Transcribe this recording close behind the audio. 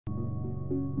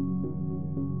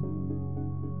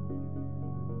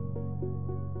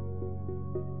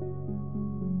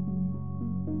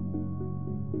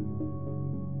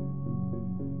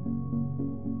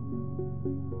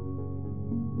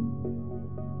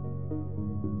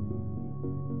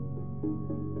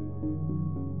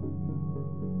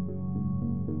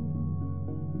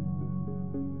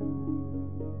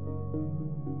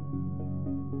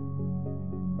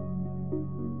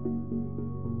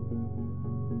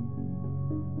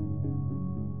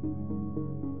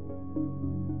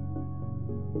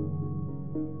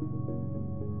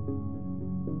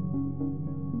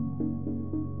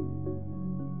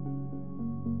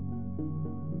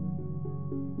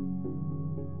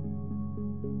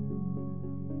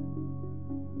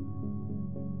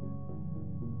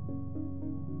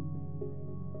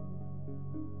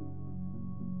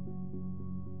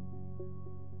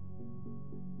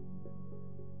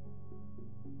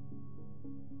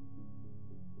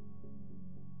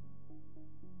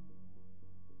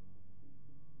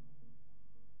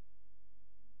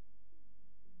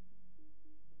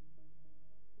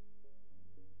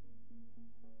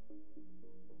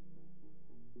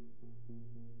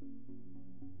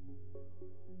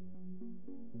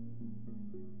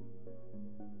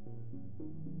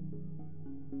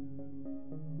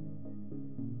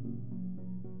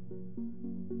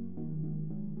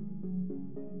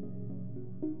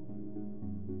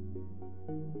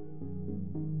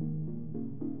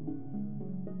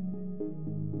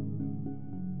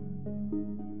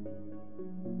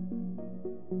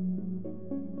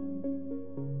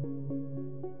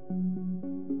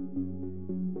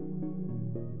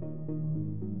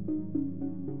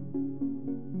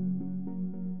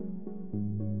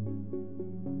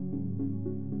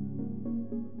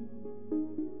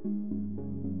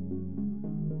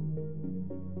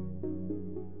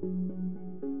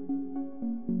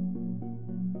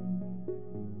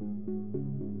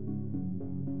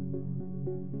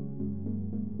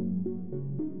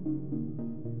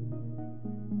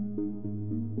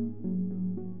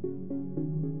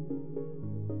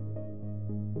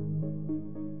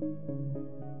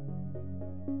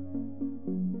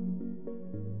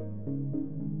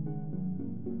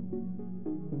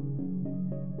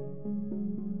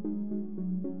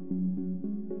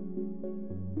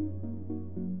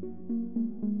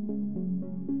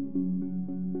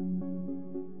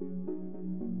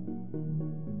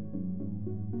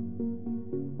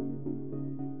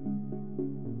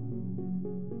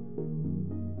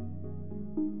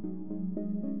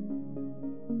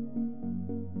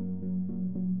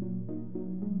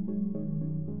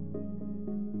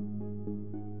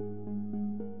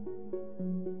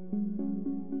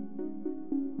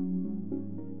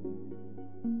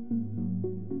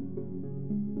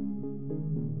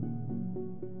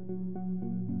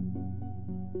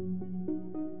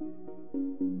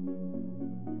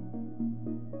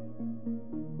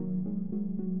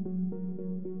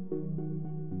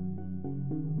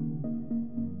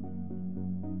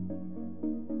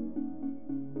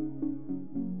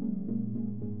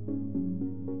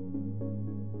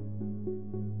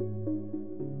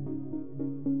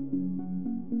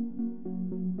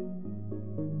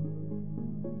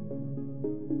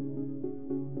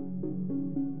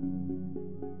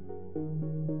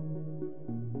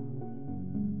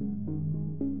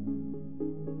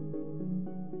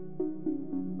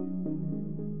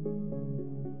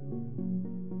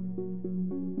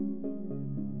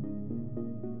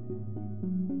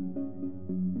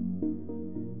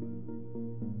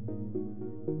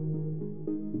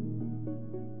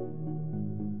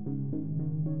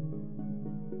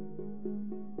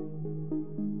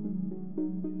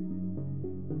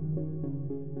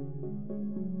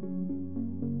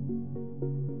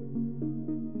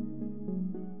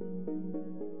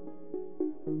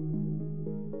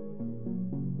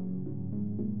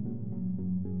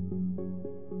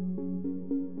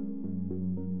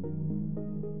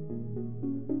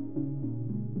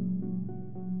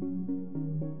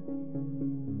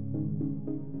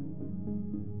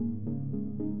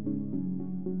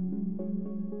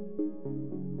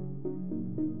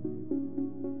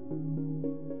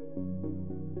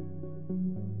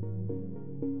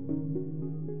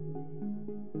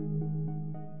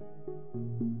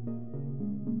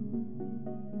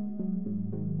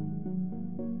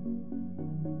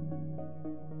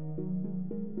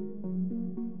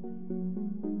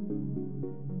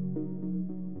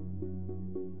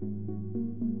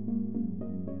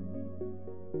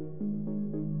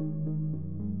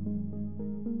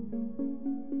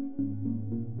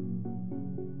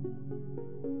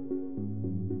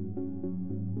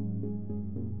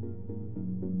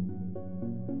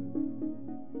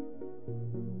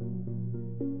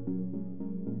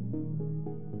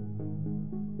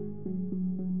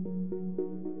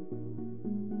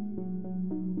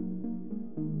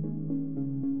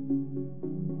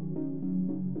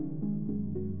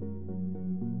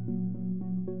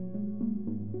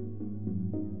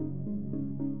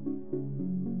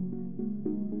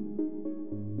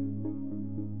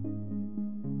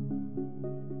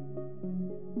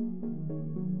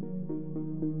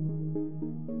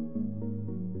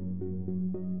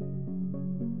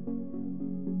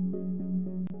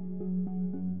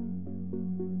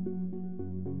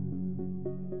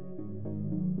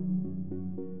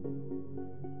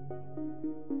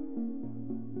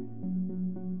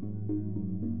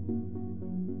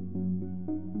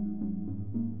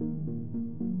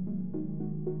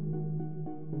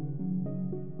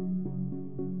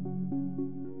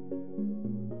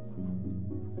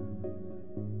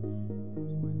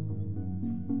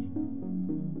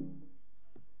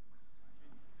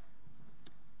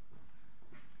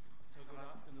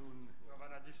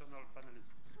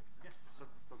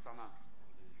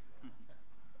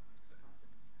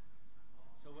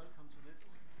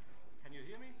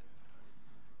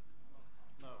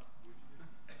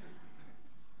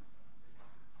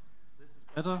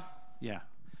Better? Yeah.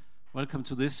 Welcome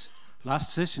to this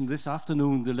last session this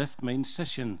afternoon, the left main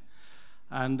session.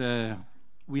 And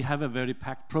we have a very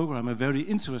packed program, a very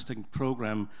interesting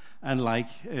program. And like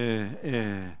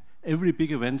every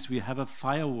big event, we have a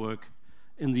firework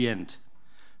in the end.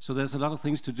 So there's a lot of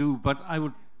things to do, but I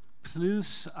would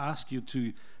please ask you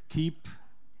to keep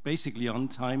basically on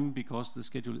time because the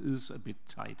schedule is a bit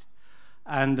tight.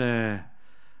 And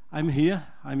I'm here,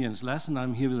 I'm Jens Lassen,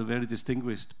 I'm here with a very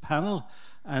distinguished panel,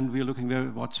 and we're looking very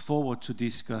much forward to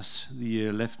discuss the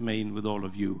left main with all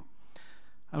of you.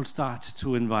 I will start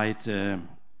to invite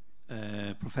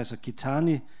Professor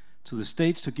Kitani to the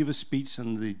stage to give a speech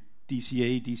on the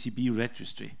DCA, DCB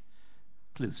registry.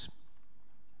 Please.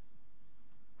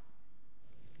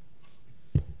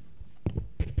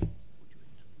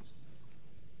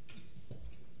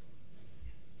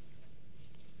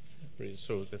 Pretty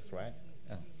sure that's right.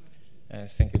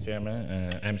 Thank you,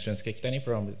 Chairman. I'm Shunsuke Kitani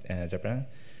from Japan.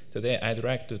 Today, I'd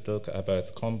like to talk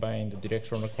about combined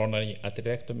directional coronary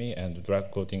atherectomy and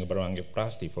drug-coating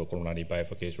angioplasty for coronary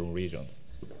bifurcation regions.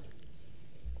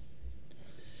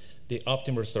 The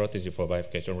optimal strategy for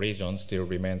bifurcation regions still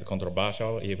remains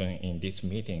controversial even in this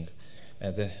meeting.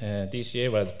 The DCA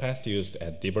was past used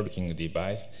as debulking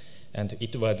device, and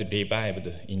it was revived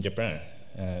in Japan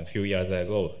a few years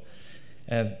ago.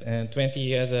 And 20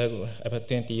 years ago, about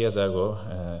 20 years ago,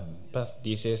 past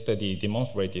DCA study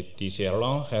demonstrated DCA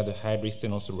alone had a high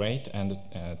stenosis rate and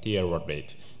TLR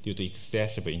rate due to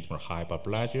excessive intimal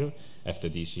hyperplasia after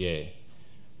DCA.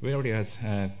 Whereas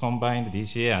combined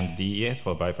DCA and DES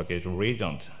for bifurcation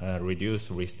regions reduce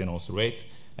stenosis rates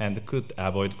and could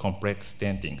avoid complex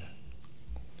stenting.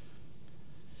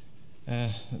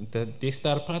 The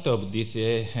distal part of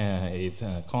DCA is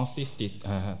consisted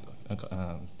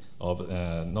of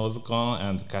nose cone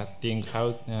and cutting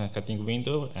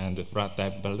window and flat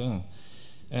type balloon.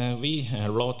 We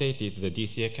rotated the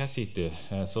DCA catheter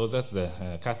so that the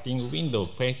cutting window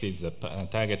faces the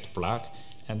target plaque,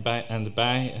 and by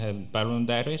balloon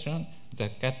dilation, the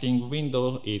cutting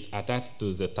window is attached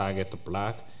to the target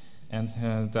plaque, and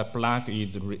the plaque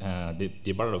is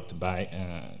developed by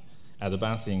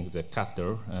advancing the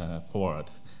cutter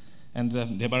forward. And the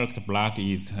developed plaque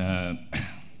is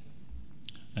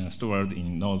stored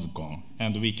in nose cone,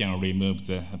 and we can remove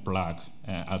the plaque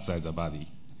outside the body.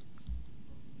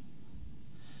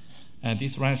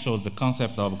 This slide shows the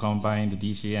concept of combined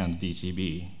DCA and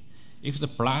DCB. If the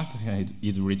plaque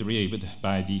is retrieved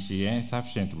by DCA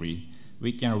sufficiently,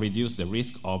 we can reduce the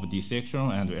risk of dissection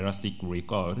and elastic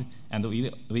recoil, and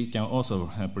we can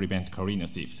also prevent carina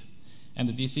shift. And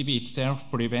DCB itself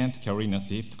prevents carina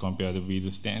shift compared with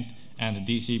stent, and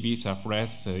DCB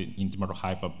suppress intimal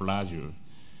hyperplasia.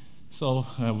 So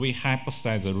we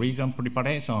hypothesize the region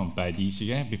preparation by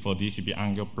DCA before DCB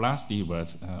angioplasty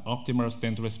was optimal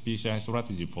Stent-less PCI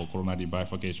strategy for coronary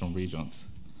bifurcation regions.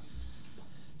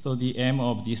 So the aim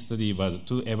of this study was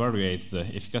to evaluate the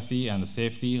efficacy and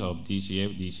safety of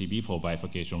DCA, DCB for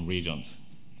bifurcation regions.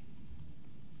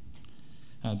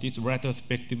 This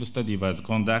retrospective study was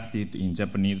conducted in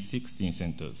Japanese 16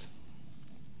 centers.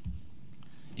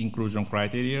 Inclusion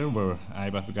criteria were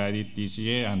IVAS-guided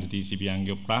DCA and DCB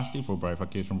angioplasty for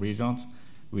bifurcation regions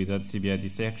without severe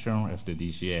dissection after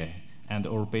DCA, and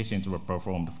all patients were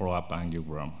performed follow-up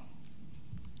angiogram.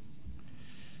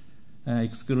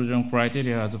 Exclusion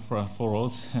criteria as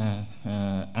follows.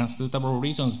 Unsuitable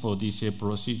regions for DCA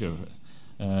procedure,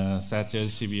 such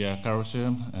as severe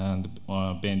calcium and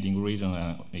bending region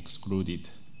are excluded.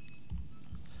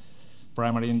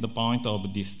 Primary endpoint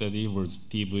of this study was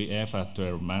TVF at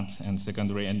 12 months, and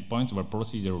secondary endpoints were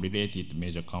procedure-related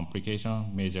major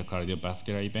complication, major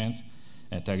cardiovascular events,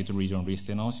 target region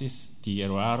restenosis,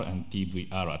 TLR, and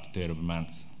TVR at 12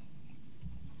 months.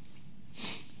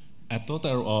 A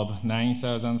total of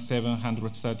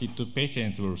 9,732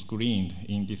 patients were screened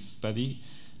in this study.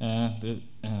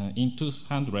 In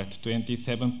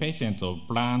 227 patients of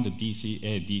planned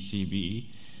DCA, DCB,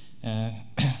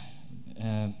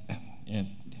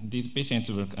 these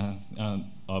patients were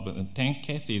of 10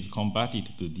 cases converted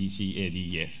to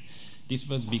DCA-DES. This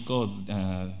was because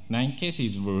 9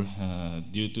 cases were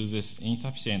due to this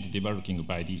insufficient debulking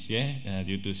by DCA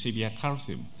due to severe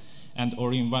calcium, and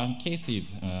only in 1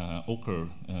 case occurred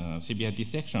severe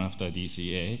dissection after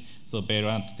DCA, so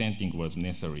bail-out stenting was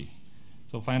necessary.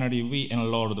 So finally, we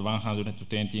enrolled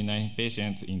 129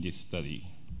 patients in this study.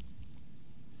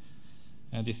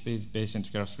 This is patient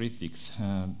characteristics.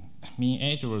 Mean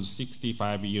age was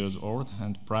 65 years old,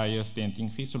 and prior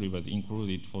stenting history was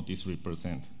included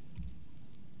 43%.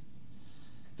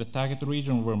 The target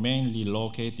regions were mainly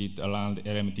located around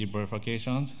LMT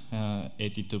bifurcations,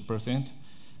 82%,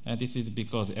 And this is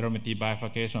because LM-T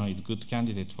bifurcation is a good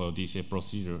candidate for DCA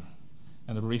procedure.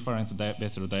 And the reference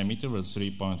vessel diameter was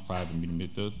 3.5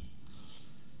 millimeters.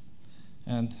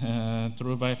 And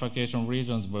true bifurcation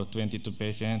regions were 22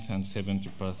 patients and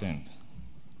 70%.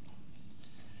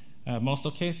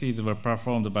 Most cases were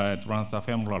performed by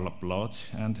transfemoral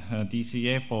approach, and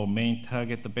DCA for main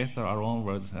target vessel alone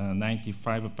was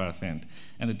 95%.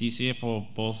 And the DCA for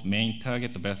both main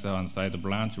target vessel and side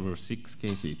branch were 6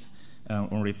 cases,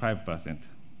 only 5%.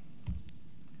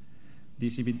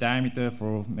 DCB diameter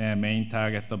for main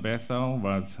target vessel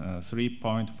was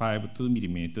 3.52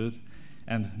 millimeters,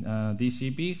 and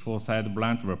DCB for side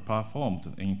branch were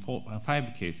performed in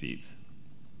 5 cases.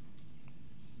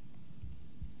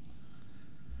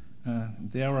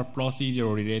 There were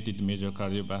procedure-related major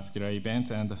cardiovascular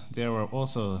events, and there were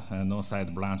also no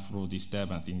side branch flow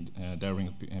disturbance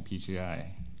during PCI.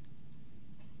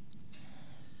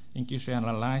 In QC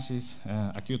analysis,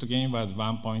 acute gain was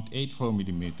 1.84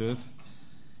 millimeters.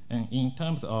 And in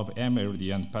terms of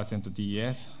MLD and percent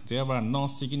DS, there were no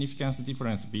significant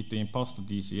difference between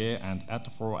post-DCA and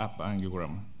at follow-up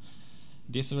angiogram.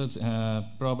 This was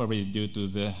probably due to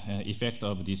the effect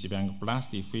of DC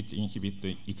angioplasty, which inhibits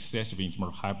the excessive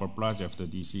intimal hyperplasia after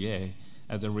DCA.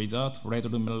 As a result, red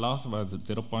lumen loss was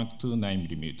 0.29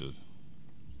 millimeters.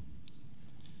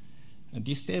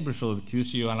 This table shows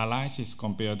QCO analysis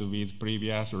compared with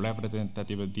previous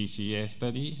representative DCA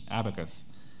study, Abacus.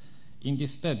 In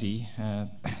this study,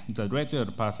 the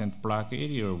residual percent plaque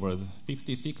area was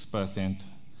 56%,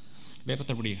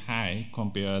 relatively high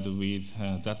compared with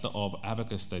that of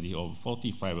Abacus study of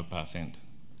 45%.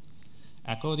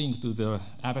 According to the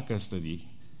Abacus study,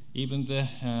 even the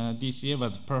DCA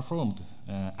was performed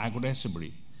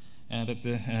aggressively, and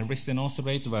the restenosis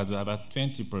rate was about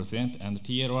 20%, and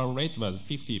TLR rate was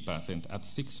 50% at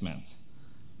 6 months.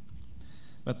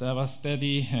 But our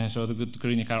study showed good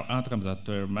clinical outcomes at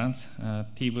 12 months.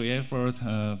 TVF was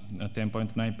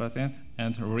 10.9%,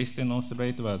 and restenosis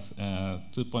rate was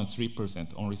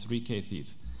 2.3%, only 3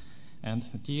 cases. And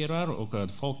TLR occurred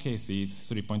 4 cases,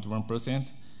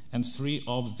 3.1%, and 3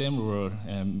 of them were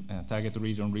target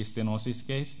region restenosis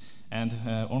case, and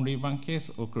only 1 case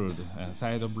occurred,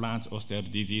 side branch osteal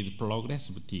disease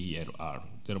progressive TLR,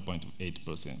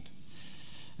 0.8%.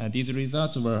 These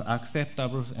results were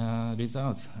acceptable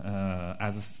results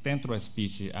as Stent-less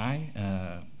PCI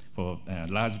for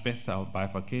large vessel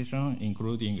bifurcation,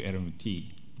 including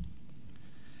LM-T.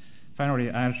 Finally,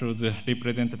 I'll show the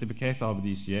representative case of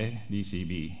DCA,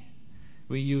 DCB.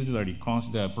 We usually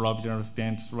consider provisional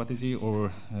stent strategy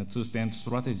or two-stent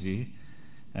strategy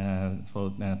for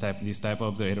this type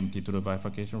of the LM-T true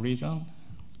bifurcation region.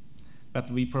 But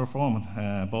we performed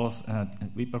DCA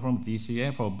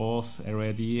for both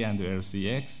LAD and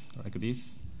LCX, like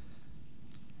this.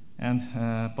 And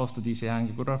post-DCA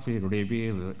angiography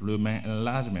revealed lumen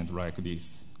enlargement like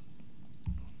this.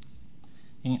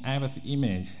 In IVAS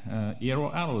image, yellow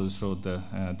arrows show the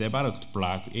developed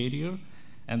plaque area,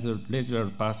 and the residual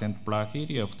percent plaque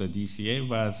area of the DCA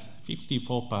was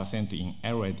 54% in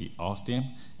LAD ostium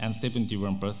and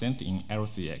 71% in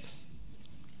LCX.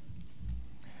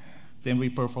 Then we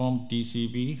performed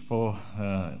DCB for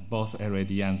both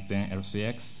LAD and then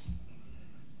LCX.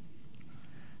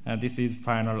 This is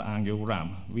final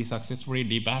angiogram. We successfully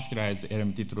revascularized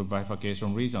LM-T true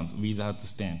bifurcation regions without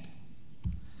stent.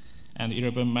 And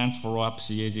 11 months follow-up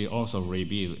CAG also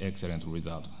revealed excellent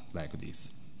results like this.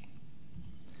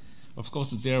 Of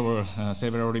course, there were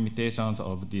several limitations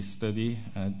of this study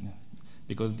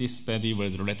because this study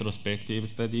was a retrospective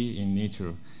study in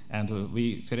nature, and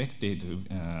we selected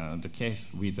the case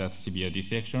without severe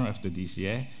dissection after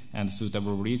DCA and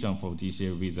suitable region for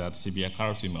DCA without severe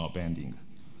calcium or bending.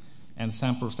 And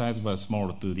sample size was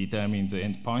small to determine the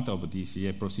endpoint of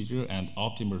DCA procedure and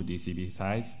optimal DCB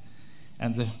size.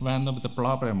 And one of the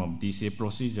problems of DCA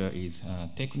procedure is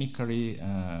technically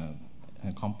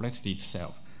complexity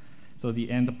itself. So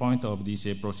the end point of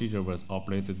DCA procedure was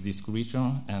operator's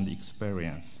discretion and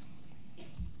experience.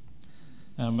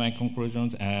 My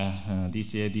conclusions are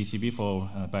DCA, DCB for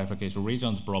bifurcation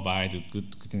regions provide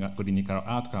good clinical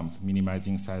outcomes,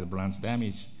 minimizing side branch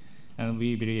damage. And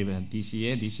we believe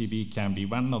DCA, DCB can be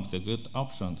one of the good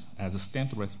options as a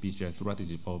stent-less PCI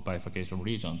strategy for bifurcation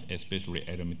regions, especially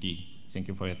LM-T. Thank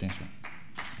you for your attention.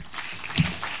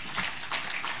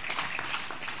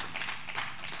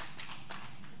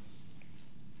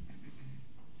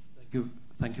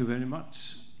 Thank you very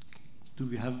much. Do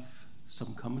we have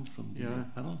some comments from the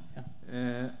panel?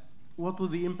 Yeah. What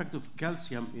was the impact of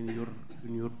calcium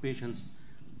in your patients?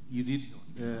 You did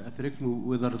atherectomy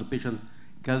whether the patient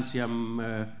calcium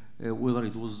whether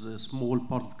it was a small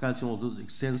part of calcium or it was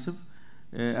extensive.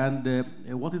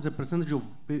 What is the percentage of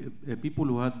people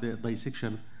who had the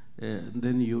dissection?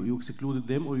 Then you excluded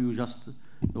them, or you just,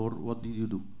 or what did you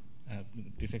do?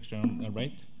 Dissection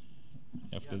rate?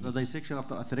 After the dissection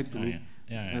after atherectomy,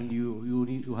 yeah. And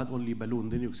you had only balloon,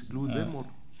 then you exclude them, or?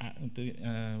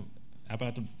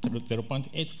 About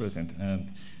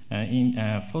 0.8%. In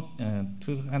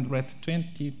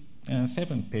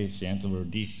 227 patients were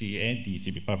DCA,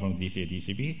 DCB, performed DCA,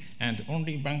 DCB, and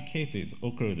only one case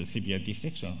occurred severe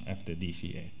dissection after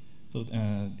DCA. So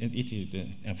it is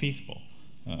feasible,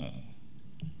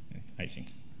 I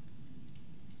think.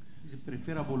 Is it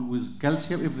preferable with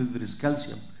calcium if there is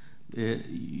calcium?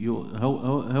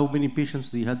 How many patients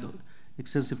they had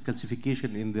extensive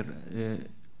calcification in their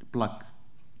plaque?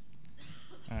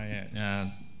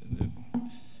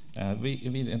 We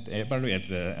evaluate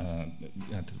the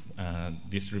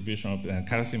distribution of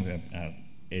calcium at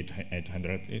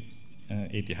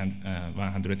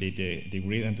 180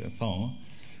 degrees and so on.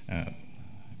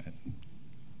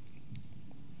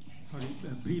 Sorry,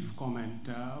 a brief comment.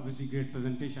 Obviously, great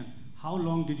presentation. How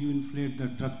long did you inflate the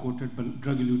drug-coated,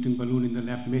 drug-eluting balloon in the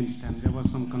left main stem? There was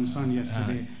some concern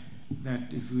yesterday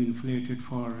that if you inflate it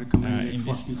for recommended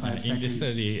 45 seconds. In this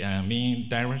study, mean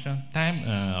dilation time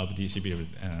of DCB was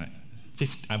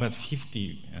about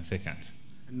 50 seconds.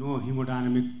 No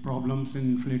hemodynamic problems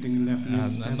in inflating left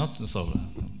main stem? Not so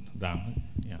down,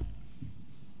 yeah.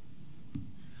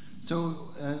 So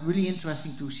really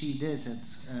interesting to see this.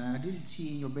 I didn't see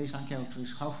in your baseline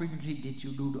characteristics how frequently did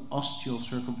you do the ostial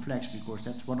circumflex, because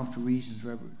that's one of the reasons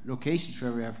locations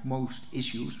where we have most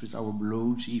issues with our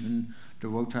balloons, even the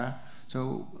rota.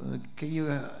 So can you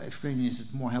explain, is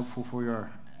it more helpful for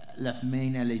your left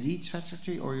main LED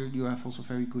strategy, or you have also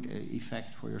very good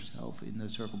effect for yourself in the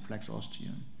circumflex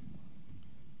ostium?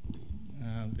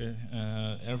 The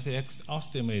LCX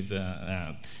ostium is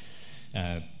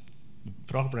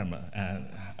problem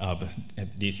of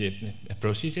this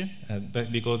procedure,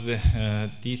 but because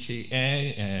DCA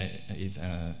is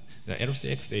the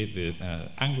LCX is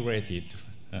angulated,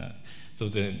 so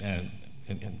the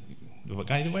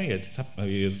guide wire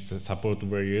is support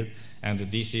wire, and the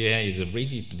DCA is a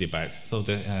rigid device. So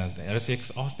the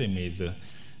LCX ostium is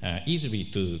easily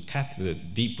to cut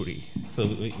deeply. So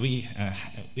we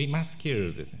must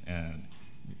kill the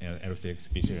LCX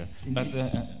feature, but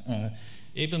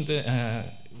even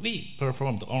we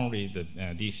performed only the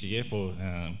DCA for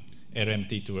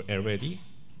LMT to LAD,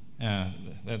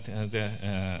 but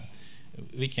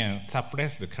we can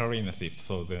suppress the carina shift,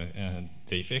 so the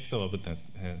effect of the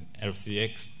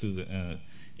LCX to the,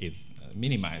 is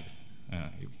minimized, I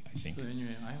think. So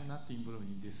anyway, I'm not involved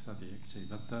in this study actually,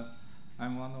 but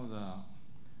I'm one of the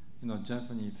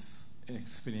Japanese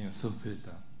experienced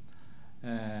operator.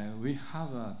 We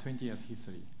have a 20 years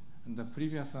history. And the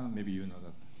previous one, maybe you know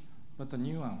that. But the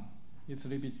new one, it's a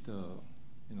little bit,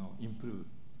 improved.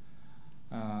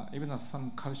 Even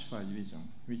some calcified lesion,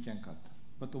 we can cut.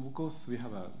 But of course, we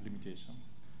have a limitation.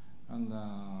 And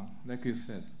like you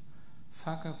said,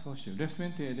 circus ostium, left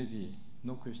ventral LED,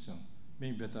 no question,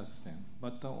 maybe better stent.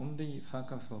 But only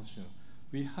circus ostium,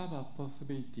 we have a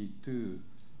possibility to,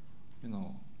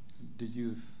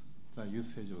 reduce the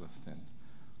usage of the stent.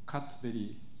 Cut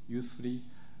very usefully.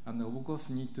 And of course,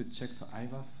 need to check the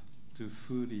IVAS to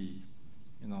fully,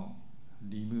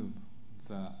 remove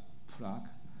the plaque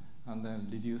and then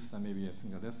reduce maybe I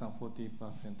think less than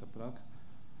 40% plaque.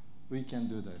 We can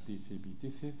do the DCB.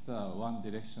 This is one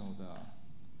direction of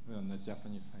the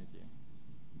Japanese idea.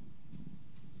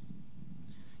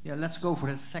 Yeah, let's go for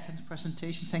the second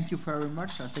presentation. Thank you very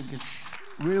much. I think it's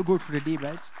real good for the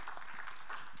debate.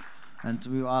 And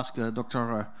we'll ask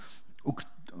Dr.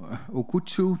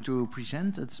 Okutsu to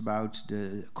present. It's about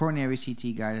the coronary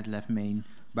CT guided left main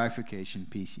bifurcation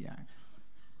PCI.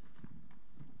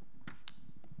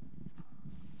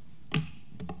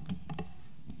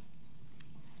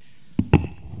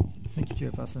 Thank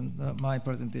you, Chairperson. My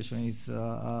presentation is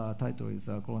title is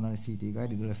Coronary CT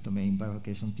guided left main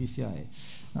bifurcation PCI.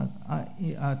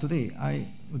 Today,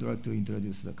 I would like to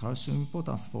introduce the calcium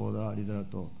importance for the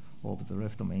result of the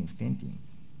left main stenting.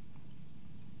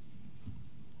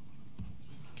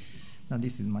 Now,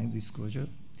 this is my disclosure.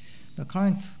 The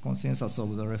current consensus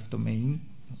of the left main,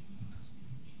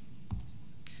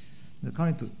 the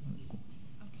current.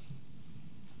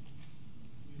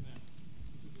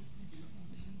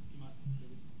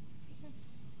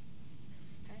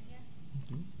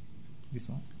 This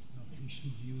one? No, he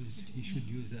should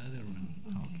use the other one.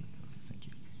 Okay, thank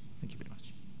you. Thank you very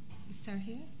much. Start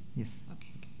here? Yes.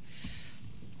 Okay.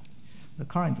 The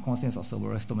current consensus of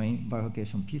left main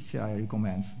bifurcation PCI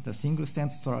recommends the single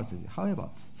stent strategy. However,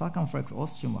 circumflex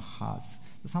ostium has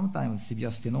sometimes severe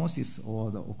stenosis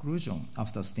or the occlusion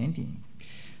after stenting.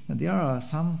 There are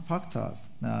some factors,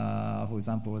 for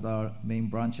example, the main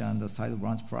branch and the side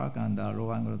branch plaque and the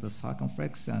low angle of the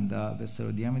circumflex and the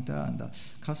vessel diameter, and the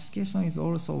calcification is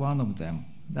also one of them.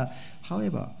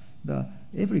 However,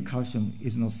 every calcium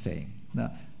is not the same.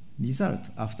 The result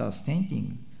after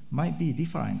stenting might be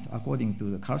different according to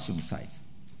the calcium size.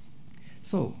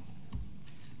 So,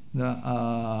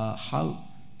 how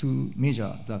to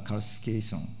measure the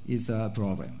calcification is a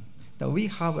problem. We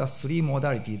have three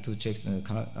modalities to check the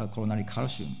coronary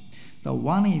calcium. The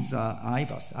one is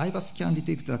IVUS. IVUS can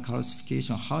detect the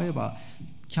calcification, however,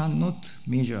 cannot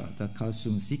measure the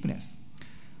calcium thickness.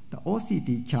 The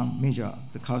OCT can measure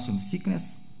the calcium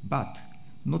thickness, but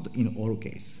not in all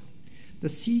cases. The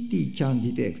CT can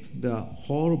detect the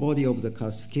whole body of the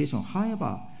calcification.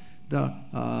 However,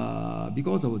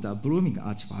 because of the blooming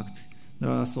artifact,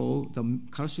 so the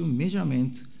calcium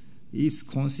measurement is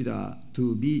considered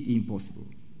to be impossible.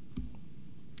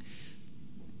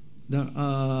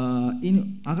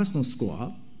 In Agatston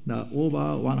score, the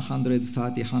over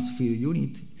 130 Hansfield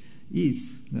unit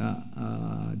is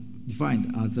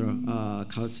defined as a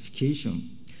calcification.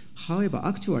 However,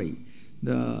 actually,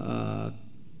 the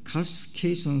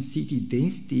calcification CT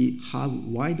density have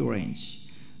wide range,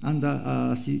 and the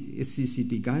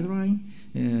SCCT guideline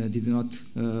did not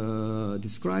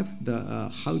describe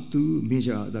how to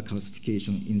measure the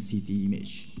calcification in CT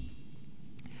image.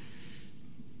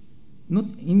 Not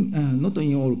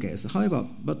in all cases, however,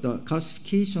 but the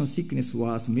calcification thickness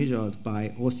was measured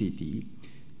by OCT.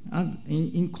 And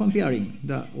in comparing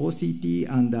the OCT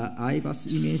and the IVUS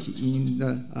image in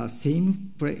the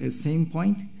same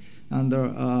point, and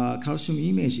the calcium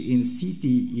image in CT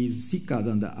is thicker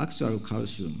than the actual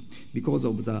calcium because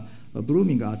of the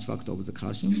blooming artifact of the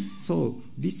calcium. So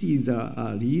this is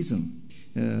the reason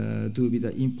to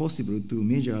be impossible to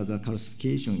measure the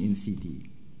calcification in CT.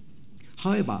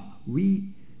 However,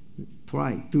 we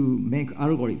try to make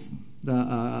algorithm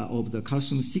of the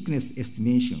calcium thickness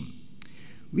estimation.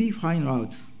 We find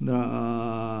out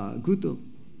the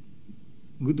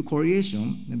good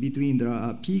correlation between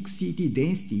the peak CT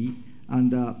density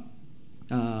and the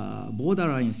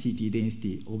borderline CT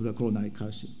density of the coronary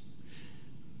calcium.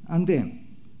 And then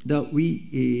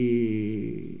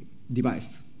we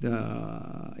devised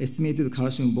the estimated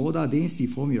calcium border density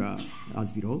formula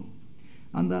as below.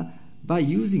 And by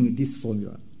using this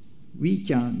formula, we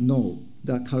can know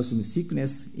the calcium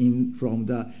thickness from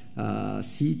the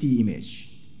CT image.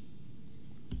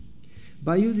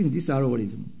 By using this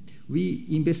algorithm, we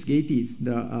investigated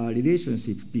the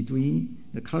relationship between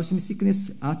the calcium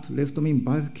thickness at left main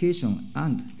bifurcation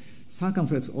and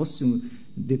circumflex ostium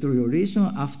deterioration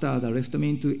after the left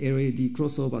main to LAD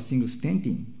crossover single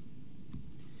stenting.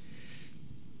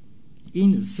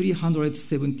 In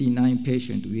 379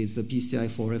 patients with the PCI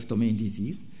for left main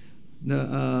disease,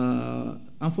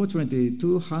 unfortunately,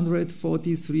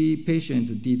 243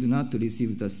 patients did not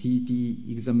receive the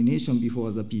CT examination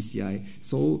before the PCI,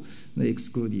 so they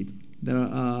excluded. There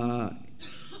are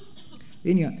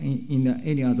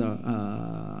any other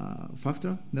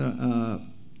factor,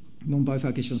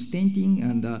 non-bifurcation stenting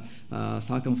and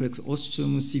circumflex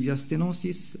ostium severe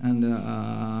stenosis and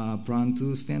plan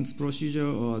to stent procedure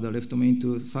or the left main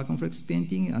to circumflex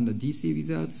stenting and the DC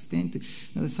without stent.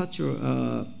 Such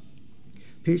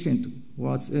patients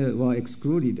were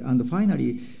excluded, and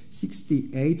finally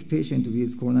 68 patients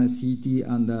with coronary CT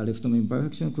and left main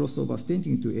bifurcation crossover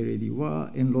stenting to LAD were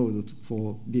enrolled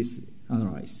for this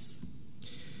analysis.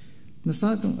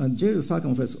 The jail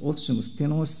circumflex ostium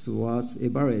stenosis was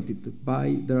evaluated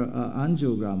by the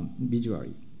angiogram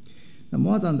visually.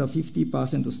 More than the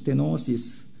 50%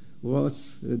 stenosis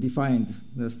was defined,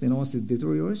 the stenosis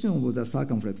deterioration of the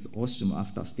circumflex ostium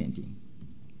after stenting.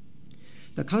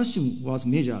 The calcium was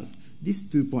measured, these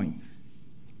 2 points,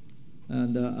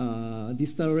 and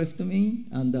distal left main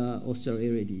and ostial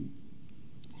LAD.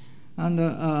 And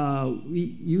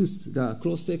we used the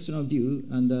cross-sectional view,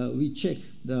 and we checked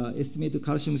the estimated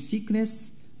calcium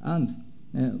thickness and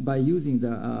by using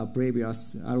the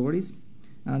previous algorithm,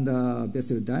 and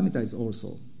vessel diameter is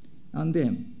also. And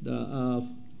then the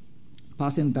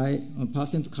percent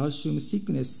calcium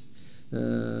thickness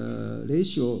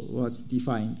ratio was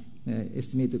defined,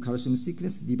 estimated calcium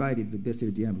thickness divided the vessel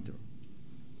diameter.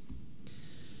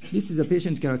 This is the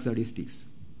patient characteristics.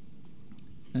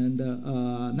 And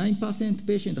 9%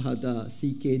 patient had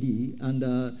CKD, and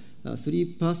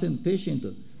 3% patient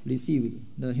received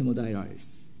the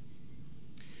hemodialysis.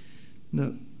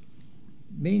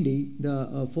 mainly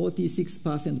the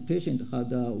 46% patient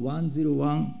had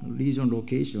 101 lesion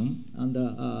location, and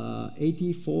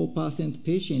 84%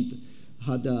 patient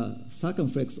had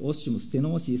circumflex ostium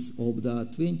stenosis of the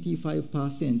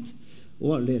 25%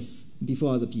 or less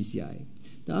before the PCI.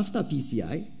 After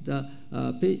PCI,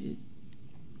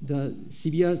 the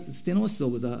severe stenosis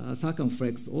of the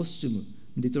circumflex ostium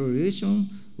deterioration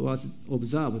was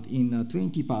observed in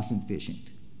 20% patient.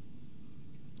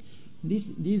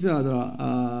 These are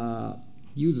the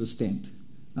used stent.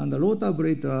 And the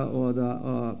rotablator or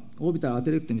the orbital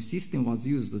atherectomy system was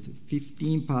used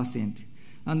 15%.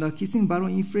 And the kissing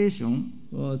balloon inflation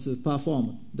was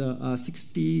performed, the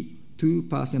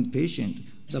 62% patient.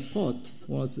 The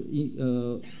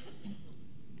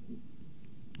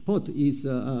POT is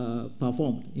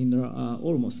performed in the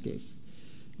almost case.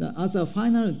 As a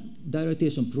final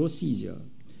dilatation procedure,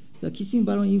 the kissing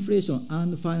balloon inflation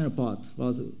and final part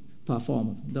was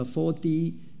performed, the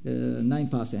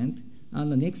 49%,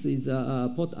 and the next is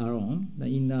POT alone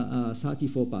in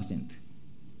 34%.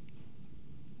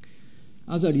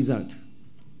 As a result,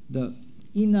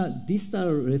 in a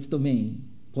distal left main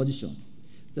position,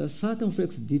 the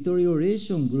circumflex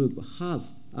deterioration group have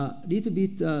a little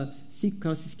bit thick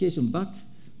calcification, but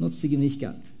not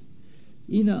significant.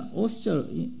 In an ostial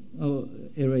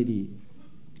LAD,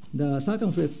 the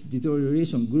circumflex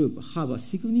deterioration group have a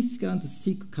significant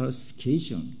thick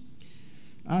calcification,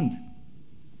 and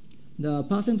the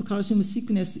percent calcium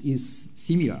thickness is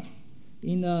similar.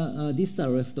 In a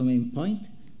distal left main point,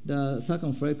 the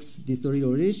circumflex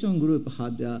deterioration group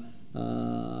had a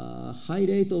high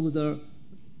rate of the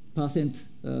percent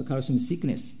calcium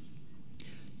thickness.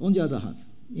 On the other hand,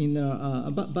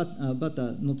 but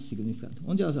not significant.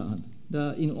 On the other hand,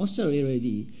 in ostial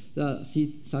LAD, the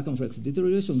circumflex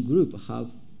deterioration group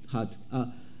had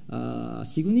a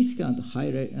significant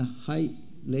high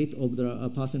rate of the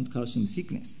percent calcium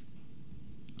thickness.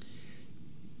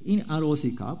 In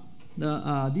ROC curve,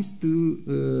 these two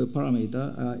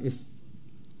parameters,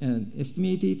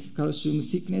 estimated calcium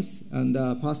thickness and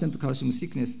percent calcium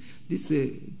thickness, this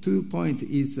 2 point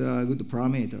is a good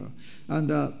parameter. And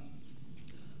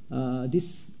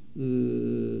this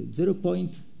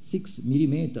 0.6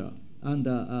 millimeter and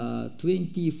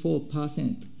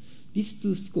 24%, these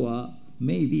two score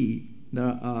may be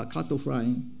the cutoff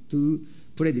line to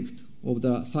predict of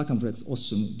the circumflex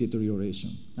ostium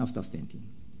deterioration after stenting.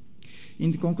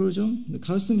 In conclusion, the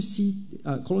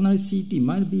coronary CT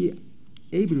might be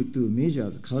able to measure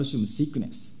the calcium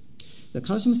thickness. The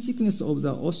calcium thickness of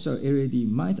the ostial LAD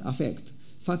might affect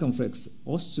circumflex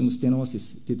ostium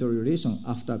stenosis deterioration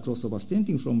after crossover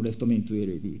stenting from left main to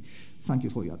LAD. Thank you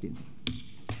for your attention.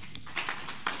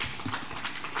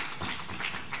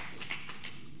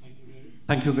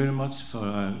 Thank you very much for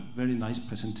a very nice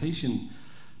presentation.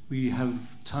 We have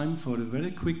time for a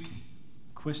very quick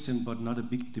question, but not a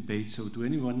big debate. So do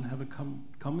anyone have a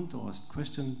comment or a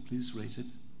question? Please raise it.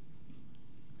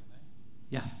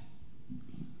 Yeah.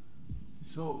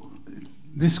 So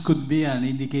this could be an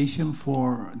indication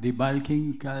for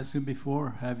debulking calcium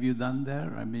before. Have you done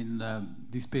there? I mean,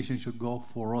 this patient should go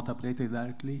for rotaplator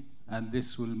directly, and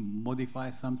this will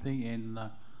modify something in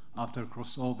after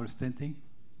crossover stenting?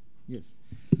 Yes.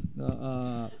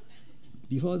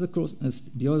 Before the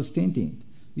stenting,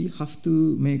 we have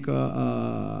to make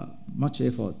much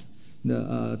effort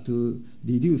to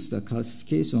reduce the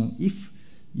calcification if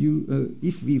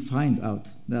we find out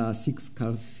the thick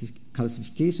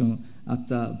calcification at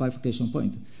the bifurcation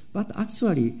point. But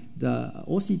actually, the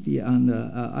OCT and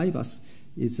IVAS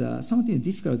is something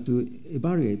difficult to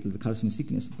evaluate the calcium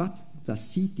thickness, but the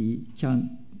CT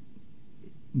can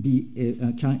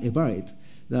evaluate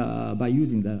by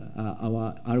using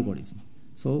our algorithm.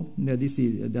 So this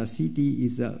is the CT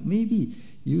is maybe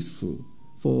useful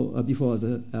for before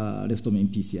the left main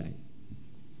PCI.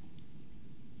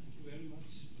 Thank you very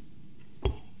much.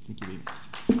 Thank you very much.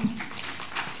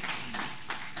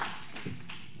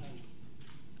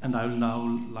 And I will now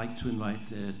like to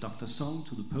invite Dr. Song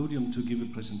to the podium to give a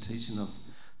presentation of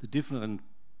the different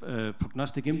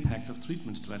prognostic impact of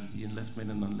treatment strategy in left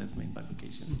main and non-left main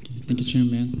bifurcation. Okay. Thank you,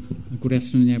 Chairman. Good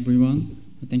afternoon, everyone.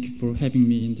 Thank you for having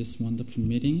me in this wonderful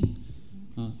meeting.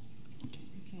 Okay. You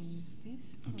can use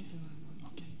this. Okay.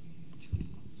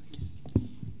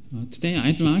 Today,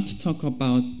 I'd like to talk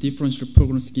about differential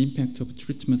prognostic impact of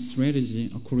treatment strategy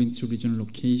according to regional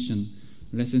location,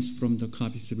 lessons from the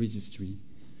COVIS registry.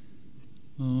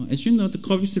 As you know, the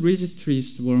COVIS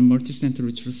registries were multi-center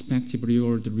retrospective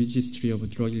real-world registry of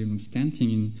drug-eluting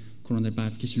stenting in coronary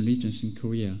bifurcation regions in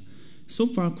Korea. So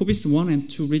far, COVIS 1 and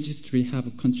 2 registry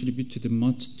have contributed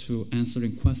much to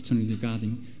answering questions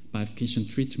regarding bifurcation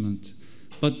treatment.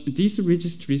 But these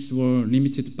registries were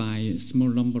limited by a small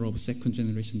number of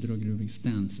second-generation drug-eluting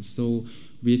stents. So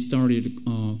we started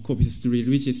COPIS-3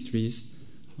 registries.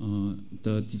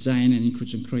 The design and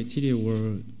inclusion criteria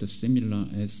were similar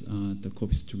as the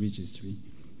COPIS-2 registry.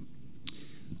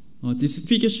 This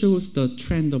figure shows the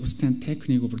trend of stent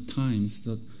technique over time.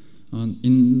 So,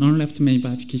 in non-left main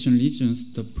bifurcation lesions,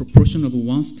 the proportion of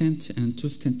one stent and two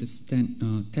stent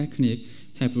technique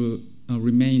have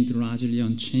remained largely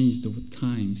unchanged over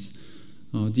time.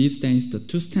 These days, the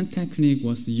two stent technique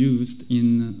was used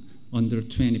in under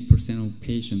 20% of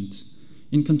patients.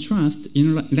 In contrast,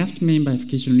 in left main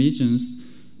bifurcation lesions,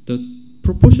 the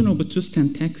proportion of two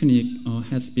stent technique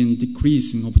has been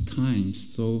decreasing over time.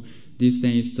 So these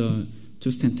days, the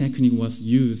two stent technique was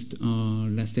used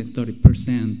less than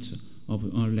 30% of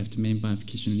left main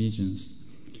bifurcation lesions.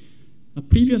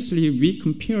 Previously, we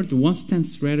compared one stent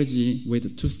strategy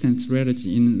with two stent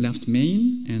strategy in left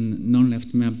main and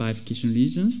non-left main bifurcation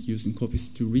lesions using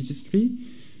COPIS-2 registry.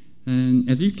 And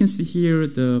as you can see here,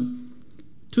 the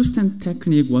two stent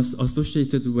technique was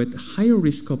associated with higher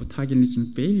risk of target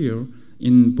lesion failure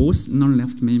in both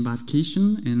non-left main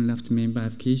bifurcation and left main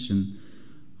bifurcation.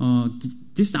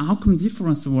 These outcome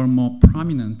differences were more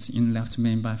prominent in left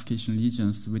main bifurcation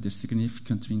lesions with a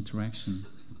significant interaction.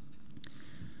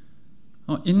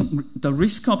 In the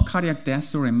risk of cardiac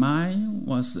death or MI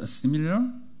was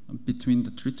similar between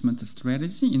the treatment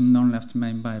strategy in non-left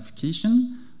main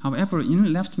bifurcation. However,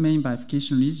 in left main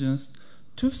bifurcation lesions,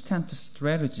 two stent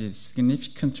strategies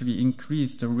significantly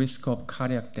increased the risk of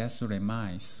cardiac death or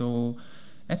MI. So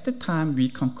at the time, we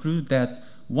conclude that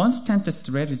one stent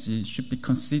strategy should be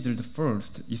considered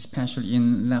first, especially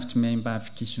in left main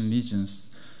bifurcation lesions.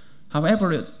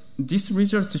 However, this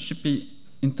result should be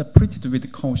interpreted with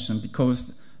caution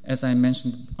because, as I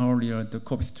mentioned earlier, the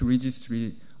COPIS-2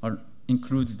 registry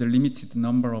includes the limited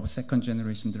number of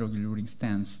second-generation drug-eluting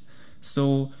stents.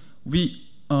 So we,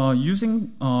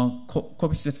 using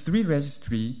COPIS-3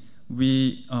 registry,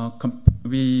 we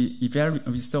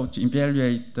sought to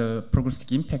evaluate the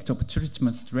prognostic impact of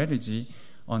treatment strategy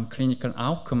on clinical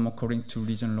outcome according to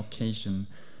lesion location.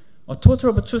 A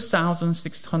total of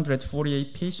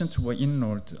 2,648 patients were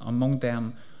enrolled. Among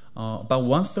them, about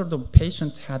 1/3 of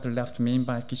patients had left main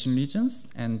bifurcation lesions,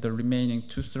 and the remaining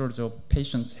 2/3 of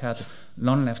patients had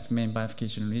non-left main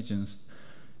bifurcation lesions.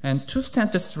 And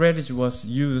two-stent strategy was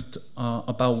used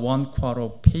about 1/4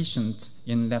 of patients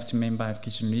in left main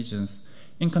bifurcation lesions.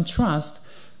 In contrast,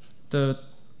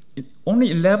 only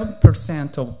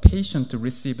 11% of patients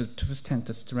received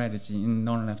two-stent strategy in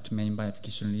non-left main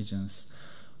bifurcation lesions.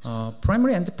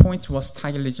 Primary endpoint was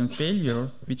target lesion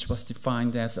failure, which was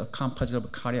defined as a composite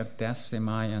of cardiac death,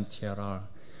 MI, and TRR.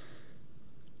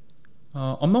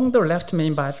 Among the left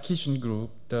main bifurcation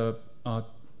group, the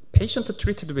patients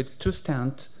treated with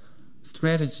two-stent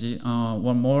strategy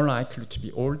were more likely to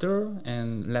be older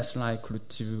and less likely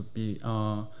to be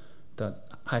the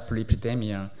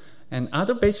hyperlipidemia. And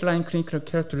other baseline clinical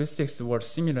characteristics were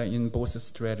similar in both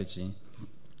strategies.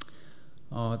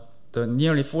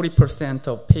 Nearly 40%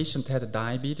 of patients had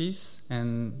diabetes,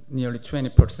 and nearly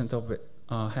 20% of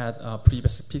had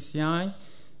previous PCI,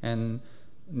 and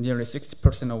nearly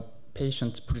 60% of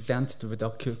patients presented with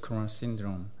acute coronary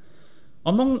syndrome.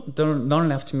 Among the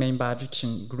non-left main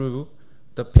bifurcation group,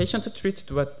 the patients treated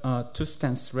with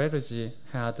two-stent strategy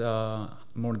had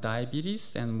more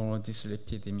diabetes and more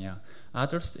dyslipidemia.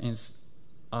 Others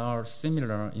are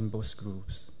similar in both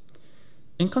groups.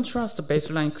 In contrast, the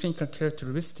baseline clinical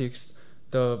characteristics,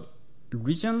 the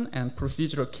region and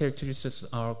procedural characteristics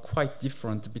are quite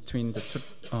different between the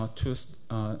two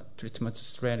treatment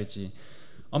strategy.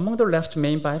 Among the left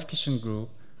main bifurcation group,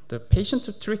 the patient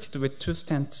treated with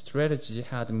two-stent strategy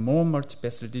had more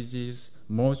multivessel disease,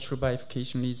 more true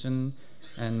bifurcation lesion,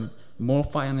 and more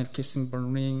final kissing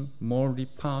ballooning, more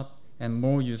repart, and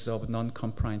more use of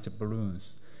non-compliant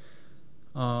balloons.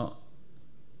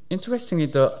 Interestingly,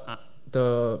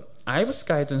 the IVUS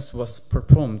guidance was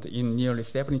performed in nearly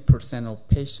 70% of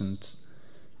patients.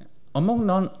 Among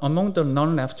the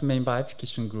non-left main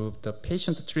bifurcation group, the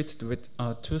patient treated with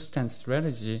two-stent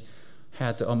strategy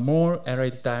had a more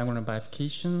aerated diagonal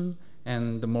bifurcation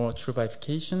and more true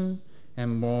bifurcation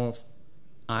and more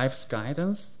IVUS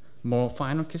guidance, more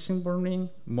final kissing ballooning,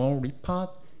 more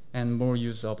repart, and more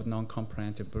use of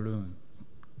non-compliant balloon.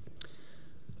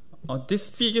 This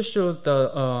figure shows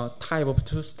the type of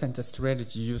two-stent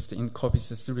strategy used in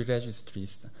COPIS-3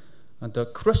 registries. The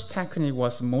crush technique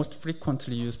was most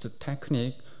frequently used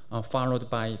technique, followed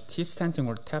by T-stenting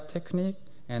or tap technique,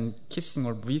 and kissing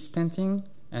or V-stenting,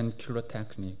 and Cura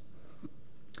technique.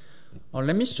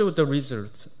 Let me show the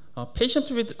results.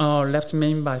 Patients with left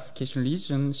main bifurcation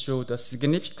lesion showed a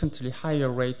significantly higher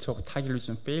rate of target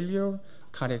lesion failure,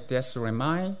 cardiac death or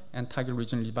MI, and target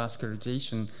lesion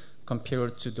revascularization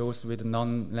compared to those with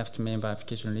non-left main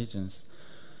bifurcation lesions.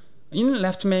 In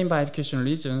left main bifurcation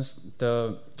lesions,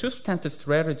 the two-stent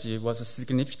strategy was a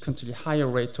significantly higher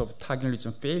rate of target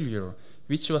lesion failure,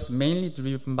 which was mainly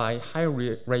driven by higher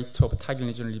rate of target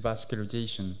lesion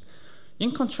revascularization.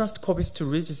 In contrast,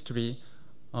 COVID-2 registry,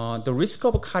 the risk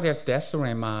of cardiac death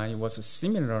or MI was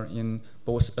similar in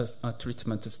both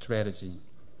treatment strategy.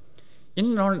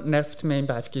 In non-left main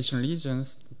bifurcation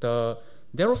lesions,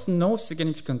 there was no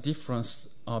significant difference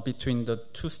between the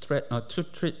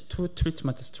two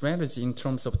treatment strategies in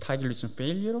terms of target lesion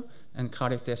failure and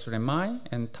cardiac death or MI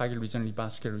and target lesion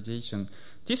revascularization.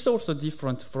 This is also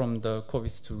different from the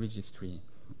COVID-2 registry.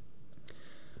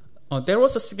 There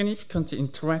was a significant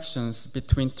interactions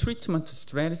between treatment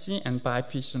strategy and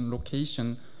bifurcation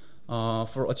location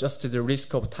for adjusted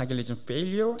risk of target lesion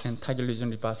failure and target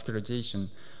lesion revascularization.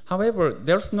 However,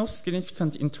 there's no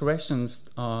significant interactions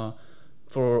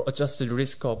for adjusted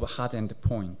risk of hard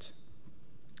endpoint.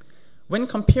 When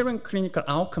comparing clinical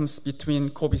outcomes between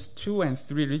COVID-2 and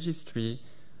 3 registry,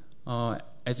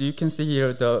 as you can see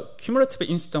here, the cumulative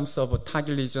incidence of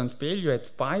target lesion failure at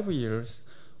 5 years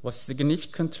was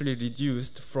significantly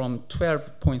reduced from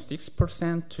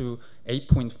 12.6% to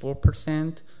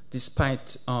 8.4%,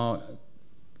 despite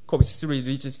COVID-3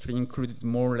 registry included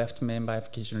more left main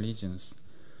bifurcation lesions.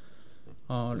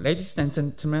 Ladies and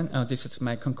gentlemen, this is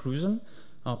my conclusion.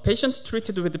 Patients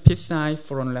treated with PCI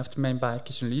for left main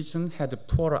bifurcation lesion had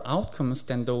poorer outcomes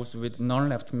than those with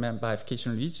non-left main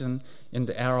bifurcation lesion in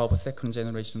the era of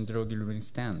second-generation drug-eluting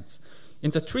stents.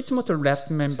 In the treatment of left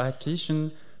main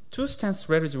bifurcation, two-stent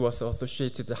strategy was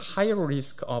associated with higher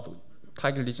risk of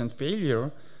target lesion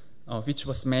failure, which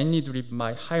was mainly driven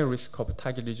by higher risk of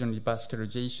target lesion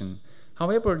revascularization.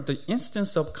 However, the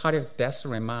incidence of cardiac death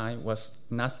or MI was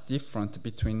not different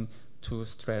between two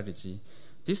strategies.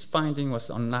 This finding was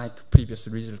unlike previous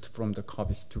results from the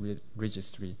COVID-2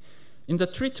 registry. In the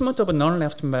treatment of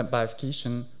non-left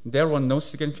bifurcation, there were no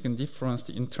significant difference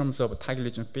in terms of target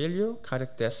lesion failure,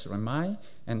 cardiac death or MI,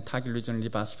 and target lesion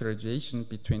revascularization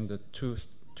between the two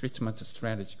treatment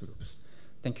strategy groups.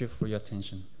 Thank you for your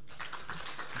attention.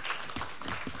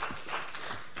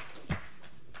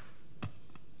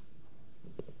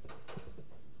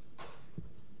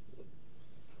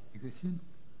 Question?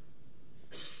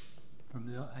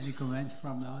 Any comments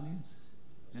from the audience?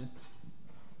 Yes?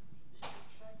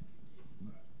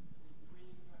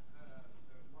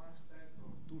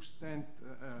 Two-stent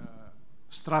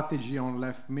strategy on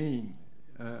left main,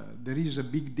 there is a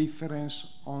big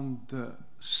difference on the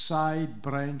side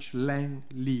branch length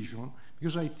lesion,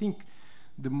 because I think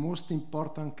the most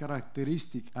important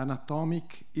characteristic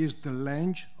anatomic is the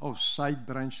length of side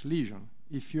branch lesion.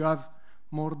 If you have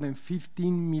more than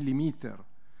 15 millimeter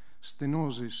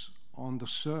stenosis on the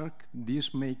circ,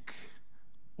 this make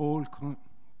all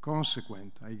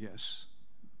consequent, I guess.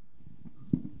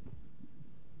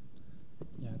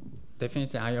 Yeah,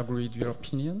 definitely I agree with your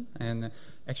opinion, and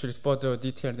actually further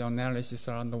detailed analysis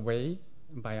are on the way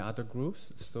by other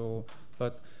groups. So,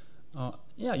 but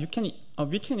yeah, we can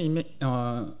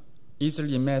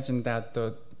easily imagine that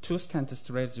the two-stent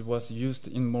strategy was used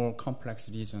in more complex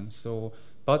lesions. So,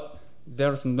 but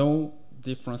there's no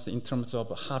difference in terms of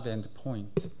hard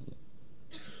endpoint.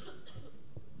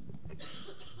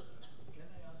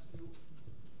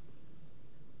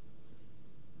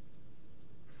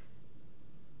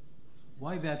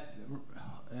 Why that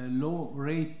low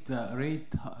rate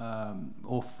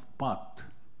of POT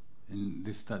in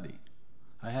this study?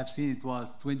 I have seen it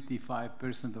was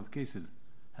 25% of cases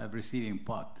have receiving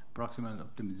POT, proximal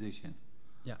optimization.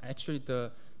 Yeah, actually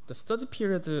the study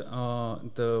period,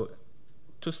 the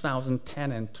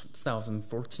 2010 and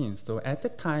 2014. So at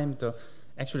that time,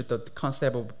 actually the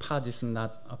concept of POT is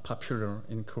not popular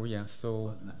in Korea.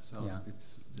 So yeah,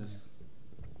 it's just.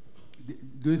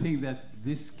 Do you think that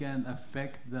this can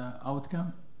affect the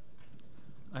outcome?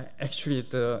 Actually,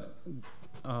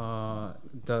 for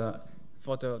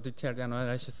the detailed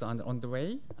analysis on the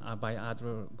way by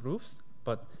other groups,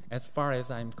 but as far as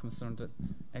I'm concerned,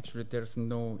 actually there's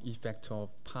no effect of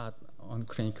POT on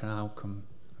clinical outcome.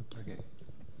 Okay.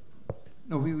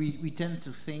 No, we tend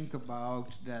to think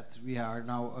about that we are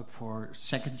now up for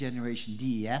second generation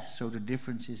DES, so the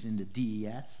difference is in the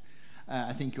DES.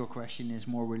 I think your question is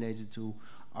more related to,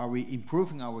 are we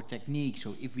improving our technique?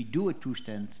 So if we do a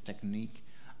two-stent technique,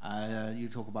 you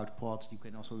talk about POT, you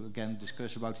can also again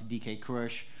discuss about the DK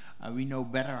crush. We know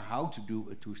better how to do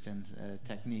a two-stent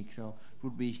technique. So it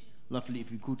would be lovely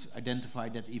if we could identify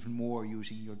that even more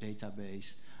using your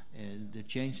database, the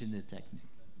change in the technique.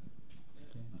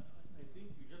 I think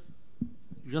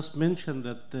you just mentioned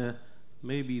that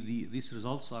maybe these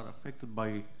results are affected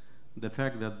by the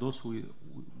fact that those who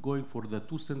going for the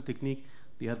two-stent technique,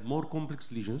 they had more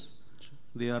complex lesions. Sure.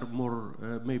 They are more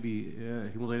maybe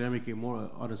hemodynamically more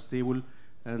unstable,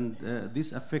 and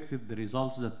this affected the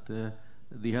results that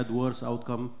they had worse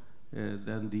outcome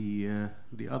than the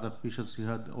other patients who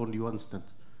had only one stent.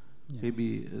 Yeah.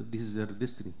 Maybe this is their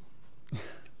destiny.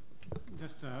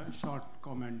 Just a short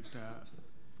comment.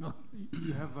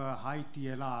 You have a high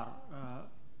TLR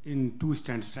in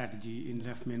two-stent strategy in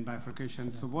left main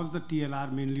bifurcation. So was the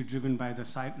TLR mainly driven by the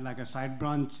side, like a side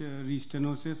branch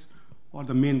restenosis, or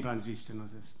the main branch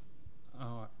restenosis?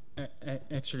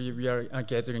 Actually, we are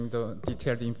gathering the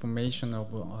detailed information of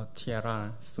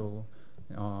TLR. So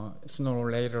sooner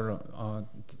or later,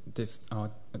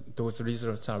 those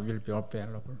results will be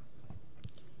available.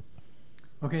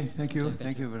 Okay, thank you.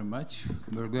 Thank you very much.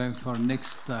 We're going for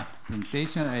next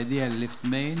presentation, Ideal Left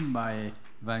Main by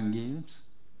Van Geuns.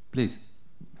 Please.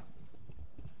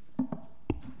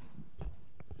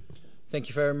 Thank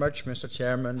you very much, Mr.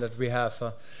 Chairman, that we have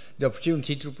the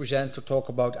opportunity to present, to talk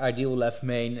about ideal left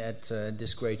main at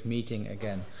this great meeting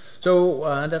again. So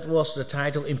that was the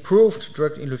title, Improved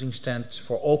Drug-Eluting Stent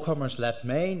for All-Comers Left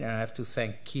Main. And I have to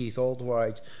thank Keith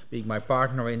Aldwright, being my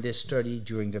partner in this study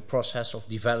during the process of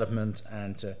development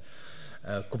and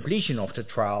completion of the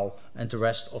trial, and the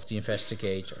rest of the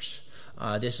investigators.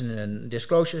 This is a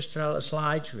disclosure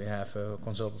slide. We have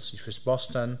consultancies with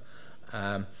Boston.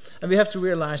 And we have to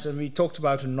realize that we talked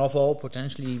about a novel,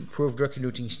 potentially improved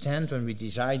drug-eluting stent when we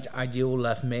designed ideal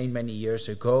left main many years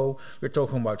ago. We're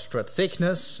talking about strut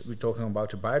thickness, we're talking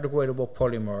about a biodegradable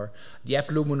polymer, the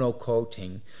abluminal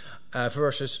coating,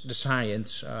 versus the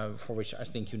science, for which I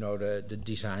think you know the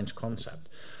design's concept.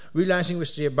 Realizing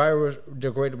with the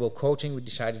biodegradable coating, we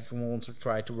decided we want to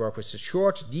try to work with a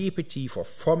short DEPT for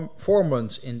 4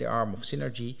 months in the arm of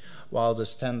Synergy, while the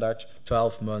standard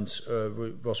 12 months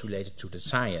was related to the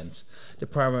science. The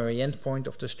primary endpoint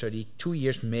of the study, 2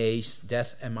 years MACE,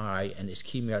 death MI, and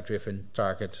ischemia-driven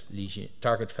target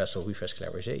vessel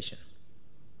revascularization.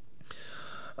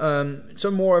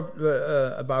 Some more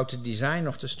about the design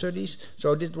of the studies.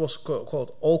 So this was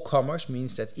called all-comers,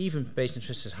 means that even patients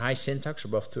with high syntax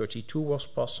above 32 was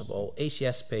possible.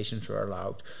 ACS patients were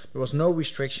allowed. There was no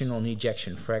restriction on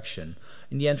ejection fraction.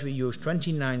 In the end, we used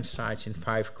 29 sites in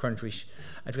 5 countries,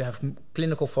 and we have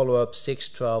clinical follow-up 6,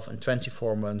 12, and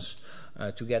 24 months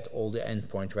to get all the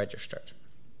endpoint registered.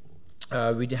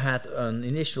 We had an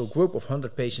initial group of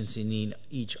 100 patients in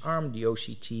each arm, the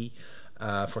OCT,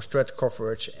 for strut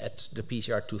coverage at the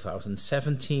PCR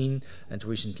 2017 and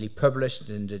recently published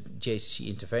in the JCC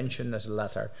intervention as a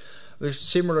letter, with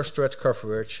similar strut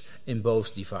coverage in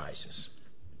both devices.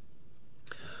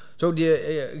 So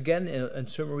again, in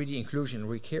summary, the inclusion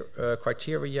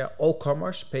criteria, all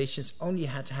comers, patients only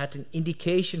had an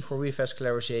indication for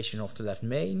revascularization of the left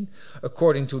main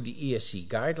according to the ESC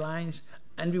guidelines,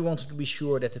 and we wanted to be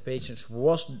sure that the patients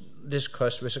was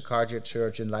discussed with a cardiac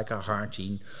surgeon like a heart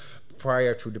team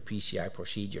prior to the PCI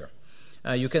procedure.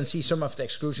 You can see some of the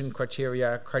exclusion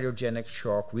criteria: cardiogenic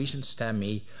shock, recent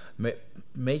STEMI,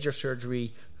 major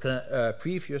surgery,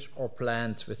 previous or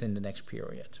planned within the next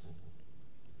period.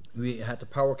 We had the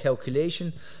power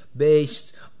calculation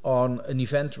based on an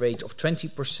event rate of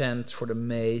 20% for the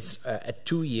MACE at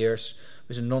 2 years,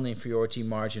 with a non-inferiority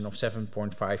margin of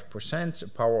 7.5%, a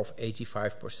power of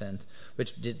 85%,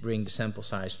 which did bring the sample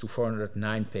size to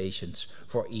 409 patients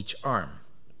for each arm.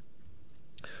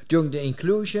 During the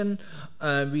inclusion,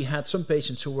 we had some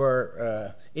patients who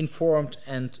were informed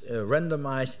and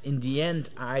randomized. In the end,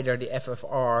 either the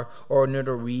FFR or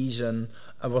another reason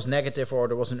was negative, or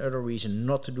there was another reason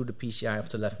not to do the PCI of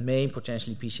the left main,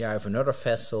 potentially PCI of another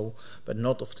vessel, but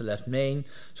not of the left main.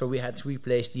 So we had to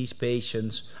replace these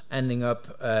patients, ending up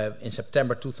in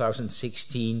September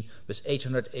 2016 with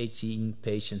 818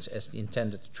 patients as the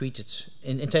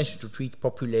intention to treat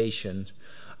population.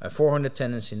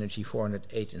 410 in Synergy,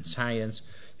 408 in Science.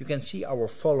 You can see our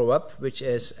follow-up, which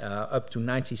is up to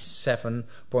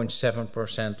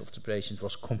 97.7% of the patients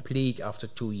was complete after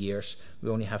 2 years.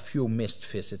 We only have few missed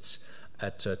visits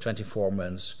at 24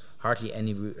 months, hardly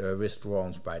any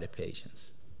withdrawals by the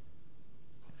patients.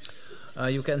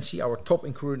 You can see our top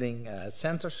including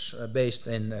centers based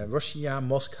in Russia,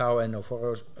 Moscow, and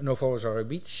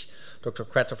Novosibirsk. Dr.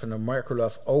 Kretov and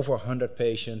Merkulov, over 100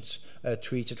 patients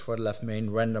treated for the left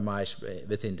main, randomized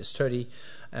within the study,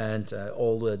 and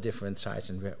all the different sites.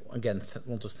 And we again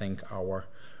want to thank our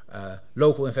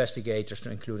local investigators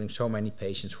for including so many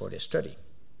patients for this study.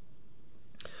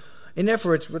 In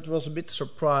average, what was a bit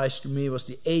surprise to me was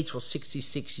the age was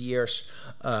 66 years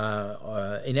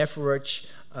in average.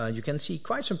 You can see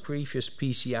quite some previous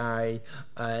PCI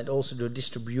and also the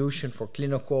distribution for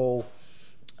clinical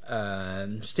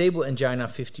stable angina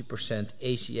 50%,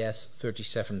 ACS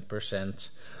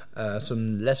 37%,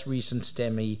 some less recent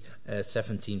STEMI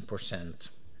 17%.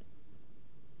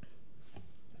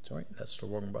 Sorry, that's the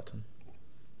wrong button.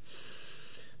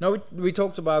 Now, we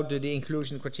talked about the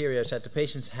inclusion criteria that the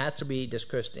patients had to be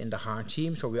discussed in the heart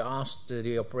team. So we asked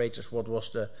the operators what was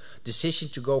the decision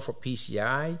to go for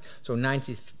PCI. So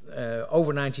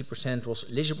over 90%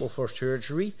 was eligible for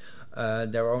surgery.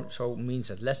 So means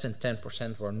that less than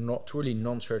 10% were not truly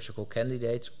non-surgical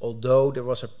candidates, although there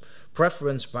was a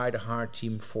preference by the heart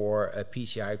team for a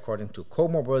PCI according to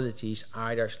comorbidities,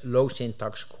 either low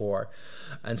syntax score,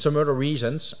 and some other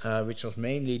reasons, which was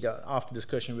mainly after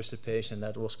discussion with the patient,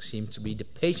 that seemed to be the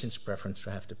patient's preference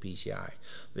to have the PCI,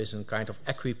 with some kind of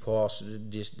equipoise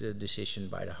decision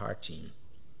by the heart team.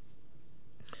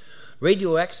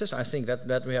 Radial access, I think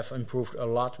that we have improved a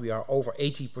lot. We are over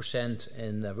 80%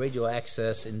 in radial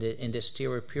access in this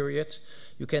stereo period.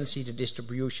 You can see the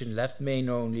distribution, left main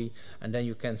only, and then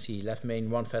you can see left main,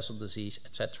 one vessel disease,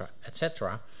 etc.,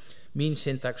 etc. Mean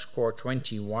syntax score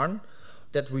 21.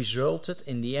 That resulted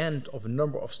in the end of a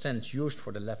number of stents used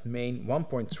for the left main,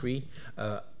 1.3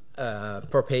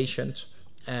 per patient,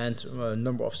 and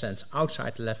number of stents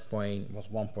outside the left main was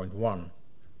 1.1.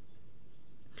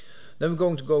 Then we're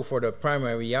going to go for the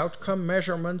primary outcome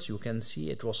measurement. You can see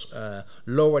it was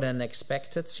lower than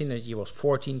expected. Synergy was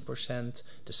 14%.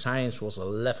 The science was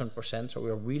 11%. So we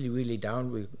are really, really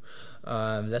down. We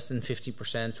less than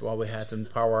 50%, while we had in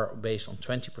power based on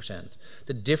 20%.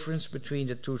 The difference between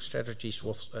the two strategies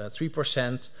was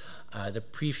 3%. The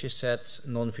previous set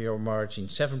non-inferior margin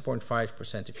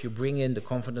 7.5%. If you bring in the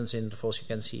confidence intervals, you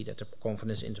can see that the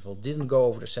confidence interval didn't go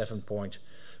over the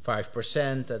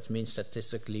 7.5%. That means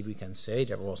statistically we can say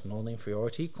there was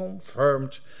non-inferiority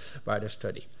confirmed by the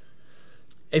study.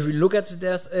 If we look at the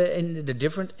death in the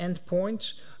different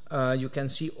endpoints, you can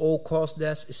see all-cause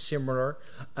death is similar.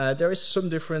 There is some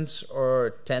difference,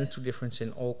 or tend to difference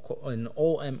in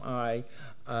all MI,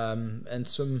 and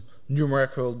some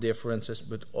numerical differences,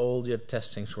 but all the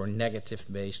testings were negative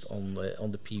based on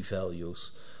the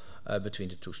p-values between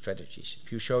the two strategies.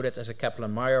 If you show that as a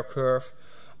Kaplan-Meier curve,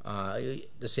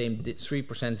 the same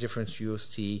 3% difference you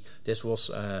see, this was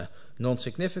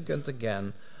non-significant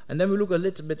again. And then we look a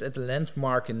little bit at the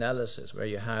landmark analysis, where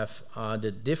you have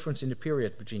the difference in the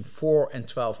period between 4 and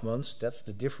 12 months. That's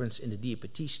the difference in the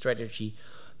DPT strategy.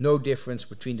 No difference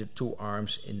between the two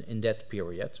arms in that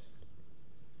period.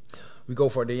 We go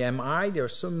for the MI.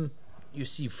 There's some, you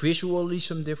see visually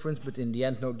some difference, but in the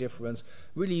end no difference.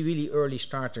 Really, really early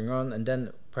starting on, and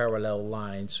then parallel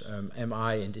lines,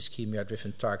 MI and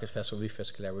ischemia-driven target vessel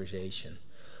revascularization.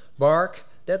 BARC,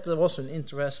 that was an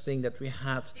interesting that we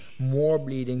had more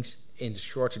bleedings in the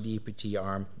shorter DPT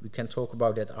arm. We can talk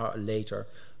about that later.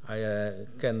 I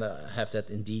can have that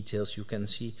in details. You can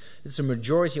see it's a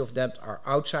majority of them are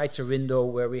outside the window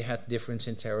where we had difference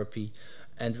in therapy,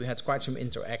 and we had quite some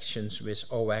interactions with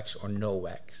OX or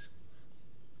NOX.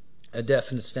 A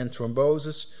definite stent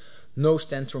thrombosis, no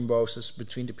stent thrombosis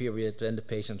between the period when the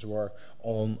patients were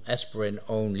on aspirin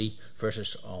only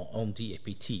versus on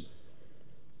DAPT.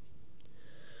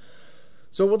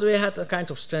 So what we had a kind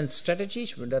of stent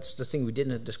strategies, but that's the thing we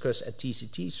didn't discuss at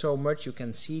TCT so much. You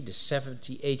can see the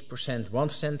 78% one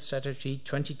stent strategy,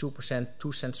 22%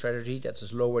 two stent strategy. That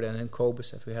is lower than in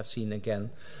COBUS, as we have seen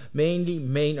again. Mainly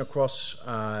main across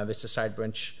with the side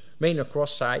branch, main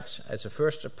across sides as a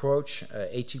first approach,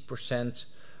 80%,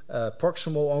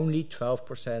 proximal only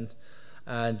 12%.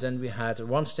 And then we had a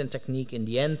one stent technique in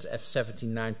the end at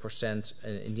 79%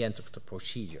 in the end of the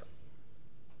procedure.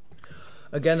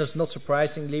 Again, it's not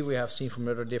surprisingly, we have seen from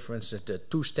other differences the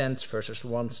two stents versus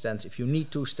one stent. If you need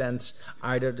two stents,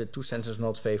 either the two stents is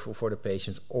not favorable for the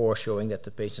patients, or showing that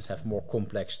the patients have more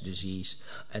complex disease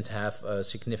and have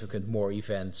significant more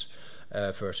events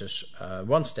versus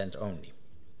one stent only.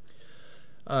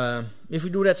 If we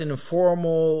do that in a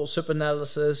formal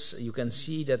sub-analysis, you can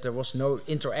see that there was no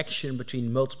interaction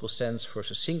between multiple stents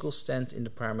versus single stent in the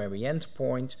primary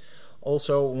endpoint.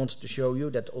 Also wanted to show you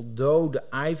that although the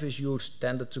IVUS used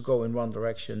tended to go in one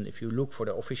direction, if you look for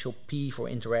the official P for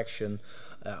interaction,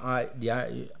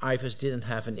 the IVUS didn't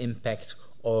have an impact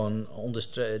on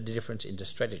the difference in the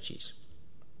strategies.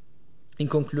 In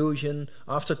conclusion,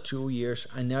 after 2 years,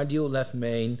 an ideal left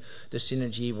main, the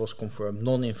synergy was confirmed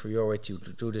non-inferiority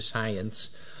to the science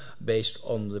based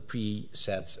on the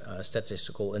preset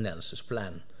statistical analysis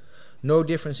plan. No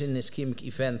difference in ischemic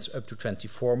events up to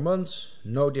 24 months,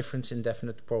 no difference in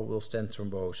definite probable stent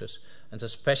thrombosis, and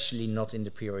especially not in the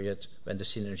period when the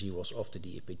synergy was of the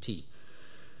DAPT.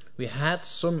 We had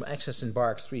some excess in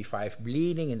Barks 3-5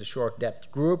 bleeding in the short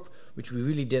depth group, which we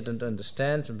really didn't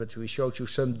understand, but we showed you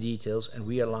some details and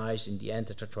realized in the end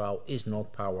that the trial is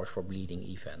not powered for bleeding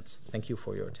events. Thank you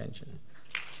for your attention.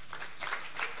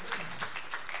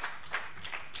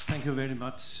 Thank you very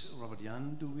much, Robert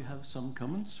Jan. Do we have some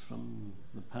comments from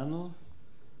the panel?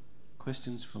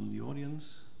 Questions from the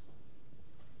audience?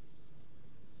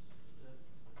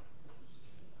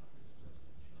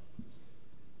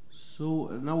 So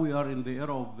now we are in the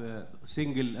era of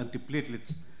single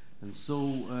antiplatelets, and so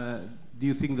do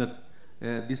you think that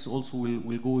this also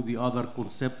will go with the other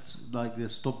concepts like the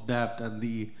stop DAPT and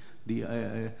the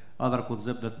other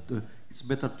concept that it's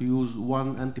better to use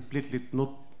one antiplatelet,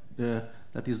 not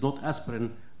that is not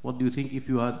aspirin? What do you think if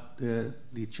you had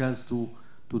the chance to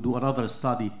do another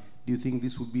study? Do you think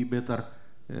this would be better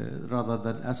rather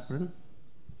than aspirin?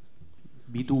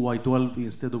 B2Y12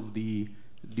 instead of the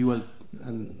dual?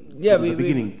 And yeah, from the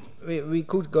beginning. We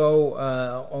could go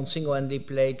on single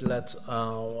antiplatelet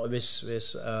with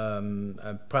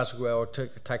prasugrel or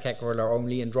ticagrelor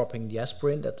only and dropping the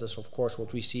aspirin. That is, of course,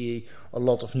 what we see a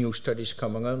lot of new studies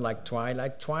coming on, like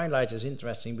Twilight. Twilight is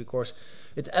interesting because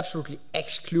it absolutely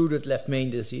excluded left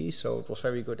main disease, so it was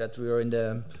very good that we were in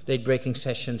the late-breaking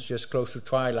sessions just close to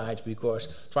Twilight, because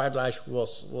Twilight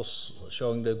was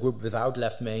showing the group without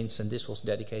left mains, and this was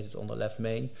dedicated on the left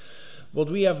main. What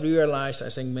we have realized, I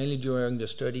think, mainly during the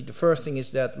study, the first thing is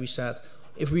that we said,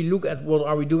 if we look at what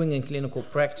are we doing in clinical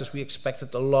practice, we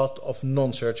expected a lot of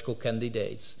non-surgical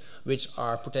candidates, which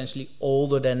are potentially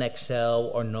older than Excel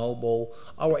or Noble.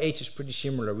 Our age is pretty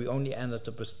similar. We only ended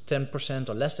up with 10%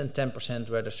 or less than 10%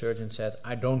 where the surgeon said,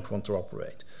 I don't want to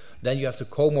operate. Then you have the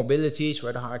comorbidities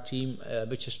where the heart team,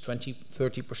 which is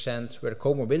 20-30%, where the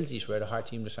comorbidities where the heart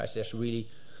team decides there's really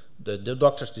the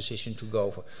doctor's decision to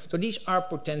go for. So these are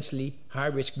potentially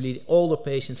high-risk bleeding, older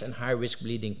patients and high-risk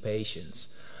bleeding patients.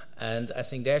 And I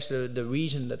think there's the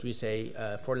reason that we say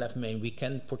for left main we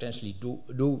can potentially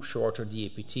do shorter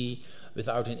DAPT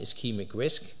without an ischemic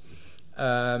risk.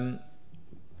 On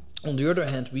the other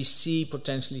hand, we see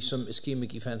potentially some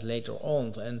ischemic event later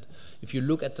on. And if you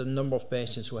look at the number of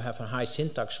patients who have a high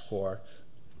syntax score,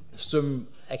 some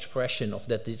expression of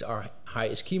that these are high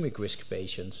ischemic risk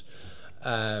patients.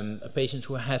 Patients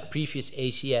who had previous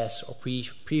ACS or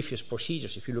previous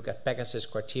procedures, if you look at Pegasus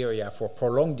criteria for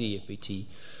prolonged DAPT,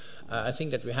 I think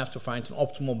that we have to find an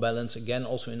optimal balance, again,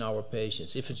 also in our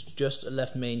patients. If it's just a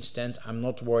left main stent, I'm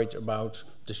not worried about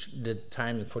the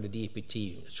timing for the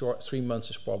DAPT. 3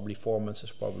 months is probably, 4 months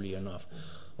is probably enough.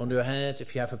 On the other hand,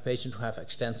 if you have a patient who have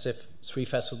extensive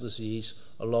 3-vessel disease,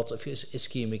 a lot of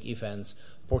ischemic events,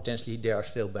 potentially they are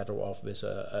still better off with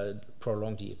a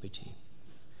prolonged DAPT.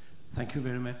 Thank you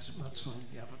very much.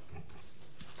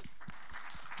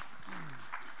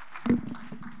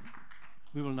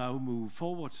 We will now move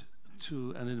forward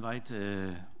to and invite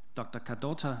Dr.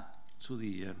 Kadota to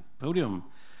the podium,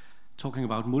 talking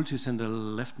about multi-center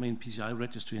left main PCI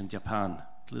registry in Japan.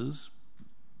 Please.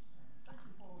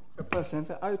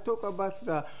 I talk about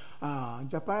the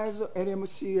Japanese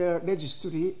LM-PCI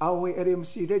registry, our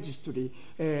LM-PCI registry,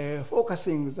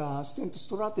 focusing the stent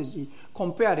strategy,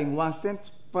 comparing one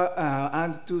stent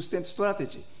and two stent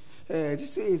strategy.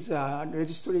 This is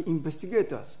registry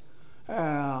investigators.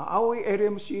 Our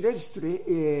LM-PCI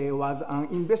registry was an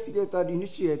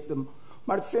investigator-initiated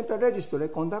multi-center registry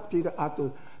conducted at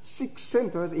 6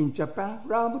 centers in Japan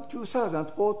from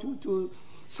 2004 to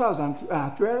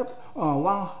 2012,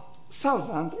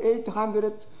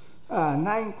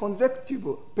 1,809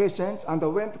 consecutive patients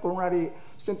underwent coronary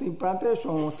stent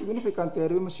implantation. Significant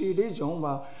LM-PCI lesions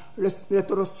were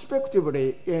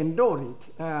retrospectively enrolled.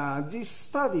 This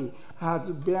study has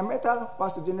bare metal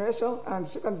first generation and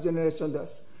second generation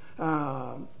dose.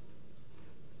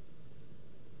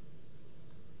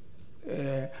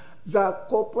 The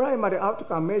co-primary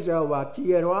outcome measure were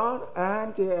TLR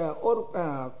and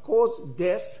all-cause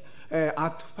death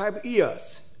at 5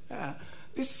 years.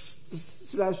 This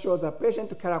slide shows a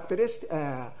patient characteristic.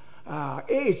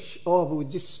 Age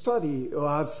of this study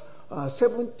was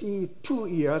 72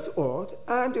 years old,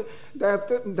 and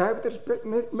diabetes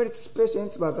mellitus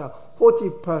patients was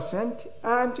 40%,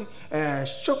 and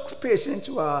shock patients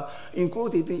were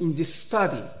included in this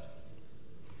study.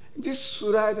 This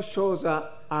slide shows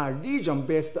a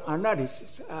region-based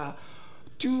analysis.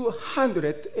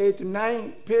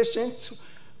 289 patients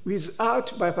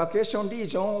without bifurcation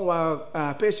lesion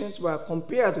patients were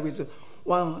compared with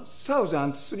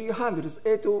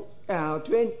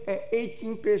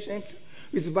 1,318 patients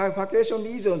with bifurcation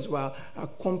lesions were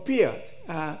compared.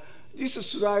 This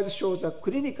slide shows the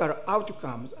clinical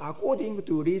outcomes according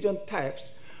to lesion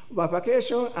types,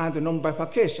 bifurcation and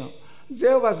non-bifurcation.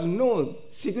 There was no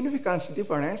significant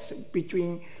difference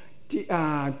between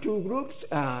two groups,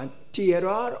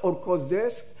 TLR, all-cause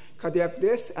death, cardiac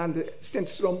death, and stent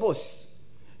thrombosis.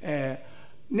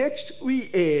 Next, we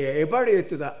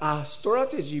evaluated the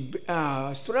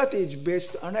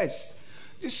strategy-based analysis.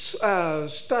 This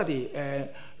study,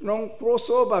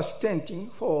 non-crossover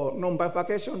stenting for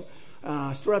non-bifurcation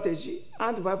strategy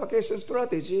and bifurcation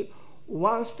strategy,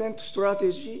 one stent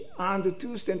strategy, and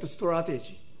two stent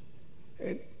strategy.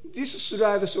 This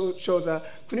slide shows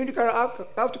clinical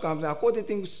outcomes according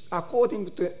to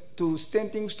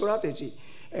stenting strategy.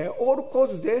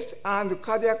 All-cause death and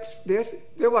cardiac death,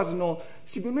 there was no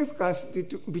significance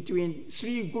between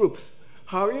three groups.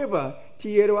 However,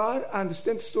 TLR and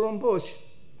stent thrombosis,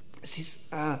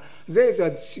 there is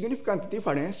a significant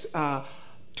difference.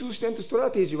 Two stent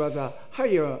strategy was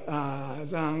higher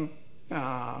than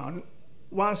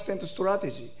one stent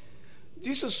strategy.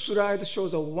 This slide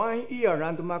shows a one-year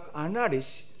landmark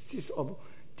analysis of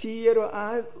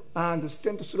TLR and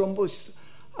stent thrombosis.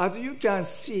 As you can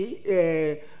see,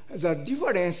 the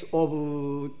difference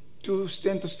of two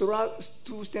stent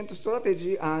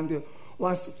strategy and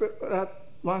one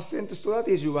stent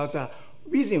strategy was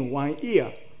within 1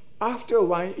 year. After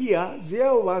 1 year,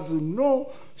 there was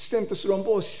no stent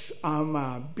thrombosis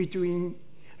between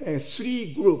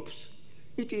three groups.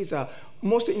 It is a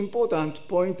most important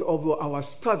point of our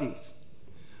studies.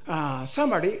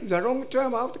 Summary, the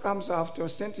long-term outcomes after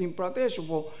stent implantation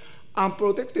for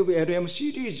unprotected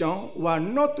LMC lesion were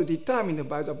not determined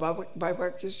by the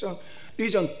bifurcation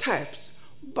lesion types,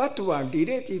 but were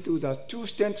related to the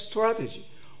two-stent strategy.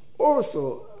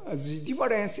 Also, the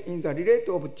difference in the rate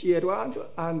of TLR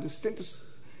and stent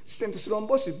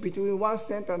thrombosis between one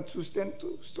stent and two stent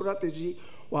strategy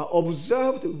were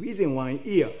observed within 1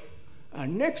 year.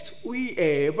 Next, we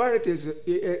evaluated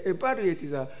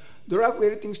the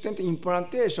drug-eluting stent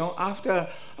implantation after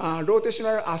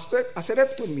rotational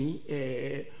atherectomy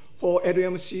for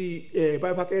LMC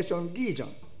bifurcation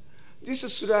lesion. This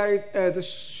slide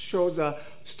shows a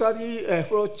study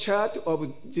flow chart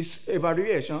of this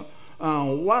evaluation.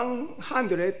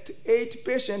 108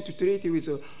 patients treated with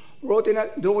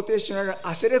rotational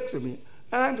atherectomy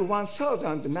and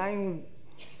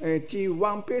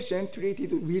 1,091 patients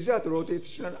treated without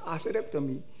rotational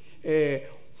atherectomy.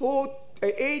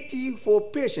 84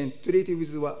 patients treated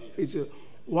with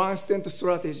one stent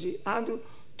strategy and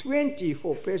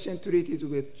 24 patients treated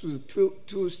with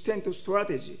two stent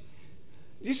strategy.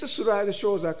 This slide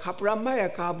shows a Kaplan-Meier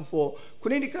curve for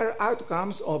clinical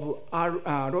outcomes of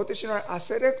rotational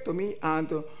atherectomy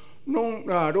and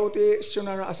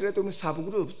non-rotational atherectomy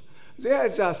subgroups. There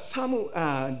is some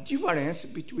difference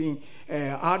between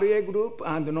RA group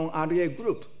and non-RA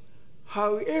group.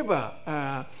 However,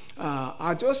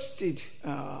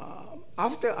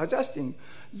 after adjusting,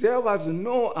 there was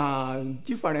no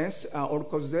difference,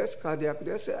 all-cause death, cardiac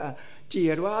death,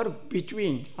 TLR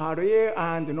between RA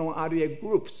and non-RA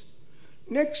groups.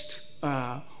 Next,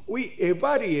 we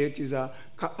evaluate the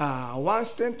one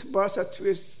stent versus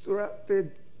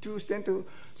two stent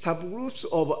subgroups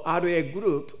of RA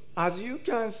group. As you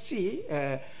can see,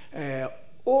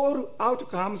 all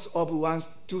outcomes of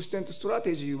two stent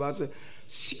strategy was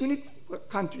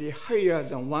significantly higher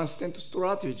than one stent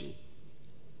strategy.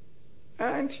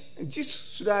 And this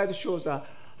slide shows a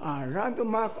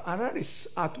landmark analysis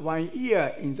at 1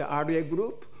 year in the RA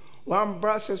group, one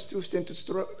versus two stent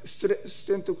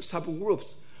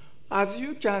subgroups. As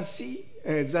you can see,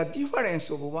 the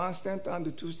difference of one stent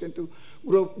and two stent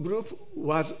group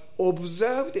was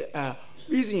observed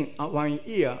within 1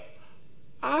 year.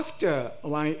 After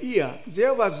 1 year,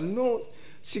 there was no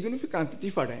significant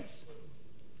difference.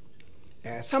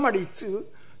 Summary 2,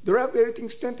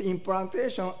 drug-eluting stent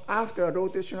implantation after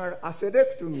rotational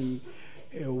atherectomy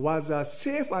was a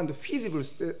safe and feasible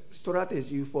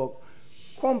strategy for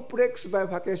complex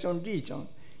bifurcation lesion.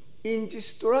 In this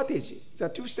strategy, the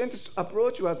two-stent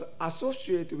approach was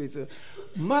associated with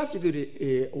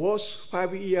markedly worse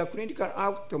 5-year clinical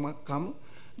outcome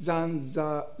than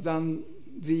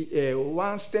the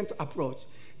one-stent approach.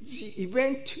 The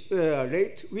event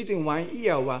rate within 1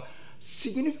 year was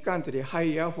significantly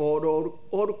higher for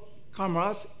all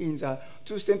comers in the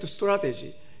two-stent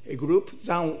strategy group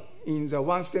than in the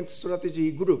one-stent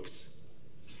strategy groups.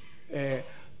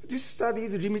 This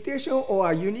study's limitation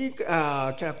or unique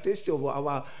characteristic of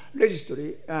our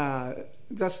registry.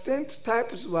 The stent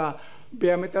types were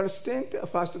bare metal stent,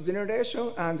 first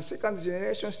generation, and second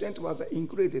generation stent was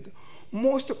included.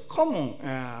 Most common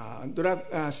drug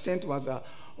stent was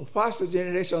first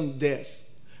generation death.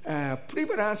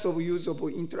 Prevalence of use of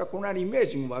intracoronary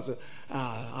imaging was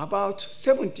about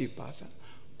 70%.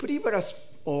 Prevalence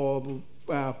of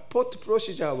POT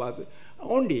procedure was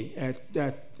only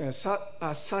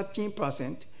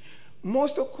 13%.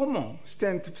 Most common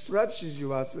stent strategy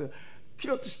was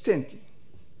pilot stenting.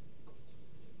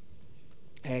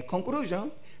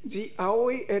 Conclusion, the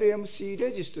AOE LMC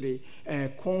registry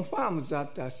confirms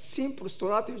that a simple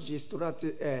strategy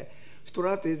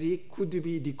could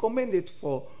be recommended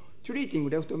for treating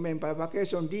left main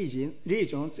bifurcation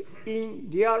lesions in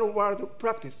real-world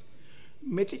practice.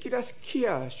 Meticulous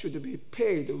care should be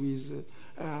paid with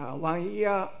 1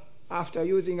 year after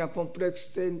using a complex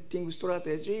stenting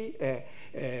strategy,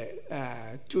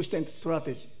 two-stent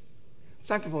strategy.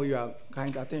 Thank you for your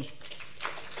kind attention.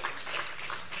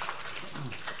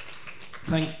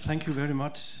 Thank you very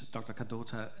much, Dr.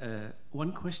 Kadota.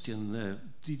 One question: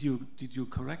 did you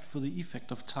correct for the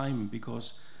effect of time,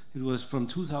 because it was from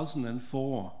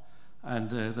 2004, and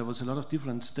there was a lot of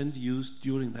different stent used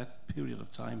during that period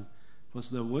of time? Was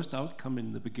the worst outcome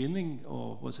in the beginning,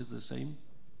 or was it the same?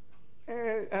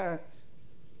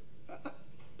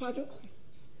 Pardon?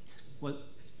 Well,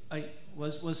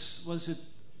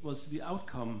 was the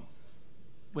outcome,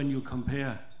 when you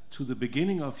compare to the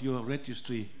beginning of your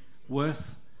registry,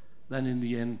 worse than in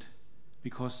the end?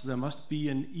 Because there must be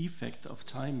an effect of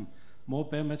time. More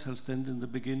bare metal stent in the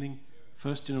beginning,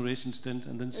 first generation stent,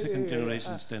 and then second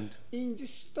generation stent. In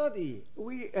this study,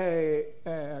 we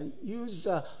use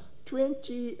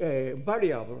 20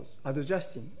 variables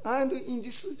adjusting, and in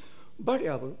this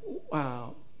variable,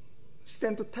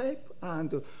 stent type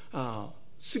and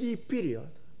 3 period.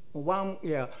 One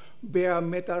bare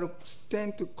metal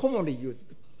stent commonly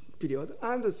used period,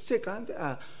 and second,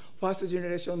 first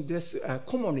generation this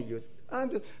commonly used,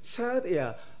 and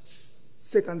third,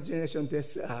 second generation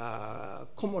this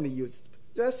commonly used.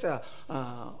 Just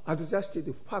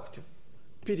adjusted factor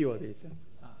period is.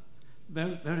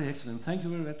 Very, very excellent. Thank you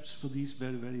very much for these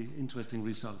very, very interesting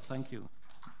results. Thank you.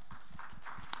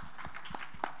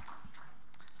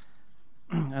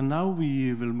 And now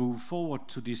we will move forward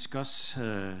to discuss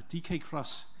DK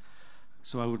Cross.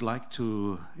 So I would like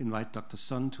to invite Dr.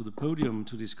 Sun to the podium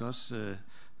to discuss the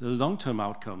long-term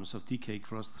outcomes of DK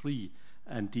Cross 3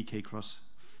 and DK Cross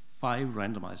 5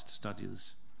 randomized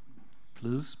studies.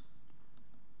 Please.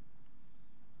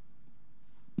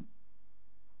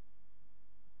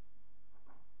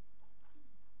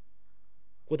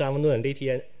 Good afternoon,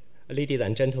 ladies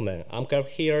and gentlemen. I'm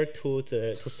here to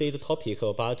say the topic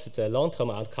about the long-term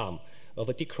outcome of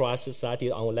a DK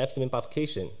study on left main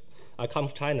bifurcation. I come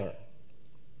from China.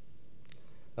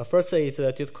 First is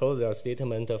the disclosure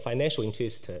statement of financial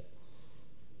interest.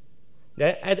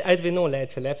 Then, as we know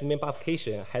that left main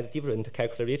bifurcation has different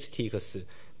characteristics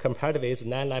compared with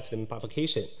non-left main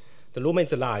bifurcation. The lumen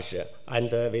is large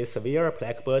and with severe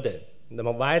plaque burden. The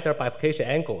wider bifurcation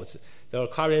angles, the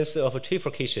occurrence of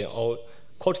trifurcation or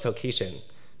quadrification,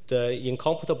 the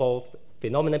incompatible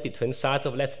phenomenon between sides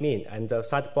of left main and the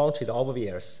side boundary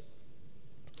overviews.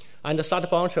 And the side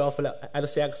boundary of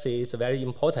LCX is very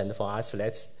important for us.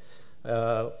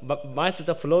 Once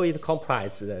the flow is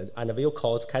compressed and will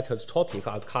cause catastrophic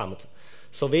outcomes,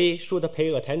 so we should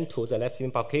pay attention to the left main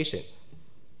bifurcation.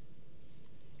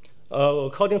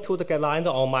 According to the guidelines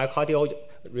on myocardial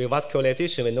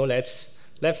revascularization, we know that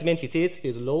left main disease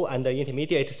is low and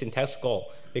intermediate syntax score.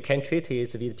 We can treat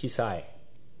it with PCI.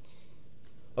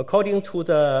 According to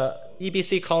the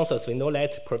EBC consensus, we know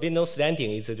that provisional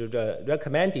stenting is the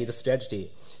recommended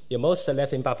strategy in most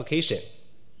left main bifurcation.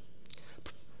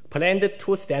 Planned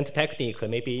two-stent technique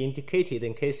may be indicated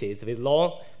in cases with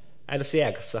long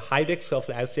LCX, high risk of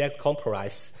LCX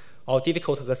compromise, or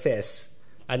difficult access,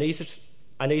 and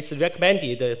it's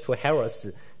recommended to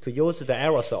heroes to use the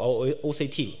EROS or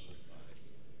OCT.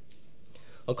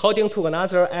 According to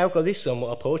another algorithm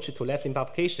approach to left main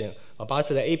bifurcation about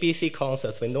the ABC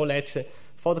concepts, we know that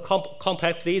for the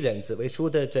complex lesions, we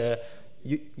should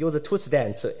use two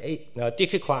stents.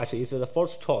 DK crash is the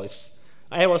first choice.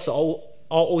 EROS or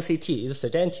OCT is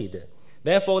suggested.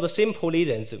 Then for the simple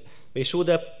lesions, we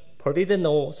should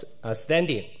provisional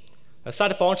stenting.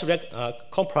 Side boundary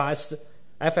compress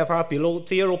FFR below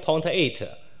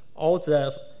 0.8 or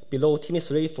the below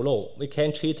TIMI3 flow, we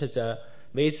can treat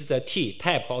with the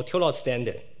T-type or Tulot stent.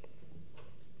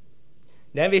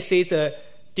 Then we see the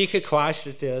DK crash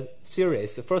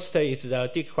series. First is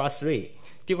the DK crash 3.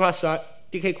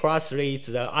 DK crash 3 is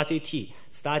the RGT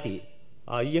study,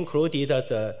 included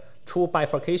the two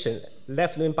bifurcation,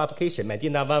 left limb bifurcation,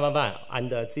 Medina 111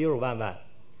 and 011.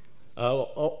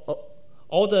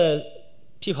 All the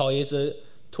people is to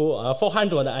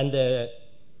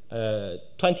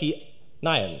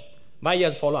 429, 1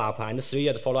 year follow-up and 3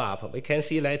 years follow-up. We can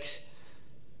see that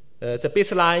the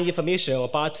baseline information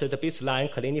about the baseline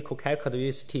clinical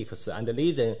characteristics and the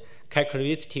lesion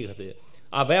characteristics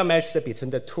are well matched between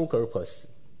the two groups.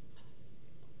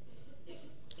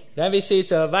 Then we see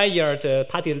the 1 year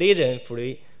target lesion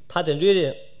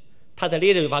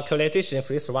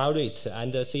revascularization-free survival rate,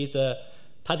 and see the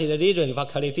target lesion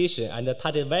revascularization and the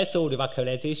target vessel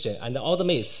revascularization, and all the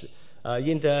myths.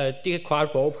 In the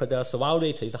DK group, the survival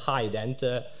rate is higher than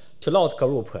the Tulot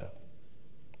group.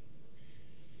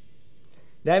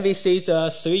 Then we see the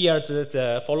 3 years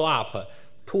follow-up.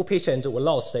 2 patients were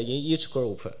lost in each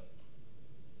group.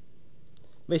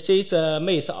 We see the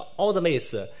myths, all the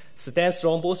myths, stent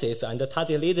thrombosis and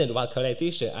target lesion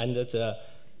revascularization and the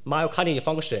myocardial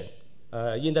function.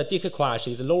 In the DK crash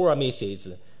is lower myths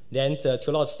than the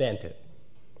Tulot stent.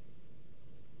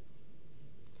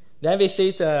 Then we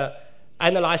see the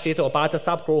analysis about the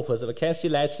subgroups. We can see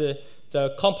that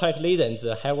the complex lesions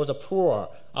have the poor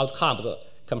outcomes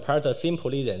compared to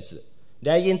simple lesions.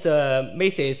 Then in the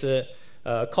myths,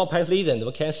 complex lesions,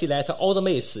 we can see that all the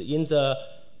myths in the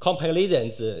complex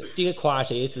lesions, DK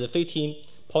crash is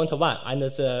 15.1, and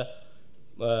the,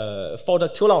 for the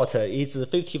Tulot is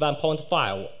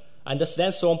 51.5, and the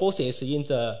stent thrombosis in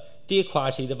the DK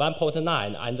crash is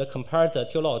 1.9, and compared to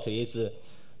Tulot is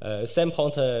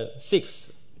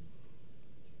 7.6.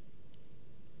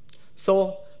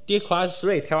 So DK crash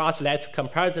 3 tells us that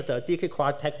compared to the DK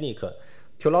crash technique,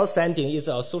 Tulot stenting is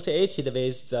associated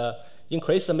with the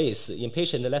increased myths in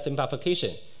patient left limb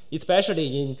bifurcation,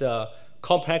 especially in the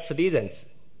complex lesions.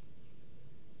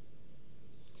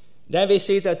 Then we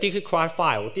see the DK crash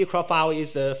 5. DK crash 5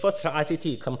 is the first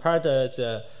ICT compared to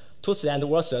the 2 stent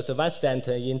versus 1 stent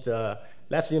in the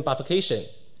left limb bifurcation,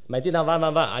 Medina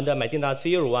 111 and Medina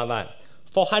 011.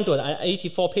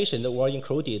 484 patients were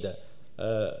included.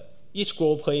 Each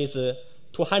group is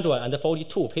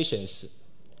 242 patients.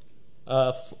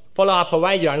 Follow-up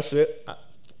 1 year and 3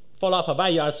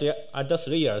 and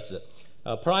 3 years.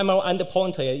 Primary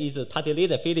endpoint is target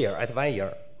lesion failure at 1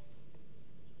 year.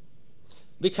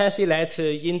 We can see that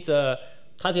in the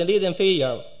target lesion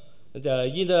failure, in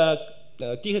the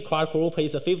DK crash group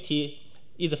is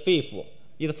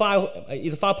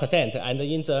 5%, and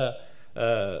in the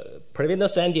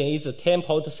preventive stenting is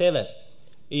 10.7.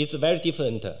 It's very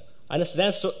different. And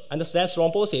stent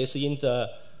thrombosis in the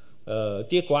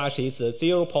DK crash is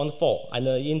 0.4, and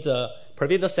in the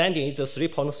preventive stenting is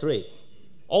 3.3.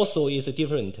 Also is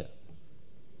different.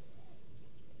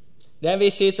 Then we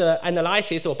see the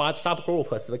analysis about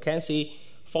subgroups. We can see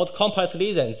for the complex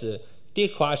lesions,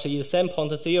 DK crash is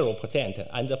 7.0%,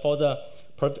 and for the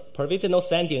provisional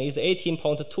stenting is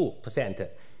 18.2%.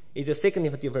 It's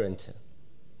significantly different.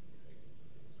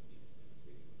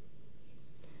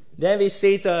 Then we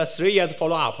see the 3 years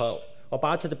follow-up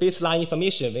about the baseline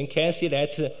information. We can see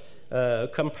that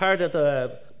compared to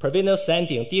the provisional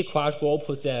stenting, DK crash group,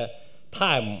 the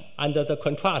time and the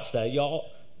contrast is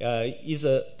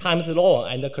time is long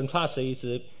and the contrast is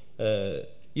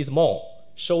more.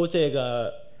 So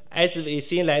as we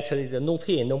see that there is no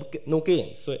pain, no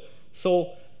gain.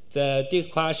 So the DK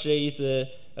crash is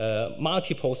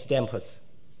multiple steps.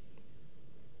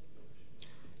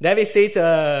 Then we see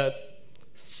the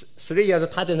 3 years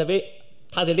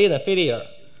target lesion failure.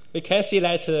 We can see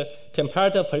that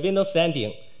compared to provisional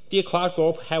stenting, DK crash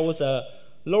group have the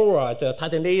lower the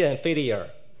target lesion failure,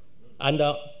 and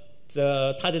the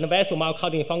target vessel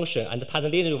myocardial function and the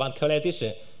target lesion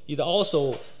revascularization is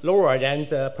also lower than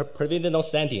the provisional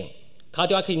stenting.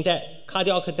 Cardiac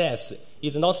death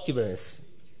is not difference.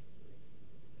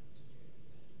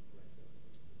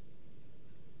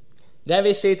 Then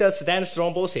we see the stent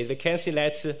thrombosis. We can see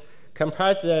that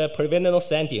compared to the provisional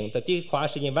stenting, the DK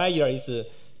crash in 1 year is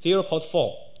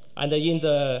 0.4, and in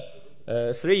the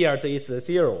 3 years is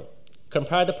 0.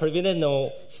 Compared to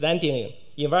provisional stenting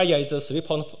in 1 year is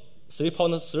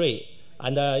 3.3,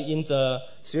 and in the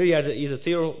 3 years is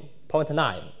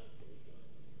 0.9.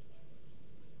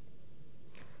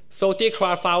 So DK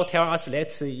crash 5 tells us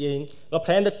that in a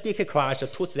planned DK crash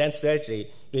 2 stent strategy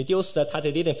reduce the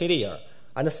target lesion failure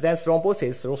and stent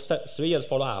thrombosis through 3 years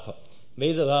follow-up,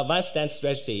 with a 1 stent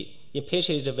strategy in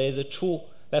patients with true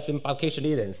left limb bifurcation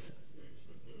lesions.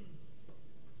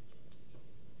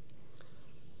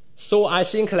 So I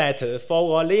think that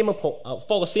for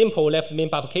a simple left limb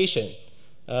bifurcation,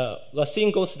 a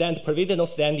single stent provisional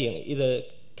stenting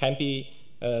can be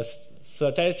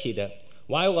suggested.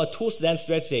 while a two-stent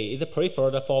strategy is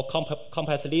preferred for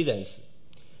complex lesions.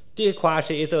 This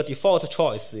question is a default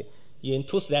choice in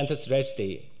two-stent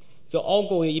strategy. The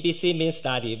ongoing EBC main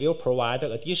study will provide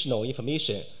additional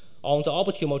information on the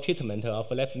optimal treatment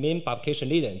of left main bifurcation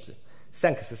lesions.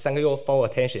 Thank you for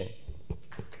attention.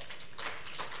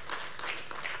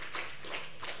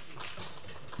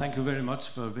 Thank you very much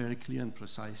for a very clear and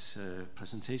precise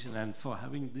presentation and for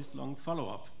having this long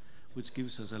follow-up, which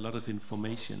gives us a lot of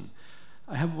information.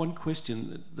 I have one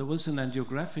question. There was an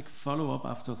angiographic follow-up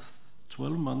after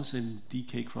 12 months in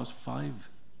DK Cross 5.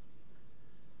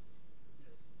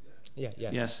 Yeah.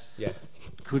 Yes. Yeah.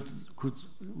 Could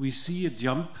we see a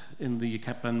jump in the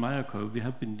Kaplan-Meier curve? We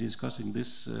have been discussing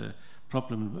this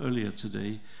problem earlier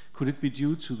today. Could it be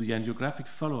due to the angiographic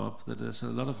follow-up that there's a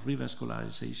lot of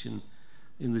revascularization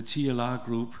in the TLR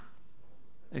group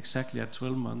exactly at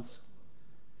 12 months?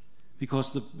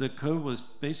 Because the curve was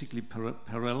basically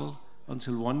parallel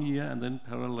until 1 year and then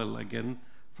parallel again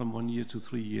from 1 year to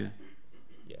 3 years.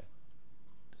 Yeah.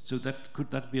 So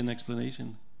could that be an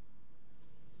explanation?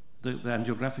 The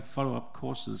angiographic follow-up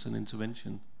causes an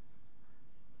intervention.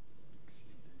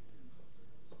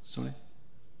 Sorry?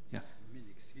 Yeah.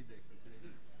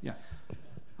 Yeah.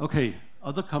 Okay,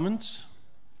 other comments?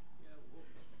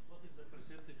 What is the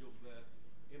percentage of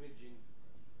imaging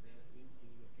in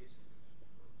your cases?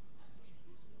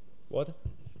 What?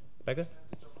 Becker?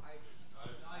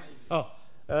 Oh,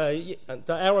 the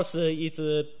errors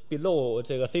is below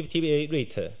the 50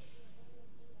 rate.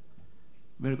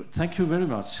 Very good. Thank you very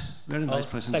much. Very nice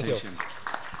presentation.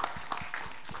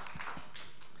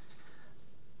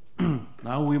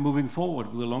 Now we're moving forward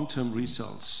with the long-term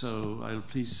results. So I'll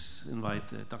please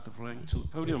invite Dr. Ferenc to the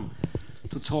podium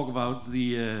to talk about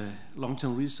the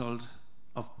long-term result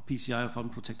of PCI of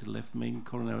unprotected left main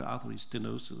coronary artery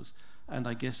stenosis. And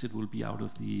I guess it will be out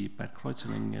of the Bad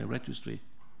Kreuznach registry.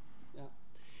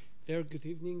 Very good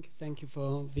evening. Thank you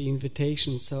for the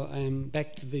invitation. So I'm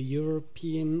back to the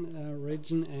European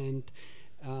region, and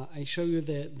I show you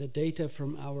the data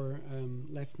from our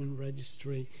left main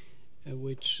registry,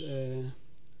 which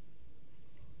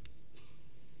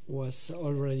was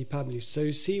already published. So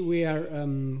you see we are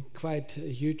quite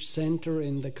a huge center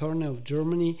in the corner of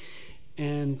Germany,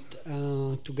 and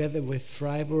together with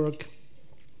Freiburg,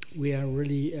 we are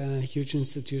really a huge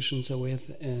institution. So we have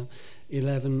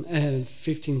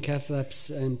 15 cath labs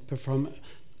and perform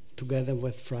together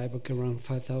with Freiburg around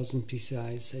 5,000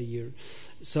 PCIs a year.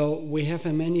 So we have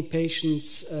many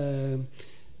patients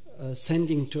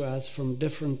sending to us from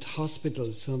different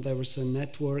hospitals. So there was a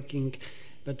networking.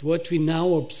 But what we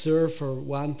now observe for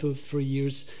 1 to 3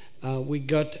 years, we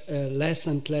got less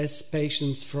and less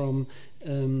patients from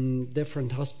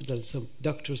different hospitals. So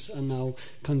doctors are now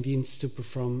convinced to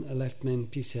perform a left main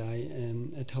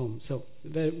PCI at home. So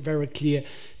very, very clear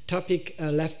topic.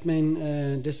 Left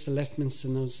main, distal left main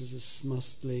stenosis is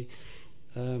mostly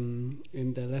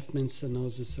in the left main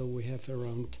stenosis. So we have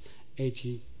around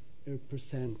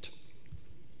 80%.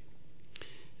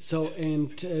 So,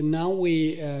 and now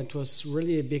it was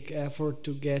really a big effort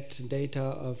to get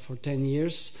data for 10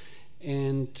 years.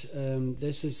 And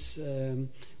this is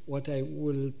what I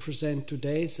will present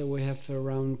today. So we have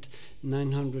around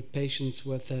 900 patients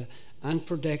with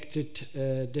unprotected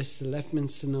distal left main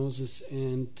stenosis,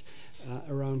 and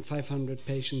around 500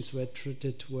 patients were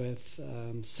treated with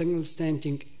single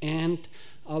stenting and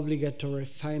obligatory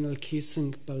final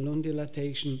kissing balloon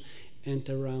dilatation, and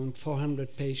around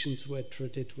 400 patients were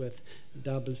treated with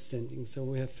double stenting. So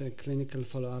we have a clinical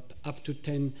follow-up up to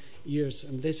 10 years.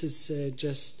 And this is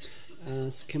just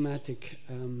schematic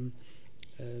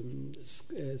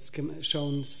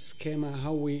shown schema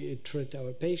how we treat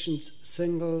our patients.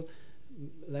 Single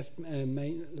left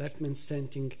main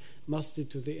stenting, mostly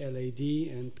to the LAD,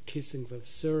 and kissing with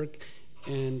Serruys.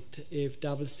 And if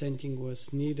double stenting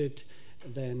was needed,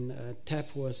 then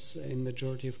TAP was in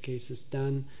majority of cases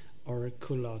done, or a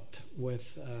culotte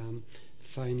with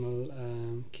final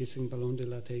kissing balloon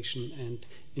dilatation, and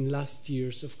in last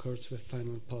years, of course, with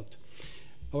final pod.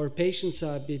 Our patients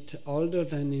are a bit older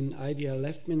than in ideal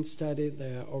left main study.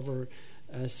 They are over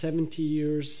 70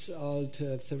 years old,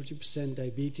 30%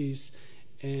 diabetes,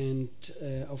 and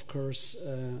of course,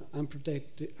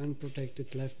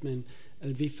 unprotected left main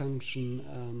LV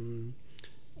function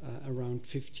around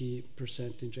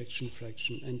 50% ejection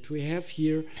fraction. And we have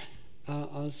here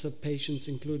also patients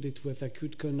included with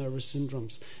acute coronary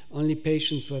syndromes. Only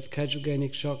patients with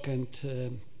cardiogenic shock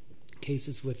and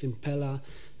cases with impella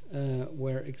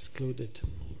were excluded.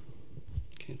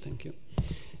 Okay, thank you.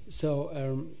 So,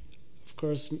 of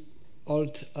course, all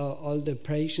the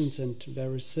patients and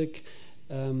very sick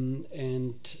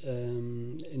and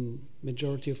in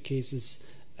majority of cases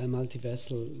a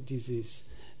multivessel disease.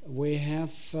 We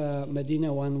have Medina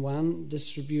 1-1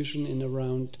 distribution in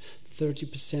around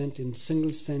 30% in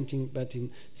single stenting, but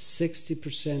in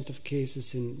 60% of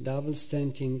cases in double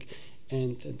stenting,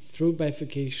 and through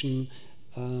bifurcation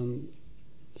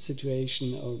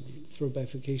situation or through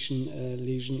bifurcation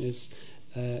lesion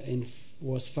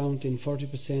was found in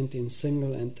 40% in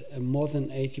single and more than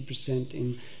 80%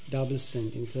 in double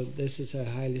stenting. So this is a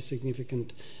highly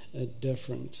significant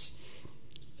difference.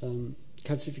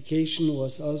 Calcification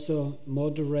was also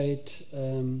moderate,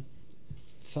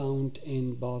 found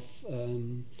in both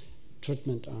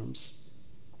treatment arms.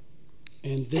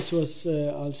 And this was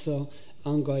also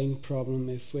ongoing problem.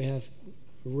 If we have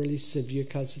really severe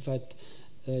calcified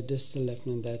distal left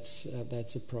main, that's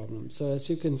a problem. So as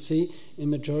you can see, in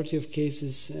majority of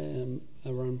cases,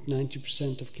 around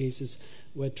 90% of cases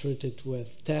were treated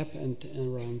with TAP and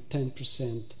around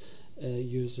 10%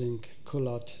 using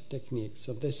culotte technique.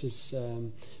 So this is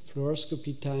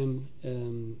fluoroscopy time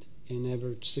in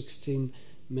average 16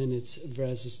 minutes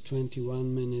versus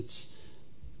 21 minutes.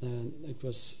 It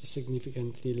was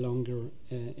significantly longer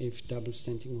if double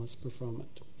stenting was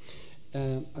performed.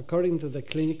 According to the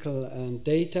clinical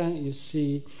data, you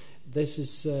see this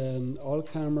is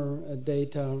all-comer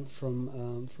data from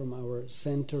our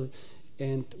center,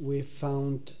 and we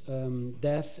found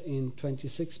death in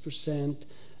 26%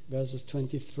 versus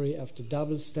 23% after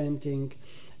double stenting.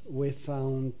 We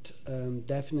found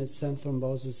definite stent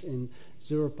thrombosis in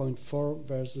 0.4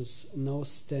 versus no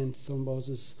stent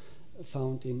thrombosis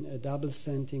found in double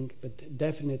stenting, but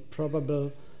definite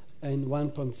probable in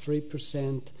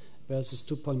 1.3% versus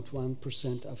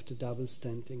 2.1% after double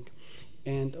stenting.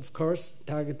 And of course,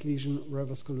 target lesion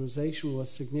revascularization was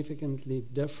significantly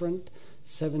different,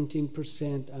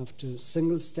 17% after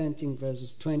single stenting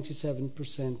versus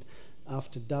 27%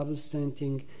 after double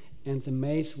stenting, and the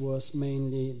MACE was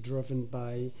mainly driven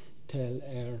by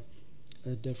tail-air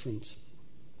difference.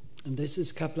 And this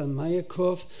is Kaplan-Meier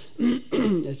curve.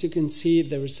 As you can see,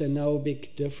 there is no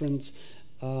big difference,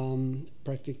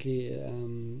 practically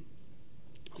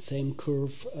same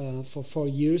curve for 4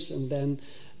 years, and then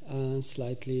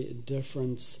slightly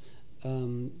difference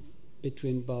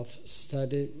between both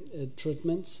study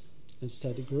treatments and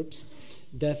study groups.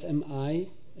 Death MI,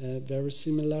 very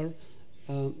similar,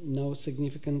 no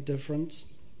significant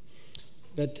difference.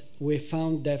 But we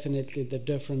found definitely the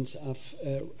difference of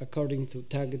according to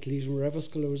target lesion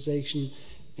revascularization.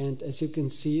 And as you can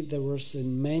see, there was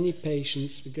in many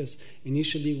patients, because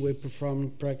initially we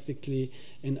performed practically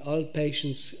in all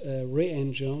patients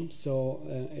re-angio. So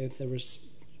if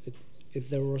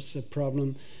there was a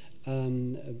problem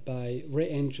by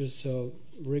re-angio, so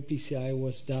re-PCI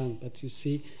was done. But you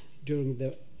see, during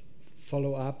the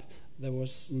follow-up, there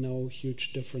was no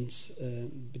huge difference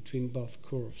between both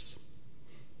curves.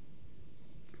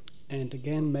 And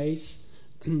again, MACE,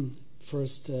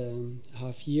 first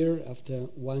half year, after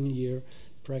 1 year,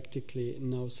 practically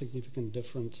no significant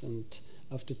difference, and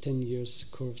after 10 years,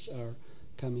 curves are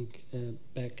coming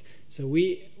back. So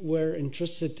we were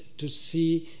interested to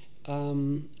see,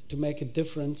 to make a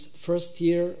difference, first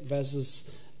year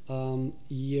versus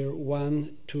year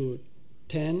 1 to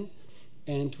 10,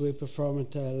 and we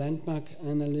performed a landmark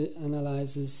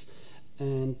analysis,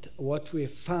 and what we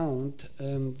found,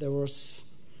 there was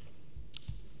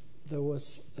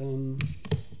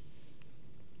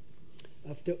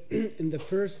after in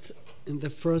the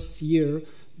first year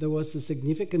there was a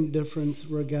significant difference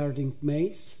regarding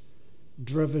MACE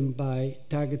driven by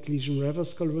target lesion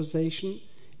revascularization.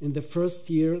 In the first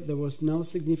year there was no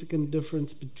significant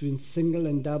difference between single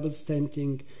and double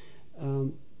stenting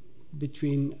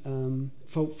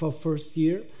for first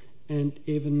year, and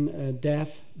even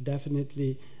death,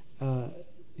 definitely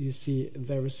you see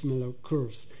very similar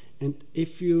curves. And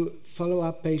if you follow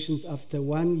up patients after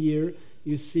 1 year,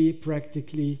 you see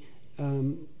practically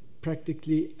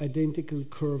identical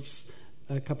curves,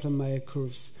 Kaplan-Meier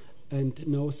curves, and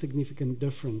no significant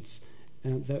difference.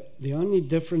 The only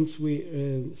difference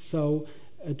we saw,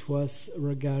 it was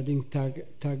regarding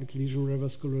target lesion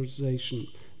revascularization.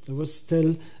 There was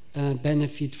still a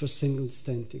benefit for single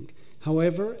stenting.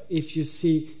 However, if you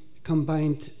see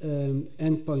combined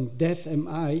endpoint death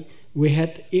MI, we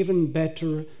had even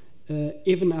better.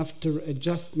 Even after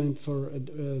adjustment for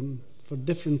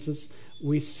differences,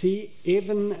 we see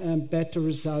even better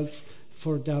results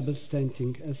for double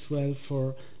stenting as well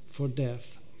for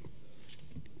death.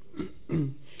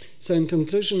 So in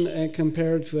conclusion,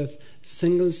 compared with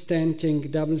single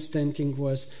stenting, double stenting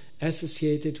was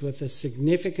associated with a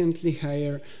significantly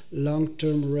higher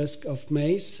long-term risk of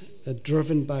MACE,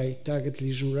 driven by target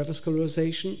lesion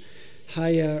revascularization,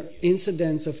 higher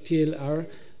incidence of TLR,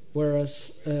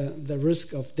 whereas the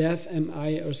risk of death,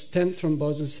 MI, or stent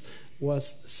thrombosis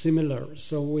was similar.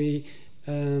 So we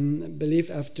believe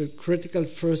after critical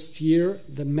first year,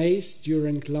 the MACE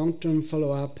during long-term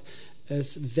follow-up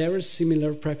is very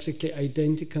similar, practically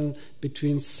identical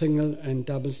between single and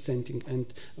double stenting. And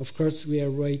of course, we are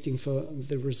waiting for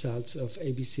the results of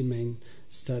ABC main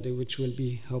study, which will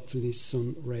be hopefully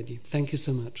soon ready. Thank you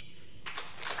so much.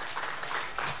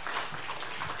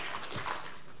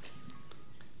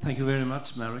 Thank you very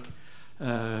much, Marek.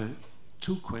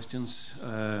 Two questions.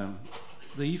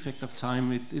 The effect of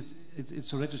time,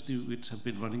 it's a registry which has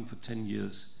been running for 10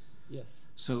 years. Yes.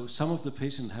 So some of the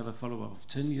patients have a follow-up of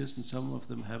 10 years and some of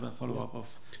them have a follow-up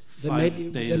of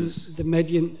 5 days. The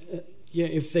median,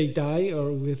 if they die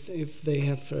or if they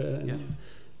have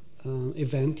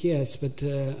event, yes, but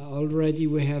already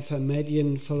we have a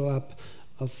median follow-up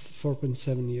of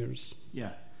 4.7 years.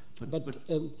 Yeah. But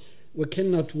we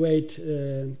cannot wait.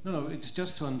 No, it's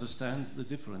just to understand the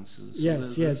differences.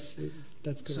 Yes, yes,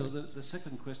 that's correct. So the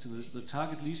second question is the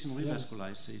target lesion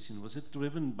revascularization. Was it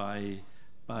driven by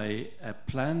a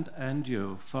planned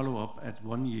angio follow-up at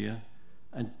 1 year?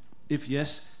 And if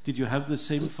yes, did you have the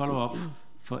same follow-up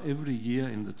for every year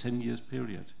in the 10 years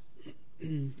period?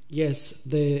 Yes,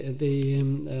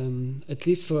 at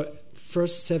least for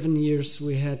first 7 years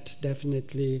we had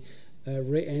definitely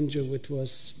re-angio, which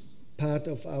was part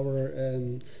of our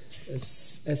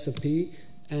SOP.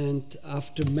 And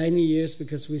after many years,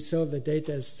 because we saw the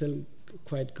data is still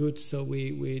quite good, so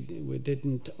we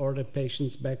didn't order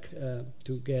patients back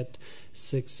to get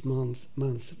 6 month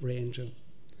re-angio.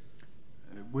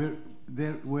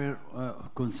 There were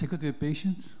consecutive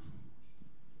patients?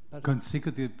 Pardon?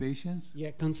 Consecutive patients?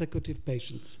 Yeah, consecutive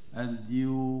patients. And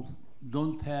you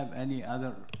don't have any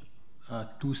other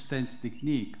two stents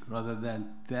technique rather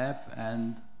than tap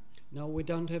and... No, we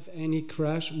don't have any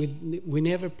crush. We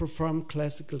never perform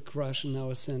classical crush in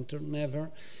our center,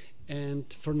 never.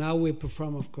 And for now we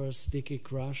perform, of course, sticky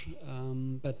crush.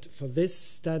 But for this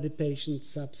study patient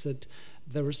subset,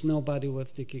 there is nobody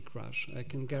with sticky crush. I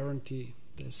can guarantee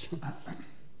this.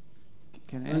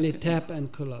 Can I Only ask tap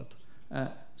and culotte.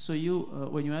 So you,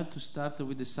 when you have to start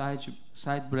with the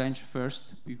side branch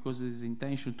first, because it is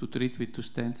intention to treat with 2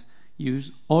 stents,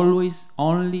 use always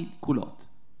only culotte.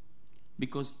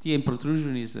 Because TM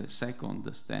protrusion is a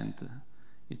second stent,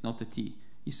 it's not a T.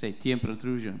 You say TM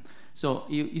protrusion. So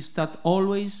you start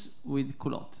always with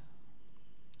culotte.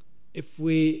 If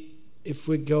we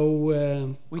go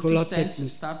with culotte 2 stents,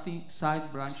 starting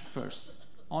side branch first,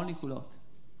 only culotte.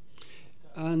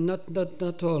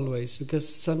 Not always, because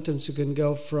sometimes you can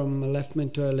go from left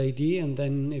main to LAD, and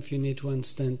then if you need 1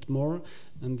 stent more,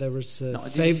 and there is a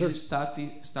favor. This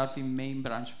is starting main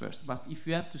branch first. But if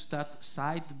you have to start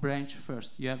side branch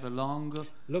first, you have a long.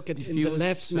 Look at in the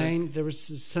left main. There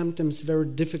is sometimes very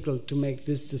difficult to make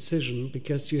this decision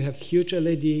because you have huge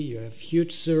LAD, you have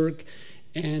huge circ,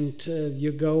 and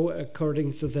you go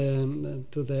according to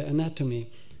the anatomy.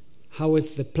 How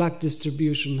is the plaque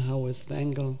distribution? How is the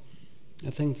angle? I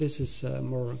think this is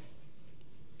more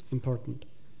important.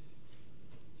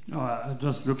 No, I'm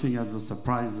just looking at the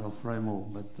surprise of Remo,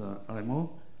 but Remo,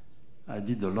 I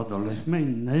did a lot of left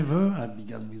main. Never I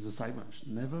began with the side branch.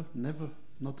 Never,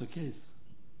 not a case.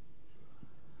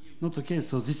 Not a case.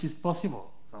 So this is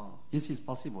possible. So this is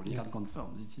possible. You can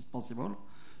confirm this is possible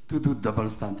to do double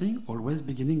stenting, always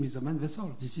beginning with the main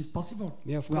vessel. This is possible.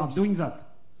 Yeah, of we course. are doing that.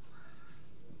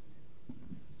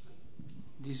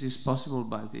 This is possible,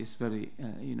 but it's very,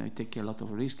 it takes a lot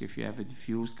of risk. If you have a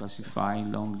diffuse,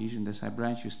 calcifying, long lesion, the side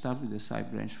branch, you start with the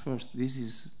side branch first. This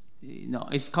is,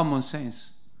 it's common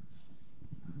sense.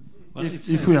 Well,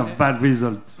 if we have bad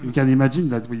results, you can imagine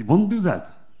that we won't do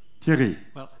that. Thierry,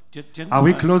 well, are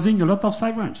we closing a lot of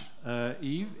side branch?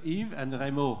 Yves and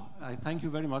Remo, I thank you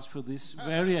very much for this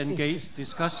very engaged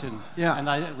discussion. Yeah. And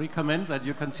I recommend that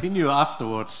you continue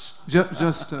afterwards.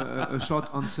 Just a short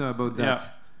answer about that.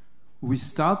 Yeah. We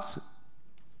start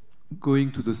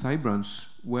going to the side branch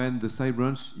when the side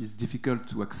branch is difficult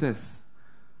to access.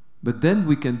 But then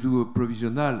we can do a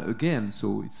provisional again.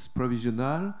 So it's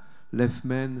provisional, left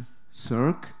main,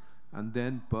 circ, and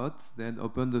then pot, then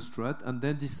open the strut, and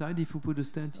then decide if we put a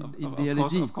stent in the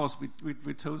LED. Of course,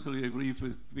 we totally agree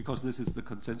with, because this is the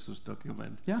consensus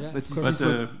document. Yeah, but this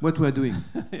is what we're doing.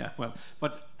 Yeah, well,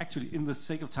 but actually, in the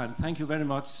sake of time, thank you very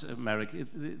much, Marek.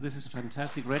 This is a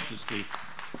fantastic registry,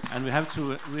 and we have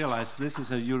to realize this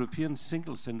is a European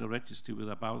single-center registry with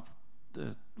about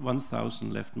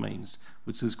 1,000 left mains,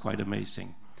 which is quite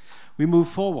amazing. We move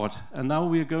forward, and now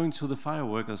we are going to the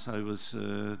firework, as I was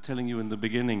telling you in the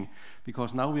beginning,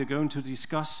 because now we are going to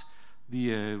discuss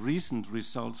the recent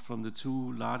results from the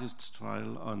two largest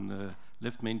trial on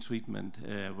left main treatment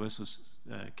versus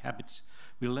CABG.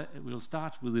 We'll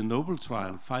start with the Noble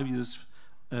trial, 5 years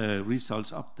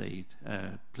results update.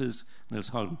 Please, Niels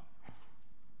Holm.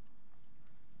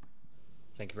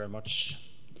 Thank you very much.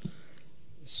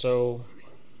 So,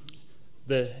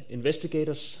 the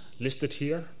investigators listed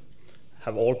here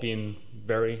have all been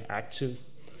very active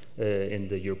in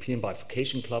the European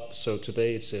Bifurcation Club. So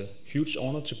today it's a huge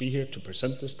honor to be here to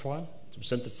present this trial, to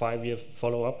present the 5-year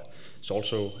follow-up. It's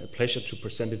also a pleasure to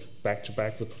present it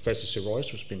back-to-back with Professor Serruys,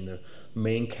 who's been the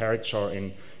main character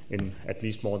in at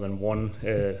least more than one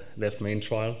left main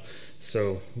trial.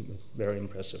 So very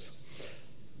impressive.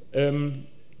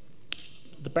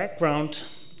 The background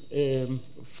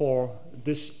for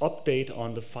this update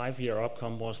on the 5-year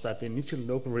outcome was that the initial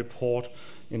Nobel report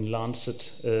in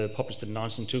Lancet, published in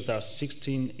Lancet in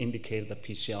 2016, indicated that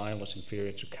PCI was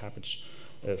inferior to CABG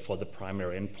for the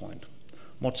primary endpoint.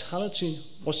 Mortality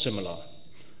was similar.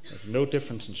 No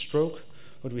difference in stroke,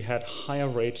 but we had higher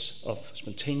rates of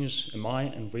spontaneous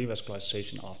MI and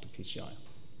revascularization after PCI.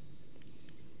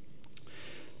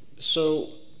 So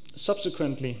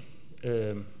subsequently,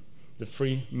 the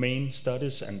 3 main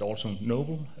studies and also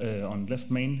Noble on left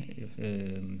main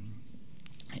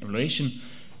evaluation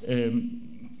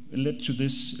led to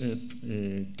this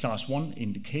class 1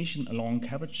 indication along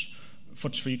CABG for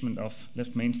treatment of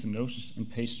left main stenosis in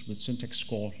patients with syntax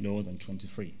score lower than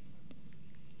 23.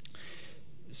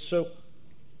 So,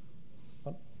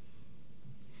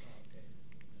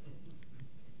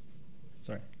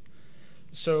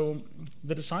 So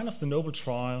the design of the Noble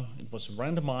trial, it was a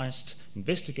randomized,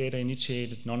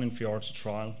 investigator-initiated, non-inferiority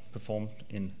trial performed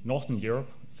in Northern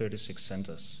Europe, 36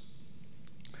 centers.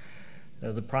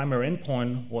 The primary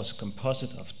endpoint was a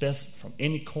composite of death from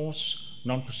any cause,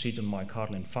 non-procedural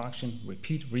myocardial infarction,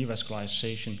 repeat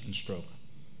revascularization, and stroke.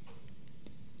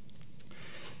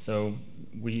 So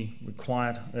we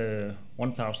required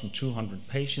 1,200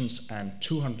 patients and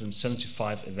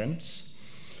 275 events.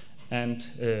 And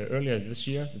earlier this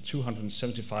year, the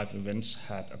 275 events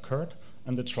had occurred,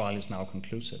 and the trial is now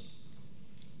conclusive.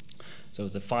 So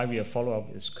the 5-year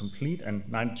follow-up is complete, and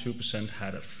 92%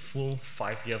 had a full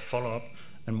 5-year follow-up,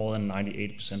 and more than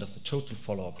 98% of the total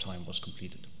follow-up time was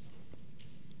completed.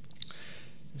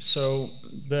 So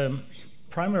the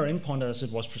primary endpoint, as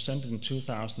it was presented in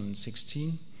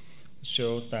 2016,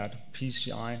 showed that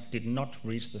PCI did not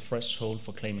reach the threshold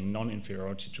for claiming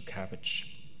non-inferiority to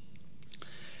CABG.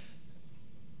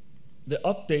 The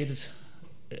updated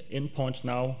endpoint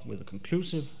now with a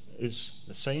conclusive is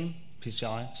the same.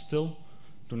 PCI still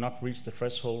do not reach the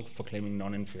threshold for claiming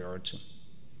non-inferiority.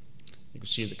 You can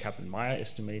see the Kaplan-Meier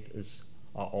estimate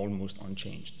are almost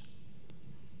unchanged.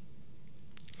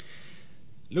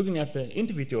 Looking at the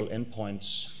individual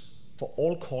endpoints for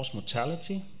all-cause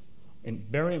mortality, and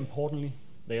very importantly,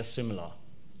 they are similar,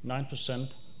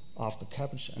 9% after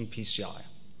CABG and PCI.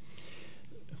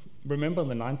 Remember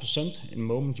the 9%, in a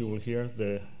moment you will hear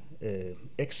the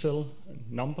Excel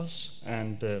numbers,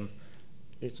 and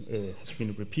it has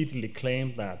been repeatedly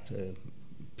claimed that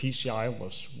PCI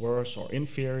was worse or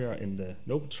inferior in the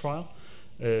Noble trial,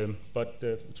 but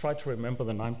try to remember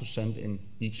the 9% in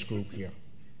each group here.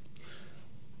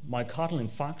 Myocardial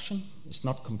infarction is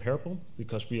not comparable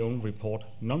because we only report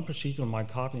non-procedural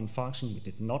myocardial infarction. We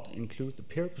did not include the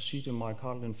peri-procedural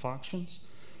myocardial infarctions.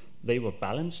 They were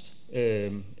balanced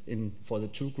for the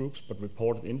two groups, but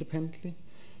reported independently.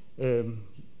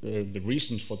 The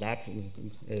reasons for that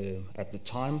at the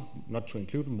time, not to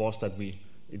include them, was that we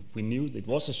knew it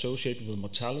was associated with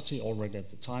mortality already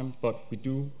at the time, but we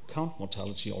do count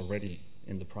mortality already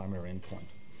in the primary endpoint.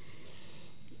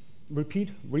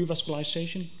 Repeat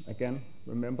revascularization, again,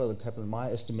 remember the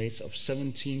Kaplan-Meier estimates of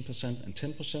 17% and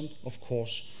 10%, of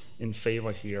course, in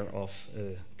favor here of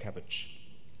CABG.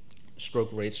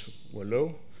 Stroke rates were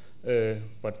low,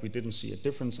 but we didn't see a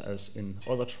difference as in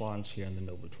other trials here in the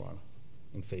Noble trial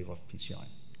in favor of PCI.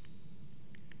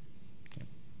 Okay.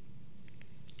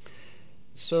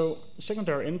 So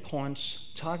secondary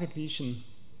endpoints, target lesion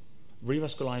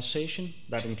revascularization,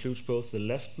 that includes both the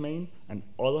left main and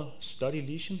other study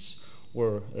lesions,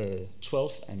 were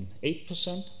 12 and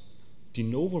 8%. De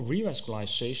novo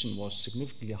revascularization was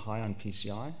significantly higher on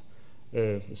PCI,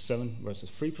 7 versus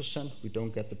 3%. We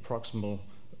don't get the proximal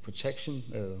protection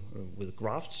with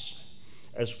grafts,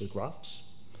 as with grafts.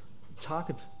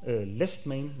 Target left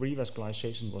main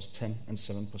revascularization was 10 and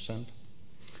 7%.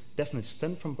 Definite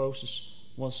stent thrombosis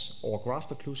or graft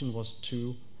occlusion was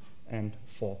 2 and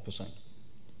 4%.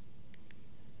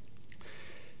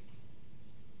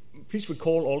 Please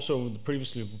recall also the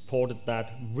previously reported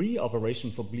that reoperation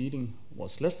for bleeding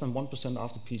was less than 1%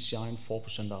 after PCI and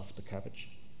 4% after CABG.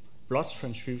 Blood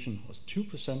transfusion was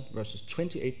 2% versus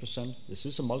 28%. This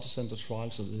is a multi-center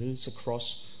trial, so it is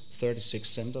across 36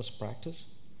 centers practice.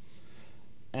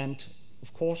 And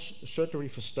of course, surgery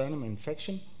for sternum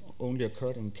infection only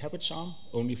occurred in CABG arm,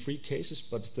 only 3 cases,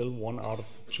 but still 1 out of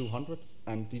 200,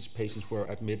 and these patients were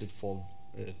admitted for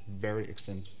a very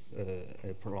extended,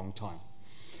 prolonged time.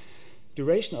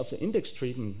 Duration of the index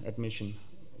treatment admission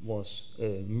was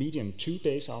median 2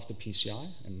 days after PCI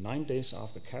and 9 days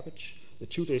after CABG. The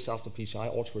 2 days after PCI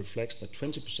also reflects that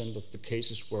 20% of the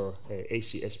cases were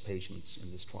ACS patients in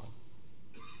this trial.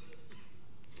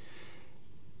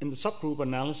 In the subgroup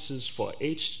analysis for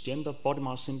age, gender, body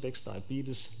mass index,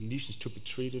 diabetes, lesions to be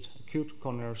treated, acute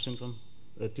coronary syndrome,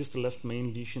 distal left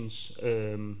main lesions,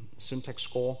 syntax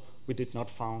score, we did not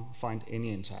find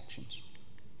any interactions.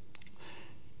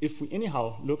 If we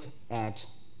anyhow look at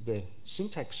the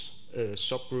syntax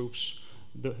subgroups,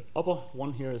 the upper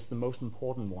one here is the most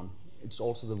important one. It's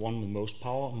also the one with most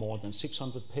power, more than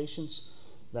 600 patients,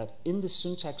 that in the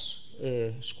syntax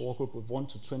score group of 1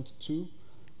 to 22,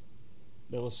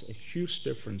 there was a huge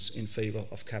difference in favor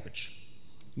of CABG.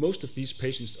 Most of these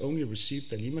patients only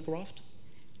received the Lima-graft,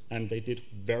 and they did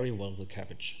very well with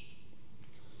CABG.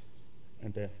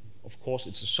 And of course,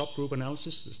 it's a subgroup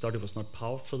analysis. The study was not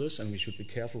powered for this, and we should be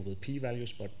careful with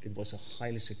p-values, but it was a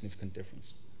highly significant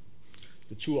difference.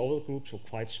 The 2 other groups were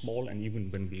quite small, and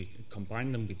even when we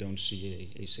combine them, we don't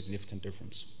see a significant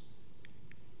difference.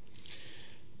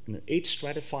 In an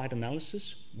age-stratified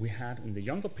analysis, we had in the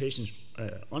younger patients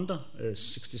under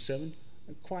 67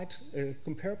 a quite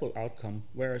comparable outcome,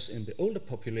 whereas in the older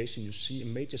population, you see a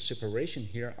major separation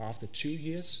here after 2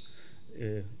 years,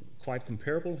 quite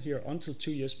comparable here until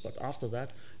 2 years, but after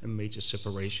that, a major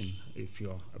separation if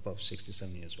you're above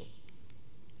 67 years old.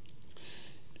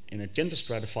 In a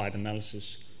gender-stratified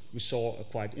analysis, we saw a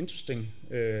quite interesting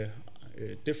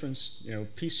difference.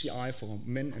 PCI for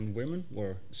men and women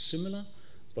were similar,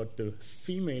 but the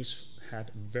females had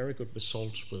very good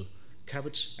results with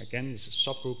CABG. Again, it's a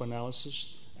subgroup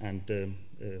analysis, and there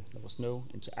was no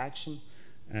interaction,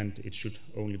 and it should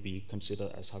only be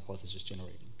considered as hypothesis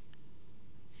generating.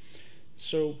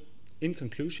 So, in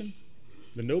conclusion,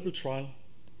 the Noble trial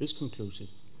is conclusive.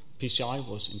 PCI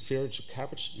was inferior to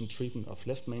CABG in treatment of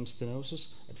left main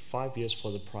stenosis at 5 years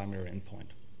for the primary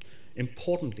endpoint.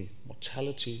 Importantly,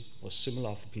 mortality was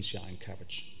similar for PCI and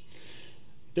CABG.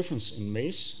 Difference in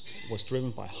MACE was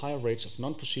driven by higher rates of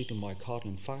non-procedural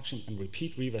myocardial infarction and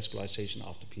repeat revascularization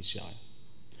after PCI.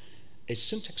 A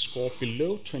syntax score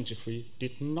below 23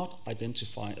 did not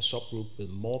identify a subgroup with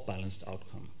more balanced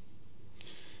outcome.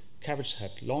 CABG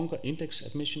had longer index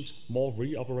admissions, more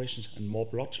reoperations, and more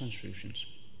blood transfusions.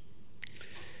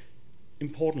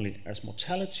 Importantly, as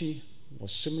mortality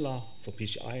was similar for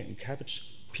PCI and CABG,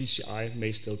 PCI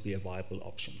may still be a viable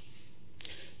option.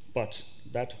 But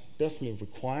that definitely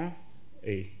requires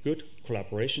a good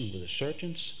collaboration with the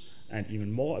surgeons, and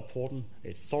even more important,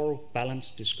 a thorough,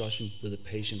 balanced discussion with the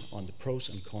patient on the pros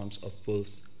and cons of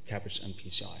both CABG and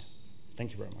PCI.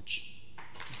 Thank you very much.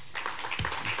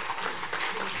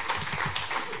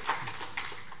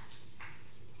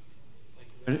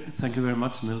 Thank you very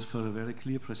much, Niels, for a very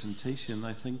clear presentation.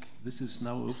 I think this is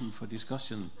now open for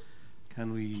discussion.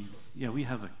 Can we? Yeah, we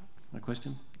have a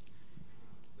question.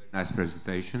 Nice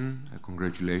presentation.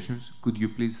 Congratulations. Could you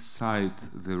please cite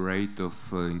the rate of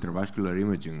intravascular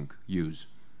imaging use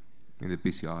in the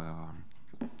PCI arm,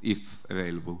 if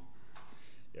available?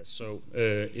 Yes, so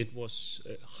it was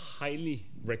highly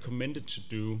recommended to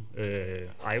do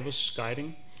IVUS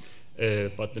guiding.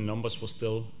 But the numbers were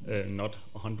still not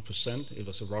 100%. It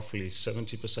was roughly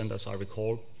 70%, as I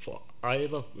recall, for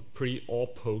either pre or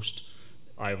post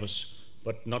IVUS,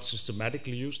 but not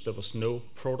systematically used. There was no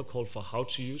protocol for how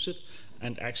to use it,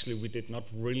 and actually we did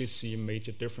not really see a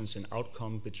major difference in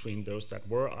outcome between those that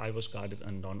were IVUS guided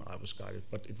and non-IVUS guided,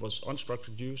 but it was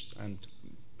unstructured use and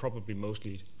probably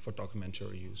mostly for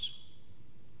documentary use.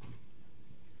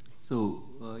 So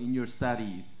in your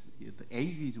studies, the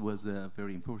AZs was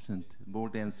very important. More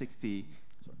than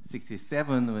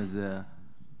 67 was a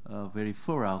very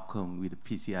poor outcome with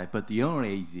PCI, but the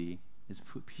only AZ is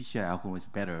PCI outcome was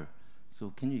better.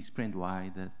 So can you explain why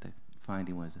that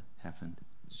finding was happened?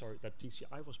 Sorry, that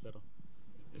PCI was better?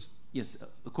 Yes,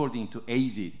 according to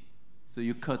AZ. So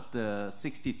you cut the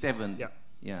 67. Yeah.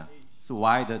 Yeah. So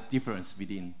why the difference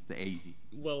within the AZ?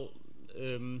 Well,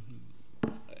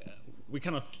 we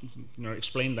cannot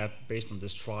explain that based on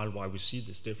this trial why we see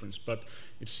this difference, but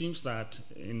it seems that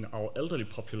in our elderly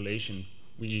population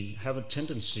we have a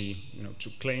tendency, to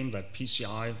claim that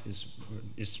PCI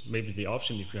is maybe the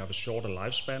option if you have a shorter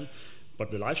lifespan, but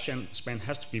the lifespan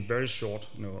has to be very short,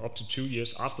 up to 2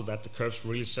 years. After that, the curves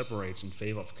really separates in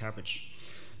favor of CABG.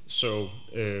 So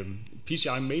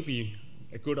PCI may be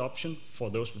a good option for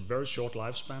those with very short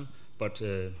lifespan, but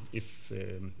if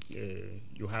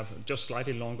you have just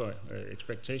slightly longer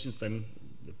expectations, then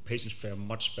the patients fare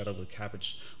much better with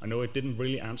CABG. I know it didn't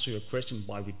really answer your question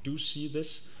why we do see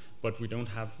this, but we don't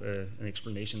have an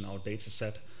explanation in our data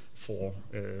set for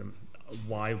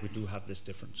why we do have this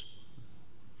difference.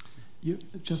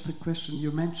 Just a question.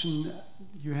 You mentioned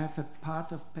you have a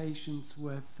part of patients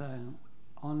with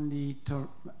only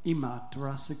IMA,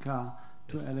 thoracica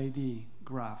to LAD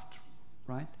graft,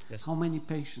 right? Yes. How many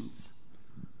patients?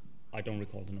 I don't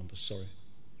recall the numbers, sorry.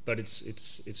 But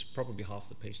it's probably half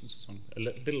the patients, a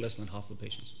little less than half the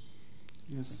patients.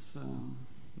 Yes,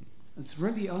 it's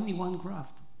really only one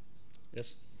graft.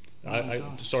 Yes.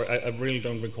 Oh Sorry, I really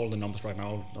don't recall the numbers right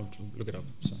now. I'll look it up.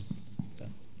 So, yeah.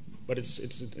 But it's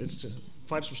a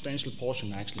quite substantial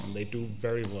portion actually, and they do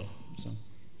very well. So,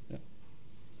 yeah.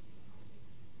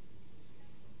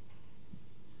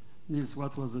 Niels,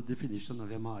 what was the definition of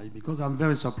MI? Because I'm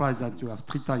very surprised that you have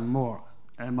 3 times more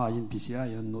MI in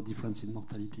PCI and no difference in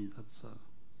mortality. That's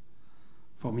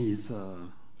for me.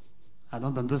 I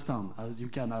don't understand. As you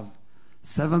can have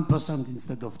 7%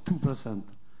 instead of 2%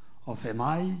 of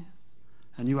MI,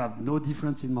 and you have no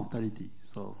difference in mortality.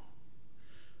 So,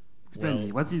 explain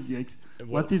me. What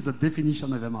is the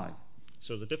definition of MI?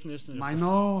 So the definition.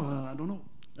 Minor. I don't know.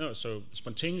 No, so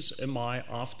spontaneous MI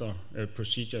after a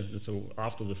procedure, so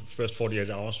after the first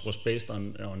 48 hours, was based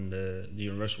on the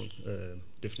universal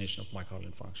definition of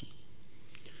myocardial infarction.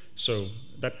 So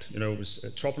that was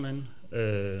troponin,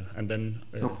 and then.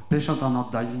 So patients are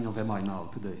not dying of MI now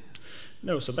today.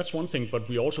 No, so that's one thing, but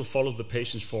we also follow the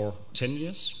patients for 10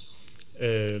 years.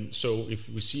 So if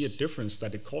we see a difference,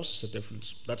 that it causes a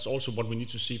difference, that's also what we need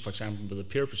to see, for example, with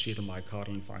the periprocedural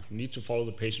myocardial infarction. We need to follow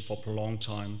the patient for a prolonged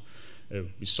time.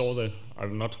 We saw I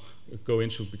will not go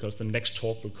into because the next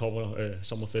talk will cover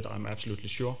some of it, I'm absolutely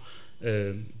sure.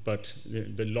 But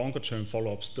the longer term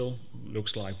follow-up still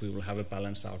looks like we will have a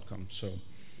balanced outcome. So,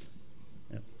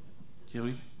 yeah.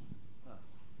 Jerry?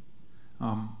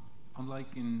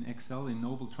 Unlike in Excel, in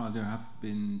Noble trial, there have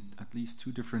been at least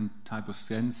 2 different types of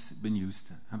stents been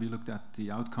used. Have you looked at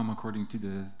the outcome according to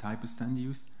the type of stent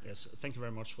used? Yes, thank you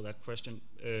very much for that question.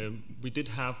 We did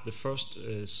have the first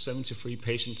 73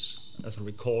 patients, as I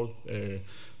recall,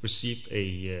 received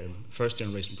a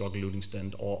first-generation drug-eluting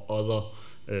stent or other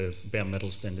bare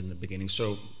metal stent in the beginning.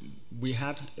 So we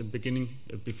had a beginning,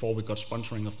 before we got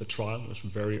sponsoring of the trial, it was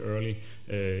very early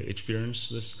experience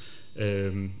this.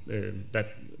 That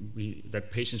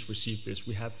patients received this.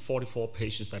 We have 44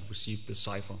 patients that received the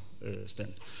Cypher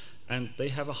stent, and they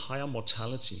have a higher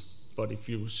mortality. But if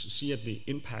you see at the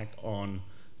impact on,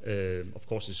 of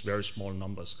course, it's very small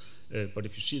numbers. But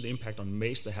if you see the impact on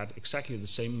MACE, they had exactly the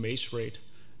same MACE rate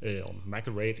or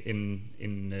MACA rate in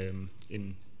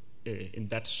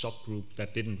that subgroup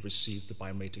that didn't receive the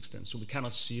biometric stent. So we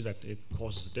cannot see that it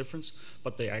causes a difference,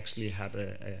 but they actually had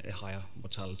a higher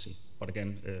mortality. But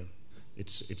again,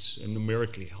 it's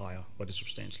numerically higher, but it's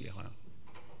substantially higher.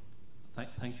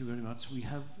 Thank you very much. We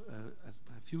have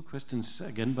a few questions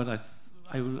again, but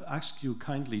I will ask you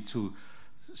kindly to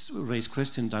raise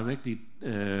question directly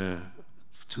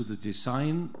to the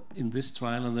design in this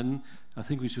trial, and then I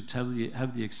think we should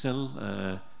have the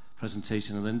Excel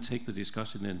presentation, and then take the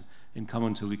discussion in common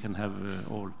until we can have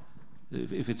all,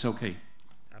 if it's okay.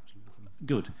 Absolutely.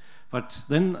 Good. But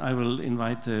then I will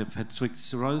invite Patrick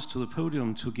Serruys to the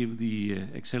podium to give the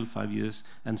Excel 5 years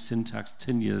and Syntax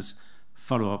 10 years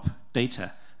follow-up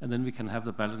data, and then we can have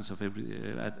the balance of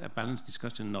a balanced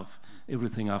discussion of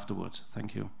everything afterwards.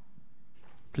 Thank you.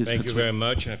 Please, Thank Patrick. you very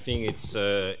much. I think it's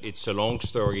a long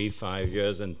story, 5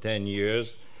 years and 10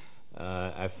 years.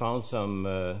 I found some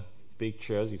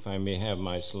pictures, if I may have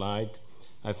my slide.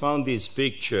 I found these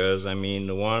pictures. I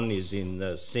mean, one is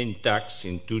in Syntax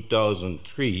in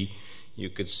 2003. You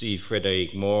could see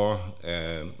Frederick Moore,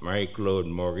 Marie-Claude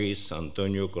Maurice,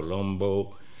 Antonio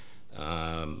Colombo,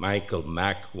 Michael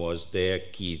Mack was there,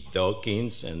 Keith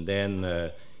Dawkins, and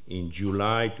then in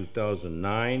July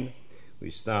 2009, we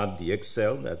start the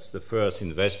Excel. That's the first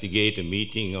investigator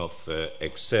meeting of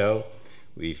Excel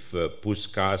with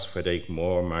Puskas, Frederick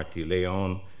Moore, Marty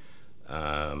Leon,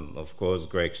 of course,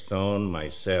 Greg Stone,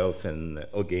 myself, and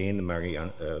again,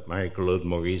 Marie-Claude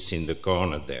Maurice in the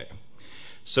corner there.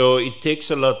 So it takes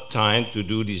a lot of time to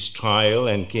do this trial,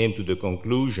 and came to the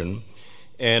conclusion.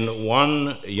 And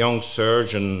one young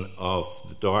surgeon of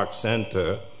the Thorax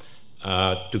Center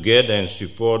together and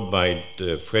supported by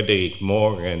Frederick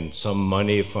Moore and some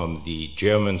money from the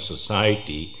German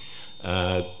Society,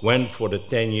 went for the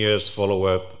 10 years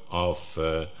follow-up of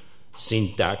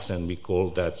syntax, and we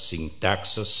call that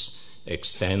Syntaxis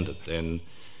extended. And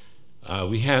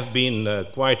we have been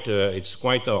it's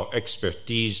quite our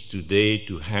expertise today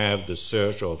to have the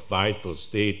search of vital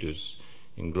status.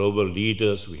 In Global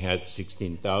Leaders, we had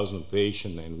 16,000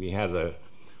 patients, and we had a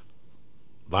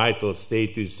vital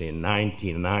status in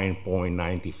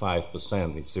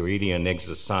 99.95%. It's really an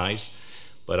exercise,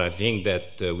 but I think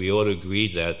that we all agree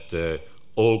that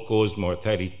all-cause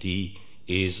mortality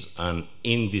is an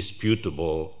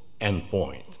indisputable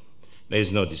endpoint.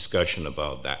 There's no discussion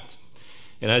about that.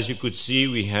 And as you could see,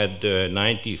 we had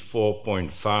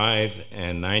 94.5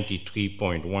 and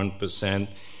 93.1%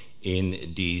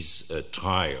 in this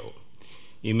trial.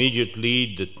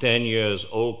 Immediately, the 10 years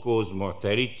all-cause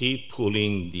mortality,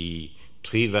 pulling the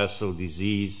three-vessel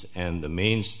disease and the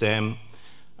main stem,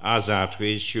 hazard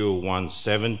ratio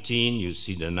 117, you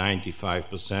see the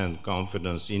 95%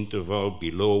 confidence interval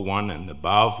below 1 and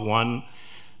above 1.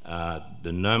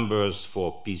 The numbers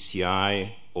for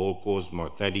PCI, all-cause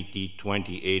mortality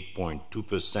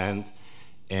 28.2%,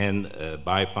 and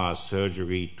bypass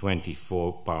surgery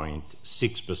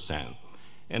 24.6%,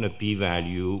 and a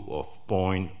p-value of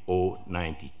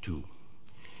 0.092.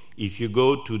 If you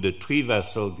go to the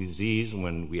three-vessel disease,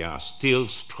 when we are still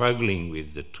struggling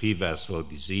with the three-vessel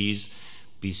disease,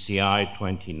 PCI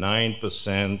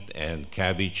 29% and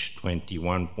CABG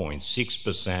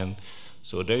 21.6%.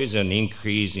 So there is an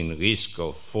increase in risk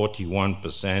of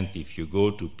 41% if you go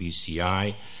to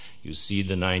PCI. You see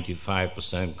the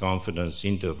 95% confidence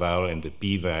interval and the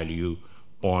p-value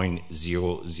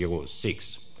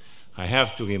 0.006. I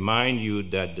have to remind you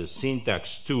that the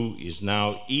syntax 2 is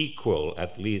now equal,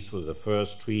 at least for the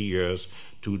first 3 years,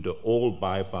 to the all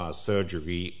bypass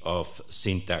surgery of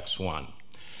syntax 1.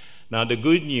 Now the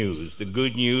good news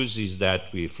is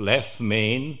that with left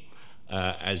main,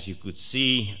 as you could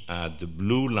see, the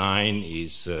blue line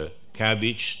is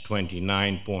CABG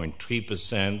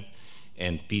 29.3%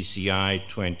 and PCI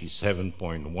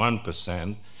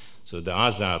 27.1%. So the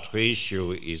hazard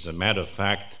ratio is, a matter of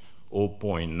fact,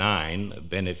 0.9, a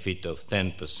benefit of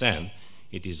 10%.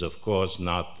 It is, of course,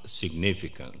 not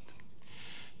significant.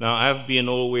 Now, I've been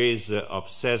always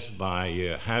obsessed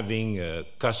by having a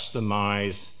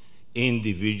customized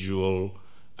individual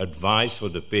advice for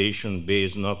the patient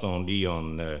based not only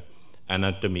on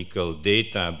anatomical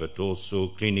data, but also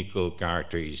clinical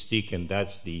characteristic, and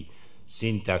that's the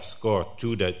syntax score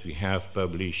 2 that we have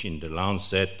published in the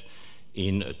Lancet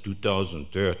in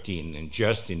 2013. And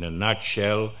just in a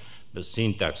nutshell, the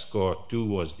syntax score 2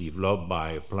 was developed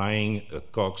by applying a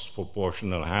Cox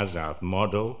proportional hazard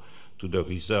model to the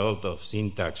result of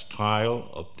syntax trial,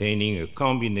 obtaining a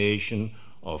combination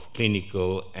of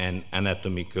clinical and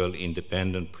anatomical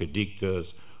independent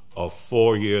predictors of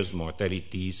 4 years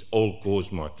mortalities, all-cause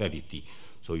mortality.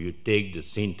 So you take the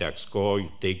syntax score,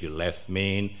 you take the left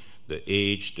main, the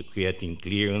age, the creatinine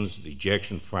clearance, the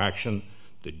ejection fraction,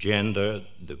 the gender,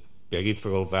 the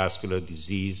peripheral vascular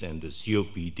disease, and the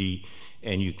COPD,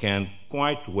 and you can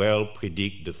quite well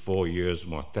predict the 4 years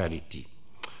mortality.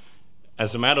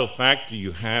 As a matter of fact,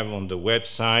 you have on the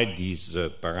website these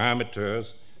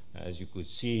parameters, as you could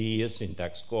see here,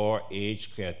 syntax score,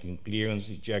 age, creatinine clearance,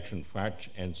 ejection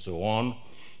fraction, and so on.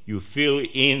 You fill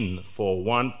in, for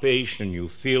one patient, you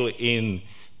fill in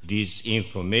this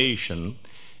information,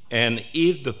 and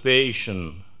if the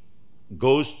patient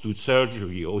goes to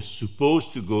surgery or is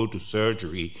supposed to go to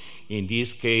surgery, in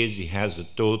this case he has a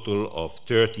total of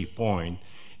 30 points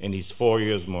and his 4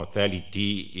 years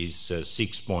mortality is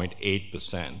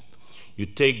 6.8%. You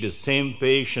take the same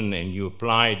patient and you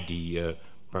apply the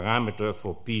parameter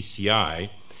for PCI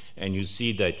and you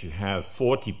see that you have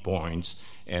 40 points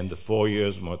and the 4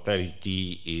 years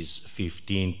mortality is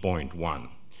 15.1.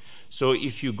 So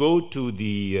if you go to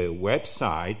the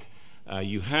website,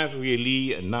 you have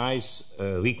really a nice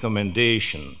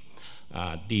recommendation.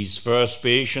 This first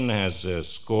patient has a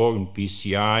score in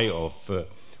PCI of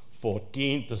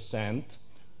 14%.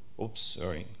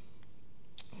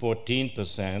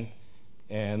 14%,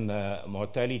 and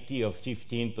mortality of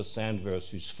 15%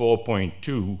 versus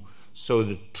 4.2. So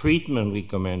the treatment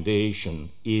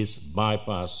recommendation is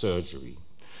bypass surgery.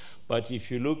 But if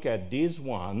you look at this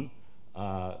one,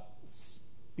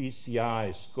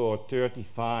 PCI score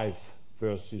 35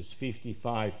 versus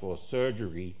 55 for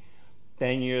surgery,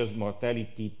 10 years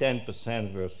mortality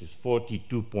 10% versus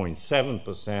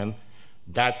 42.7%,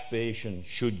 that patient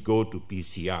should go to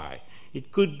PCI.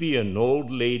 It could be an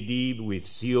old lady with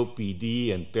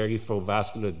COPD and peripheral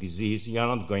vascular disease.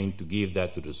 You're not going to give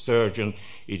that to the surgeon.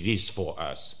 It is for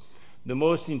us. The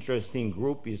most interesting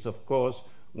group is, of course,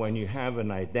 when you have an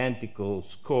identical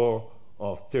score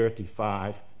of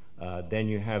 35, then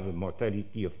you have a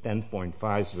mortality of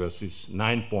 10.5 versus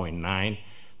 9.9.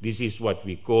 This is what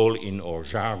we call in our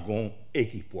jargon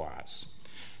équipoise.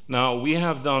 Now, we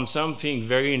have done something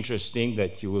very interesting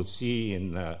that you will see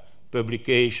in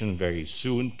publication very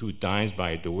soon, 2 times,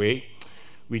 by the way.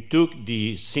 We took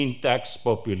the syntax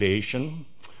population.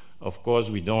 Of course,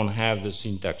 we don't have the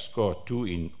syntax score 2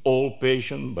 in all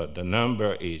patients, but the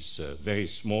number is very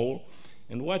small.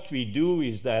 And what we do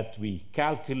is that we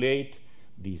calculate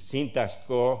the syntax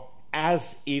score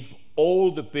as if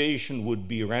all the patients would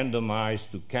be randomized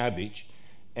to CABG,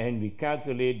 and we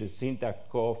calculate the syntax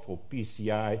score for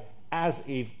PCI as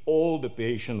if all the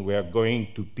patients were going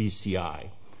to PCI.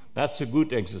 That's a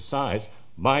good exercise,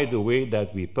 by the way,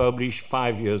 that we published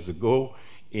 5 years ago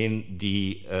in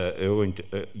the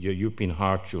European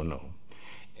Heart Journal.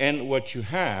 And what you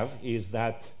have is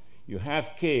that you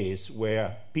have cases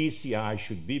where PCI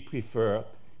should be preferred,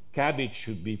 CABG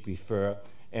should be preferred,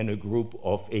 and a group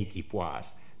of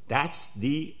équipoise. That's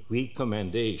the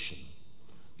recommendation.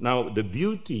 Now, the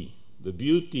beauty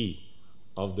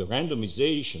of the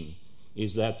randomization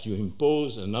is that you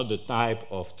impose another type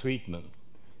of treatment.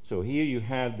 So here you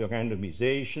have the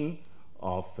randomization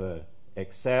of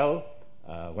Excel,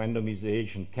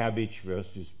 randomization CABG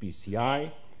versus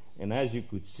PCI. And as you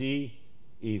could see,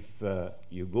 if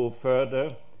you go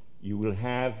further, you will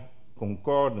have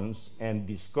concordance and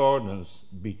discordance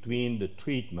between the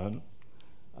treatment.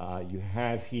 You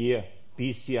have here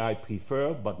PCI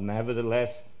preferred, but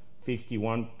nevertheless,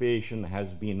 51 patients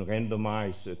has been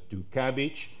randomized to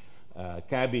CABG.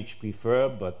 CABG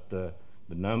preferred, but the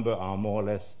number are more or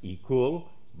less equal,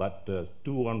 but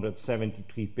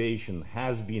 273 patients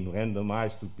has been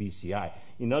randomized to PCI.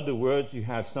 In other words, you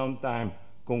have sometimes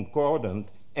concordant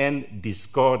and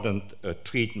discordant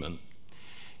treatment.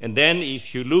 And then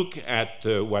if you look at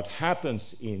what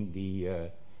happens in the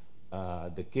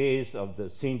case of the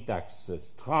syntax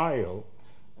trial,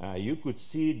 you could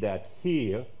see that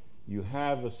here you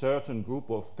have a certain group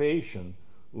of patients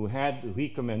who had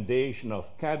recommendation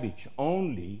of CABG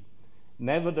only.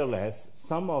 Nevertheless,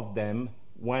 some of them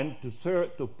went to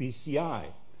PCI.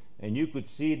 And you could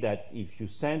see that if you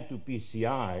send to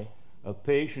PCI a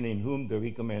patient in whom the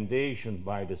recommendation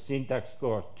by the syntax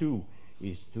score 2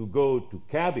 is to go to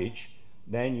CABG,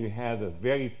 then you have a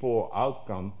very poor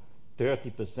outcome,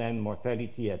 30%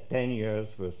 mortality at 10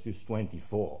 years versus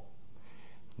 24.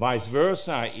 Vice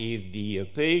versa, if the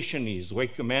patient is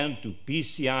recommended to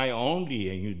PCI only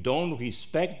and you don't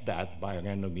respect that by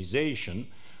randomization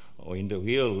or in the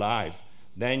real life,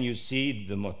 then you see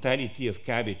the mortality of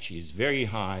CABG is very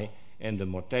high and the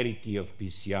mortality of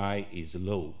PCI is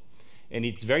low. And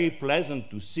it's very pleasant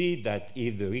to see that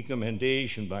if the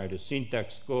recommendation by the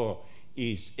syntax score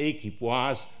is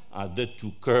équipoise, the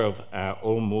two curves are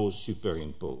almost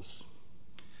superimposed.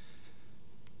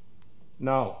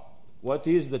 Now, what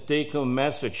is the take-home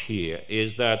message here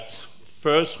is that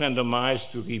first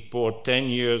randomized to report 10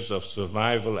 years of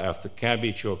survival after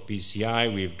CABG or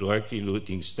PCI with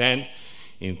drug-eluting stent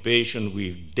in patients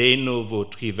with de novo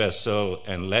trivessel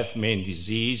and left main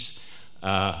disease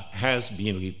has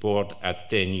been reported at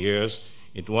 10 years.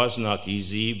 It was not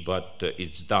easy, but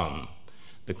it's done.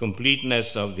 The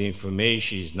completeness of the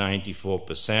information is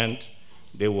 94%.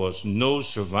 There was no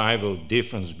survival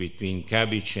difference between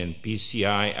CABG and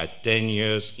PCI at 10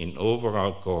 years in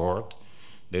overall cohort.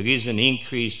 There is an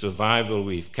increased survival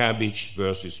with CABG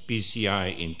versus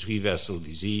PCI in three-vessel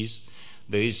disease.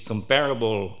 There is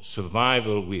comparable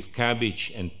survival with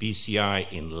CABG and PCI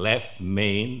in left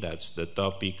main, that's the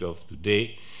topic of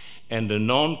today, and the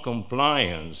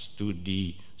non-compliance to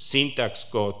the syntax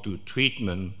score to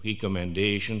treatment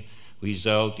recommendation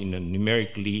result in a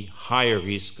numerically higher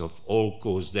risk of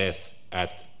all-cause death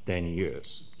at 10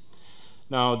 years.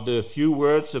 Now, the few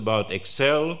words about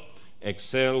Excel.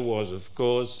 Excel was, of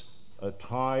course, a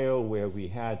trial where we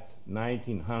had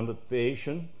 1,900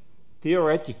 patients.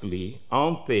 Theoretically,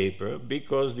 on paper,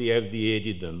 because the FDA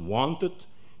didn't want it,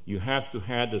 you have to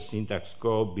have a syntax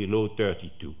score below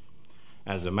 32.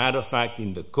 As a matter of fact,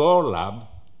 in the core lab,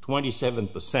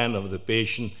 27% of the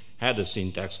patients had a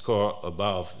syntax score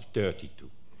above 32.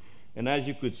 And as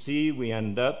you could see, we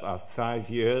end up at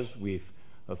 5 years with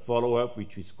a follow-up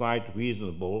which is quite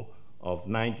reasonable of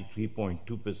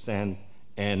 93.2%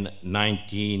 and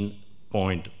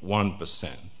 19.1%.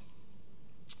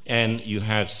 And you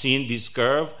have seen this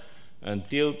curve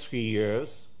until 3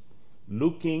 years.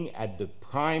 looking at the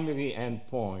primary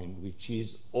endpoint, which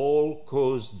is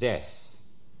all-cause death,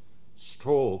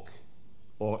 stroke,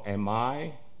 or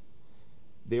MI,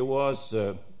 there was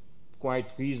a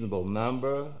quite reasonable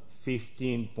number,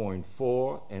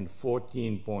 15.4 and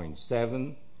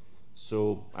 14.7,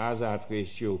 so hazard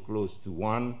ratio close to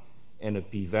 1, and a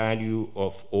p-value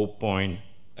of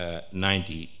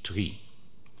 0.93.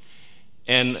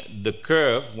 And the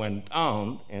curve went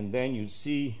down, and then you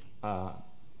see the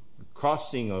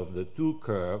crossing of the two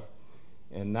curves,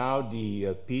 and now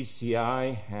the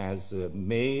PCI has a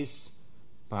MACE,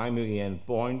 primary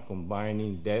endpoint,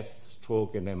 combining death,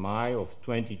 stroke, and MI of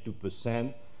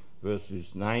 22%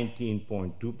 versus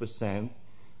 19.2%.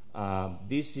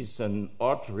 This is an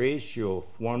odds ratio of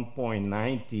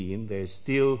 1.19. There's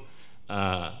still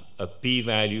a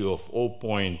p-value of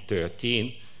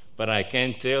 0.13, but I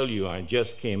can tell you, I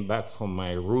just came back from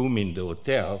my room in the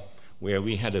hotel where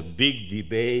we had a big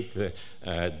debate.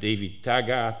 David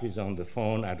Taggart is on the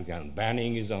phone, Adrian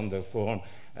Banning is on the phone.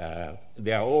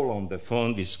 They are all on the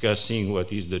phone discussing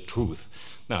what is the truth.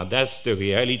 Now, that's the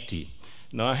reality.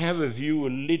 Now, I have a view a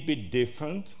little bit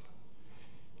different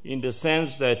in the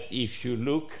sense that if you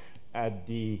look at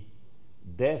the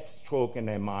death, stroke, and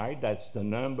MI, that's the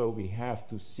number we have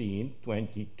to see in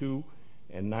 22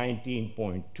 and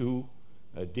 19.2,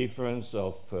 a difference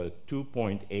of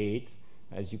 2.8.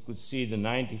 As you could see, the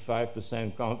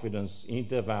 95% confidence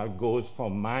interval goes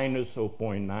from minus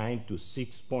 0.9 to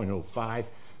 6.05,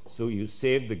 so you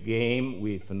save the game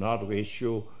with an odds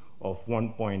ratio of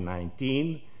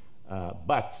 1.19.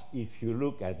 But if you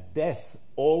look at death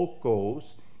all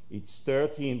cause, it's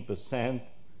 13%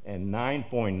 and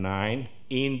 9.9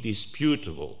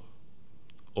 indisputable.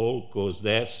 All cause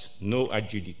deaths, no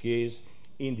adjudicates,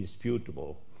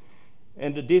 indisputable.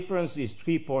 And the difference is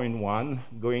 3.1,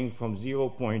 going from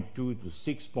 0.2 to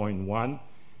 6.1,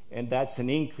 and that's an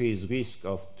increased risk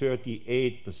of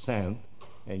 38%.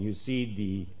 And you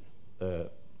see the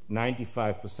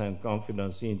 95%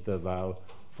 confidence interval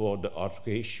for the odds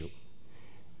ratio.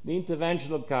 The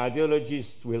interventional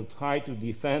cardiologists will try to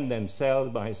defend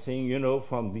themselves by saying, you know,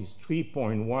 from this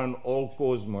 3.1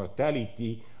 all-cause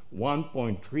mortality,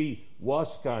 1.3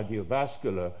 was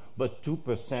cardiovascular, but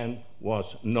 2%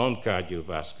 was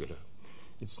non-cardiovascular.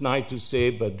 It's nice to say,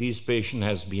 but this patient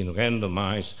has been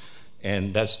randomized,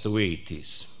 and that's the way it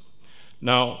is.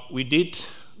 Now, we did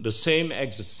the same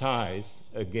exercise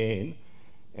again,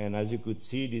 and as you could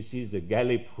see, this is the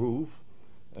Gallup proof,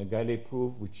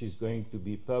 which is going to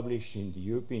be published in the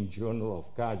European Journal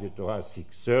of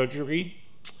Cardiothoracic Surgery.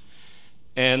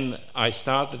 And I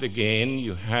started again.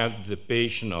 You have the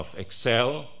patient of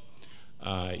Excel.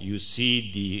 You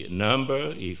see the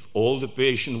number. If all the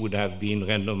patient would have been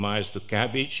randomized to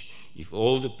CABG, if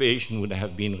all the patient would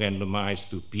have been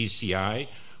randomized to PCI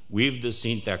with the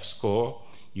syntax score,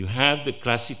 you have the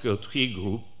classical three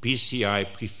group,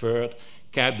 PCI preferred,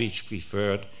 CABG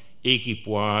preferred,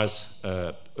 equipoise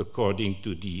according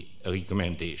to the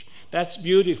recommendation. That's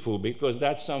beautiful because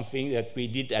that's something that we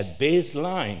did at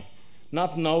baseline,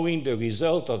 not knowing the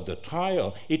result of the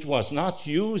trial. It was not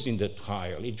used in the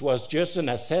trial. It was just an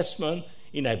assessment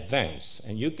in advance.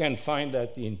 And you can find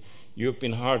that in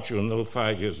European Heart Journal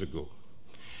 5 years ago.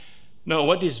 Now,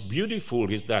 what is beautiful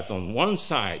is that on one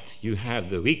side, you have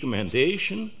the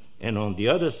recommendation, and on the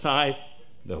other side,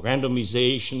 the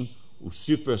randomization who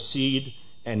supersede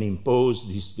and impose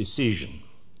this decision.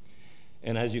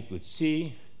 And as you could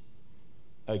see,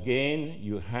 again,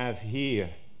 you have here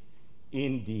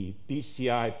in the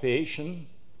PCI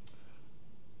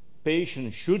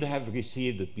patient should have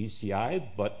received the PCI,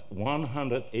 but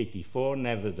 184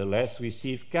 nevertheless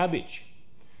received CABG.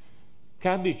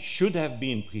 CABG should have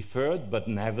been preferred, but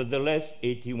nevertheless,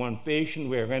 81 patients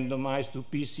were randomized to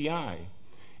PCI.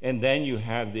 And then you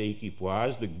have the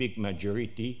equipoise, the big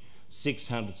majority,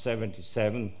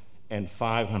 677 and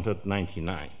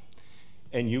 599.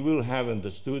 And you will have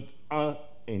understood,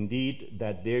 indeed,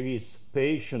 that there is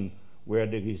patient where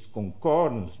there is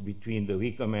concordance between the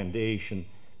recommendation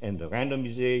and the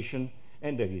randomization,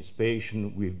 and there is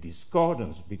patient with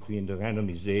discordance between the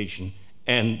randomization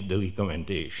and the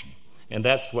recommendation. And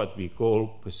that's what we call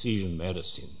precision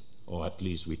medicine, or at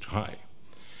least we try.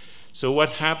 So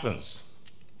what happens?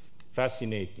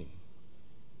 Fascinating.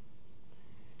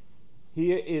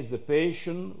 Here is the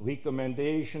patient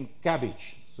recommendation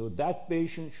CABG. So that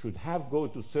patient should have go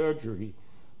to surgery,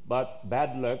 but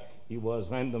bad luck, he was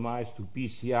randomized to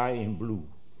PCI in blue.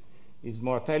 His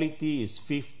mortality is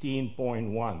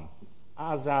 15.1.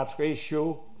 Hazard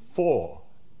ratio 4.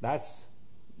 That's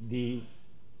the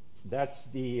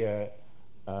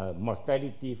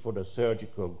mortality for the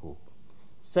surgical group.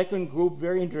 Second group,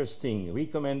 very interesting,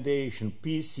 recommendation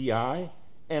PCI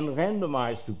and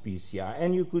randomized to PCI.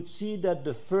 And you could see that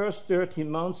the first 30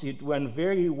 months it went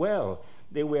very well.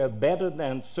 They were better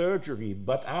than surgery,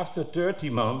 but after 30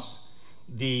 months,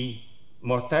 the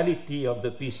mortality of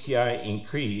the PCI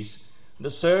increased.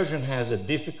 The surgeon has a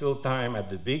difficult time at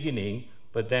the beginning,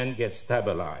 but then gets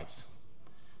stabilized.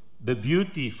 The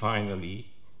beauty, finally,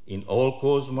 in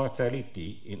all-cause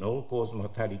mortality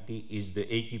is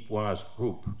the equipoise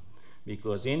group,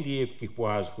 because in the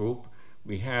equipoise group,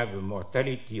 we have a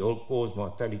mortality, all-cause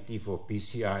mortality for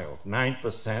PCI of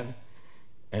 9%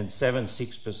 and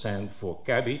 7.6% for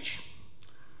CABG.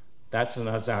 That's an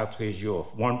hazard ratio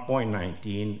of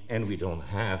 1.19, and we don't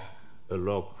have a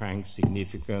log rank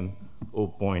significant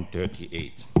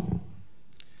 0.38.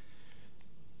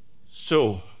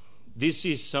 So this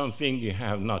is something you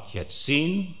have not yet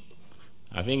seen.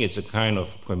 I think it's a kind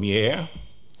of premiere.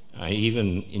 I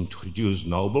even introduced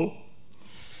Noble.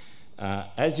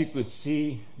 As you could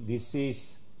see, this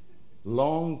is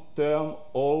long-term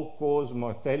all-cause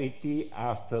mortality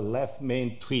after left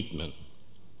main treatment.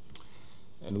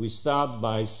 And we start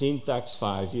by syntax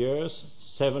 5 years,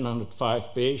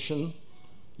 705 patients.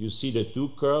 You see the two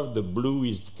curves, the blue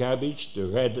is the CABG, the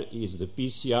red is the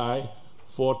PCI,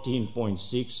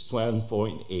 14.6,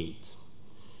 12.8.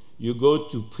 You go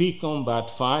to pre-combat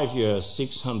 5 years,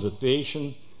 600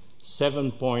 patients,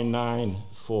 7.9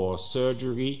 for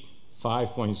surgery,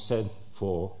 5.7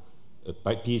 for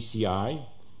PCI.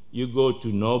 You go to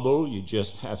Noble, you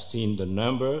just have seen the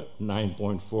number,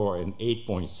 9.4 and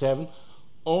 8.7.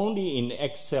 Only in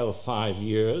Excel 5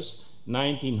 years,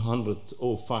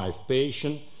 1,905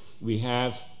 patients, we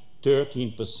have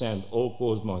 13%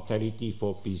 all-cause mortality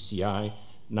for PCI,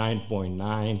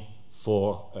 9.9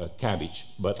 for CABG.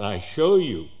 But I show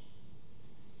you,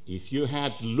 if you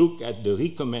had looked at the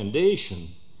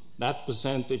recommendation, that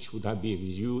percentage would have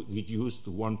been reduced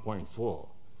to 1.4.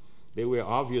 There were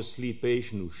obviously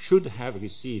patients who should have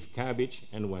received CABG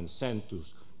and when sent to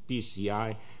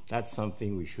PCI, that's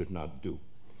something we should not do.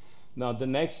 Now the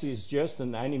next is just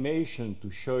an animation to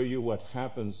show you what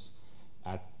happens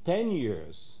at 10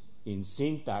 years in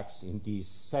syntax in these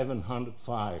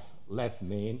 705 left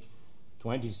main,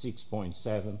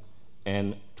 26.7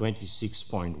 and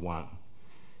 26.1.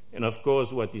 And of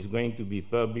course, what is going to be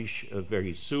published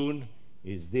very soon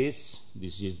is this.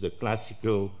 This is the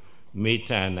classical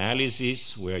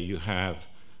meta-analysis where you have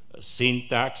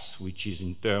syntax, which is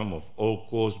in terms of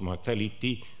all-cause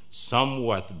mortality,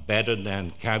 somewhat better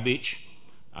than CABG,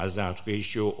 hazard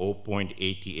ratio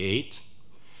 0.88.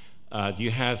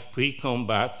 You have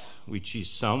pre-combat, which is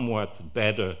somewhat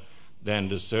better than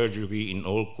the surgery in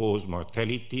all-cause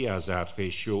mortality, hazard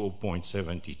ratio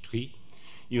 0.73.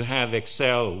 You have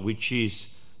Excel, which is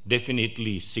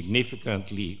definitely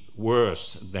significantly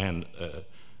worse than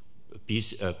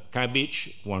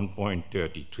CABG,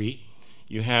 1.33.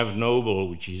 You have Noble,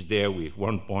 which is there with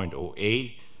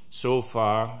 1.08. So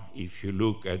far, if you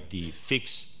look at the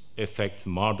fixed effect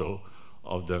model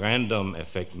of the random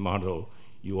effect model,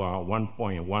 you are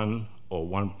 1.1 or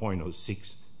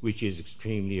 1.06, which is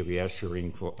extremely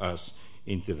reassuring for us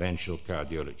interventional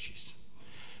cardiologists.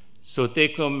 So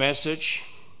take-home message,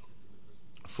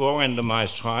 4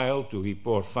 randomized trial to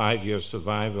report 5-year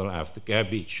survival after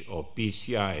CABG or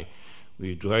PCI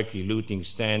with drug-eluting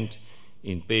stent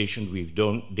in patients with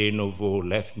de novo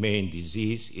left main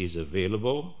disease is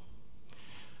available.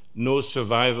 No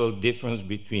survival difference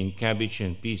between CABG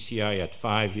and PCI at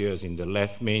 5 years in the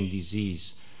left main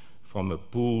disease from a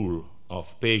pool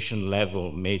of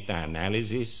patient-level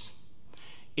meta-analysis.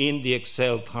 In the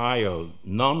Excel trial,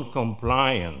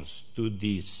 non-compliance to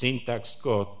the syntax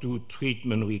score 2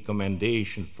 treatment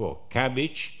recommendation for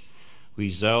CABG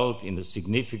result in a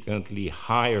significantly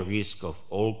higher risk of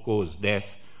all-cause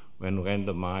death when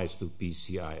randomized to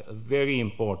PCI. A very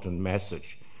important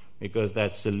message, because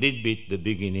that's a little bit the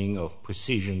beginning of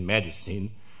precision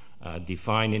medicine,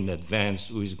 define in advance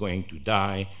who is going to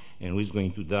die and who is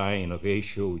going to die in a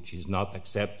ratio which is not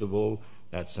acceptable.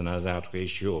 That's an hazard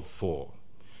ratio of 4.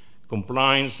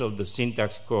 Compliance of the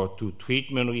syntax score to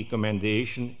treatment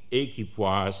recommendation,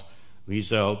 equipoise,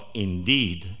 result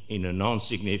indeed in a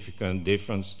non-significant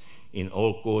difference in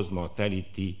all-cause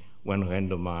mortality when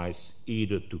randomized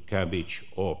either to CABG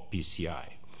or PCI.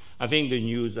 I think the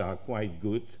news are quite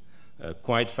good,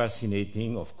 quite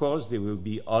fascinating. Of course, there will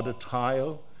be other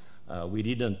trials. We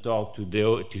didn't talk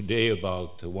today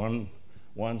about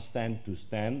one stand to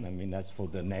stand. I mean, that's for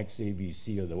the next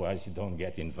ABC, otherwise you don't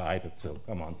get invited. So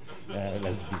come on,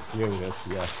 let's be serious.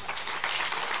 Yeah.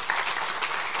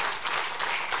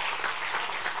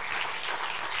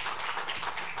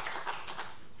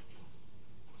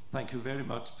 Thank you very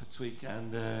much, Patrick.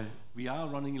 And we are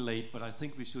running late, but I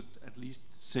think we should at least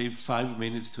save 5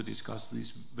 minutes to discuss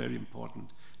these very important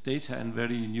data and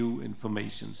very new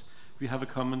informations. We have a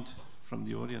comment from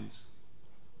the audience.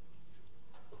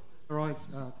 Serruys,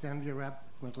 Tanvir Rep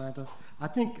from Atlanta. I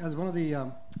think as one of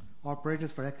the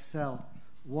operators for XL,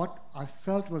 what I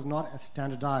felt was not as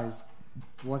standardized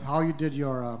was how you did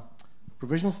your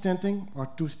provisional stenting or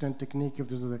two-stent technique if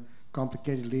there's a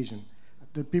complicated lesion.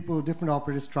 The people, different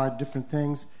operators tried different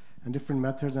things and different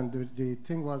methods, and the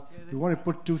thing was you wanted to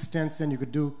put 2 stents in, you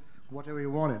could do whatever you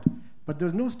wanted. But there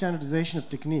was no standardization of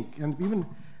technique, and even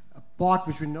a POT,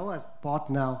 which we know as POT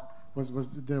now, was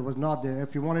not there.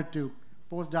 If you wanted to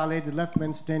post-dilate the left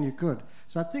main stent, you could.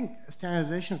 So I think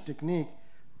standardization of technique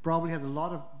probably has a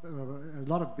lot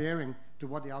of bearing to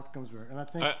what the outcomes were. And I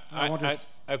think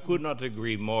I could not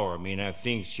agree more. I mean, I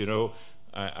think, you know,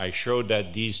 I showed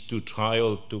that these 2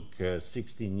 trials took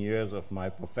 16 years of my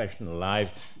professional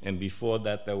life, and before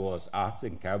that there was Ars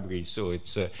and Cabri. So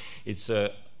it's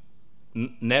a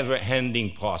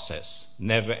never-ending process,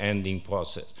 never-ending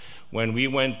process. When we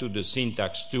went to the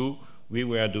Syntax 2, we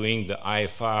were doing the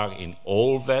IFR in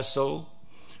all vessel.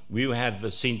 We had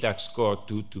the Syntax score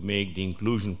 2 to make the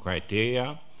inclusion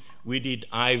criteria. We did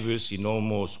IVUS in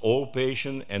almost all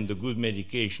patients, and the good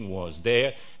medication was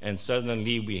there, and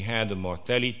suddenly we had a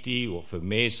mortality of a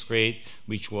MACE rate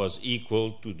which was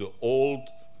equal to the old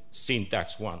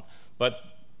Syntax 1. But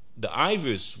the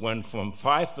IVUS went from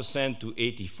 5% to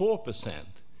 84%.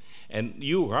 And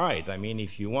you're right. I mean,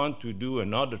 if you want to do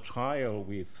another trial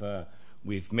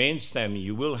with main stem,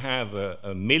 you will have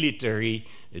a military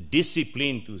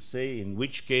discipline to say in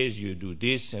which case you do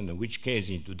this and in which case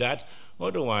you do that.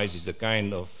 Otherwise, it's a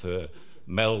kind of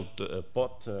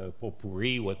pot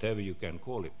potpourri, whatever you can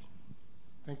call it.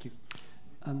 Thank you.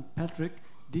 Patrick,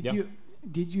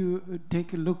 did you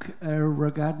take a look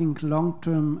regarding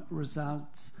long-term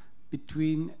results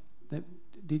between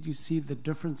did you see the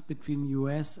difference between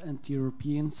US and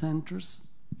European centers?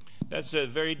 That's a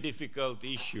very difficult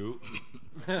issue.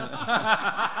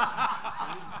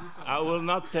 I will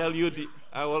not tell you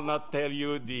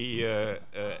the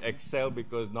Excel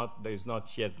because there's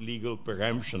not yet legal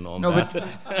preemption on that. No,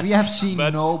 but we have seen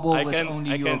Noble I was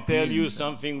only I can tell you Europeans.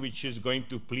 something which is going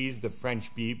to please the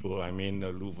French people. I mean,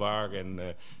 Louvard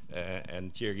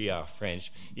and Thierry are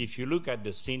French. If you look at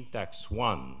the Syntax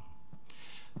 1,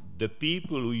 the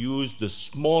people who use the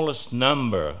smallest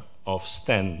number of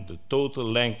stent, the total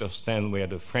length of stent, were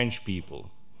the French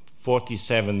people,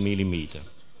 47 millimeter.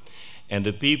 And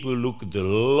the people who look at the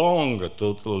longer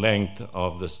total length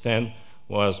of the stent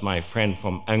was my friend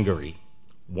from Hungary,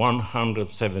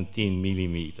 117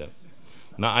 millimeter.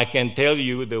 Now I can tell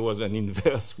you there was an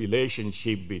inverse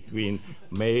relationship between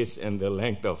MACE and the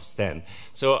length of stent.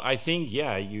 So I think,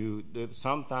 yeah,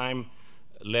 sometimes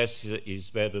less is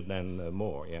better than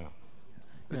more, yeah.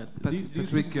 Yeah,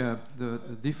 Patrick, the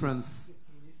difference,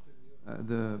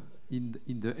 in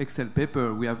the Excel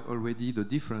paper, we have already the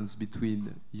difference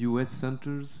between US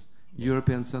centers,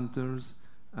 European centers,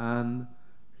 and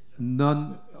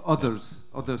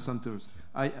other centers.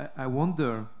 I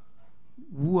wonder,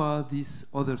 who are these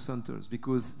other centers?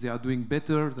 Because they are doing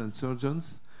better than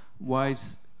surgeons,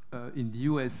 whilst in the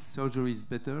US, surgery is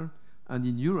better, and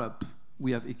in Europe,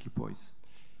 we have equipoise.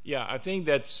 Yeah, I think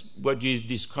that's what you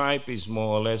describe is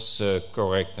more or less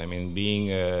correct. I mean,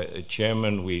 being a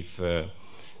chairman with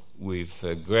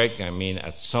Greg, I mean,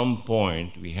 at some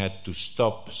point we had to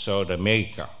stop South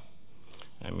America.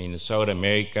 I mean, in South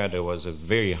America there was a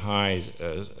very high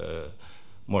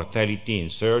mortality in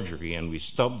surgery, and we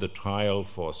stopped the trial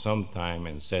for some time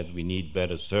and said we need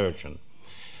better surgeon.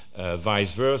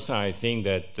 Vice versa, I think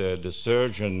that the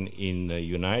surgeons in the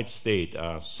United States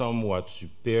are somewhat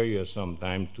superior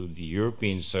sometimes to the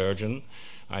European surgeon.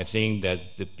 I think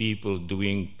that the people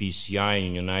doing PCI in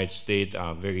the United States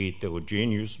are very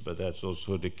heterogeneous, but that's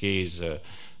also the case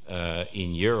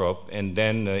in Europe. And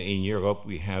then in Europe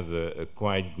we have a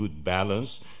quite good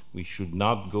balance. We should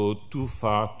not go too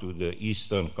far to the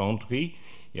eastern country.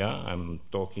 Yeah, I'm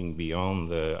talking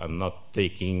beyond, I'm not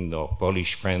taking our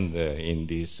Polish friend in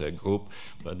this group,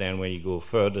 but then when you go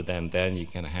further than then you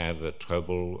can have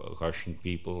trouble, Russian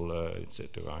people,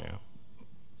 etc.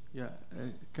 Yeah,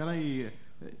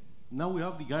 now we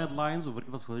have the guidelines of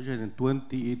revascularization in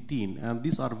 2018, and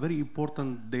these are very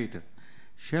important data.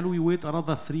 Shall we wait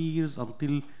another 3 years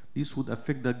until this would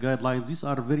affect the guidelines? These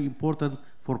are very important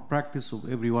for practice of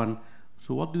everyone.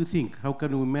 So what do you think? How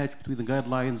can we match between the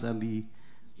guidelines and the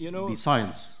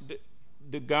science?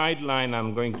 The guideline,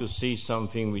 I'm going to say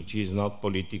something which is not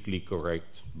politically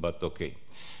correct, but okay.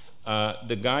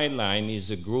 The guideline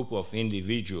is a group of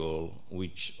individuals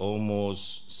which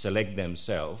almost select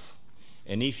themselves,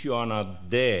 and if you are not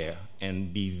there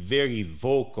and be very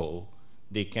vocal,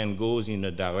 they can go in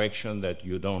a direction that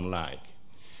you don't like.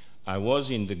 I was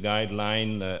in the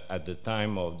guideline at the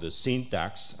time of the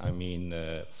syntax. I mean,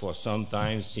 for some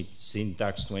time,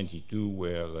 syntax 22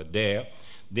 were there.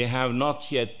 They have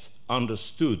not yet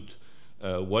understood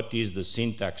what is the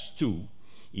syntax 2.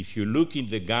 If you look in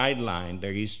the guideline,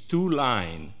 there is 2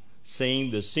 lines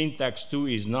saying the syntax 2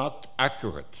 is not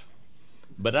accurate.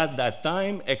 But at that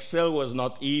time, Excel was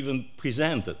not even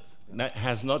presented. That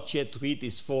has not yet reached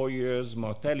its 4 years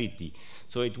mortality.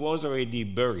 So it was already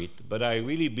buried. But I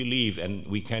really believe, and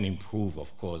we can improve,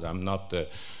 of course. I'm not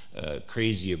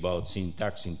crazy about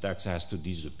syntax. Syntax has to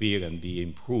disappear and be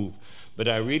improved. But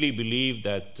I really believe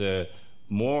that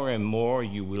more and more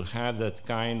you will have that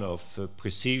kind of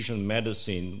precision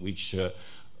medicine which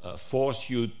force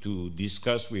you to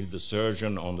discuss with the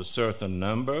surgeon on the certain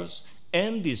numbers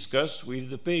and discuss with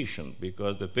the patient,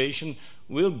 because the patient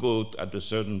will go at a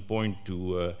certain point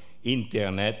to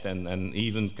internet and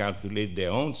even calculate their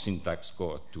own syntax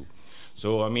score too.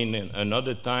 So, I mean,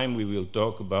 another time we will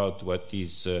talk about what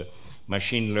is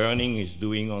machine learning is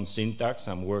doing on syntax.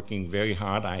 I'm working very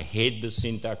hard. I hate the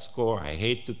syntax score. I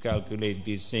hate to calculate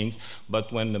these things.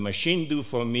 But when the machine do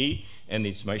for me, and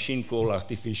it's machine called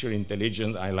artificial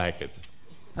intelligence, I like it.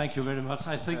 Thank you very much.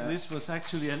 I think this was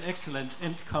actually an excellent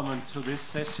end comment to this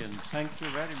session. Thank you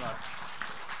very much.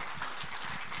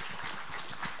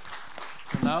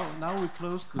 So now we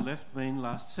close the left main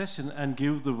last session and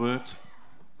give the word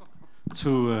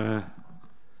to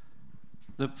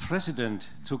the president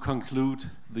to conclude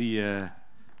the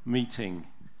meeting.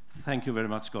 Thank you very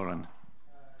much, Goran.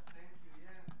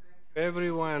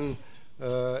 Everyone,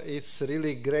 it's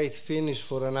really great finish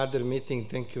for another meeting.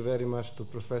 Thank you very much to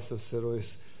Professor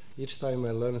Serruys. Each time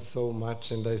I learn so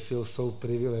much, and I feel so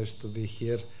privileged to be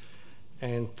here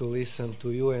and to listen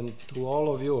to you and to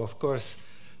all of you, of course.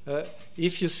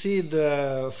 If you see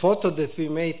the photo that we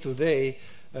made today,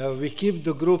 we keep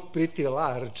the group pretty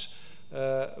large.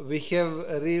 We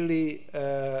have really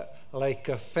like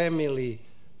a family,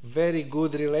 very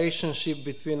good relationship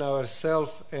between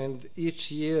ourselves, and each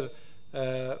year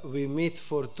we meet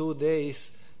for 2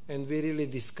 days and we really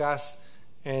discuss,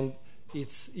 and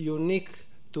it's unique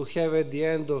to have at the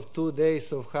end of 2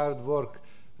 days of hard work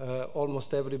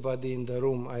almost everybody in the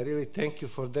room. I really thank you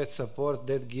for that support.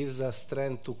 That gives us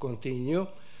strength to continue.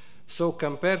 So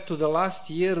compared to the last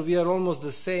year, we are almost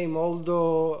the same,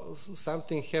 although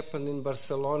something happened in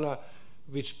Barcelona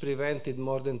which prevented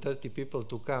more than 30 people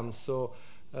to come. So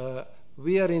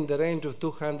we are in the range of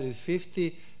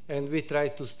 250, and we try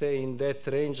to stay in that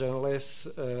range unless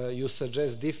you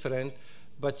suggest different.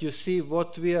 But you see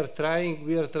what we are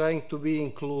trying to be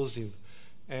inclusive.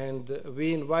 And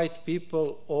we invite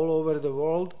people all over the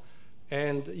world.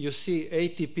 And you see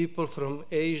 80 people from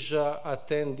Asia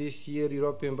attend this year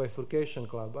European Bifurcation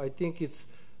Club. I think it's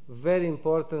very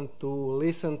important to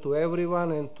listen to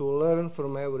everyone and to learn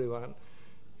from everyone.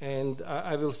 And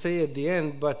I will say at the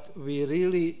end, but we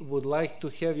really would like to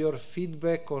have your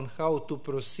feedback on how to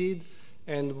proceed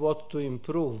and what to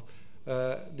improve.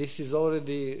 This is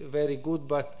already very good,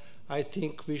 but I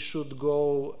think we should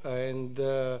go and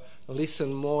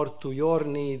listen more to your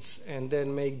needs and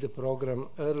then make the program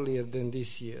earlier than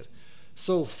this year.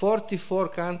 So 44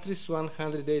 countries,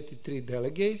 183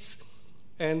 delegates,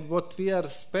 and what we are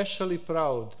especially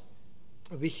proud,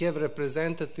 we have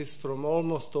representatives from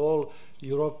almost all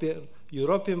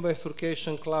European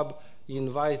Bifurcation Club,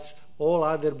 invites all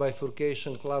other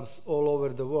bifurcation clubs all over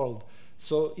the world.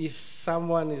 So if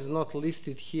someone is not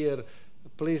listed here,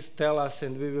 please tell us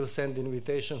and we will send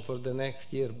invitation for the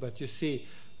next year. But you see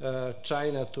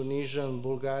China, Tunisian,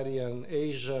 Bulgarian,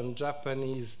 Asian,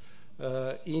 Japanese,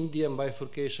 Indian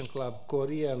Bifurcation Club,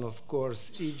 Korean, of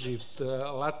course, Egypt,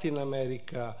 Latin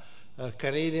America,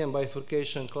 Canadian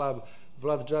Bifurcation Club.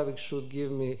 Vlad Javik should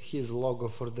give me his logo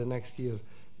for the next year.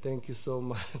 Thank you so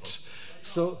much.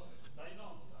 So,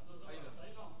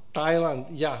 Thailand,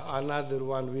 yeah, another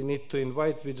one we need to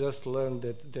invite. We just learned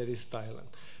that there is Thailand.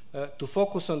 To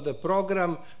focus on the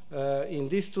program, in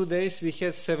these 2 days we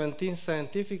had 17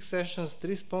 scientific sessions,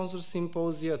 3 sponsor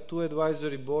symposia, 2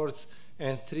 advisory boards,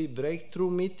 and 3 breakthrough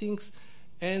meetings.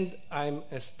 And I'm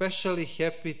especially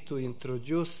happy to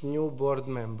introduce new board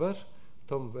member.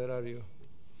 Tom, where are you?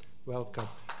 Welcome.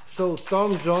 So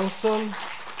Tom Johnson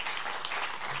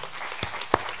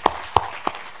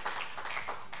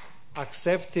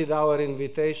accepted our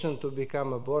invitation to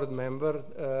become a board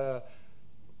member.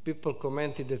 People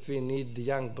commented that we need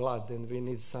young blood and we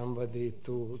need somebody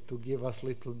to give us a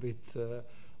little bit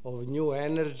of new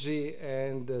energy,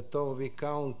 and Tom, we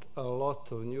count a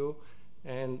lot on you.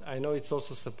 And I know it's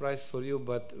also a surprise for you,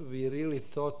 but we really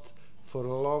thought for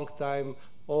a long time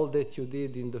all that you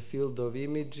did in the field of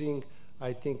imaging.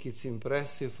 I think it's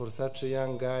impressive for such a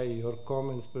young guy. Your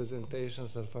comments,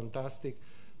 presentations are fantastic.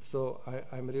 So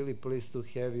I'm really pleased to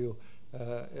have you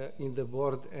in the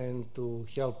board and to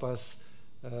help us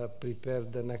prepare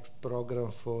the next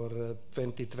program for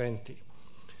 2020.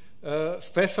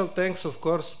 Special thanks, of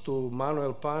course, to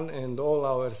Manuel Pan and all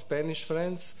our Spanish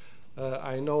friends.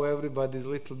 I know everybody's a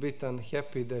little bit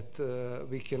unhappy that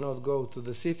we cannot go to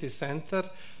the city center,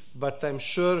 but I'm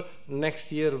sure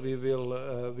next year we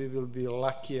will be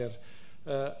luckier.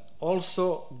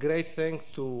 Also, great thanks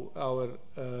to our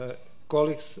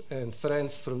colleagues and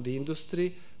friends from the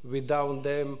industry. Without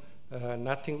them,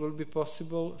 nothing will be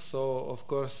possible. So, of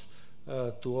course,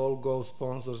 to all gold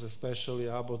sponsors, especially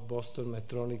Abbott, Boston,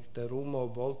 Medtronic, Terumo,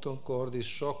 Bolton, Cordis,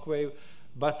 Shockwave,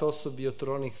 but also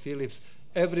Biotronic, Philips.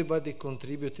 Everybody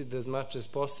contributed as much as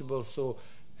possible, so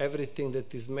everything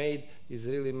that is made is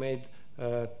really made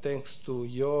thanks to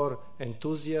your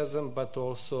enthusiasm, but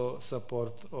also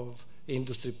support of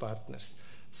industry partners.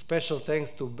 Special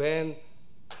thanks to Ben,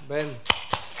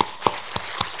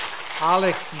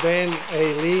 Alex, Ben,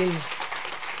 Eileen.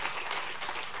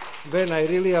 Ben, I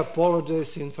really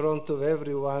apologize in front of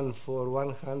everyone for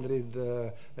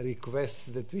 100 requests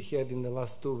that we had in the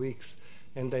last 2 weeks.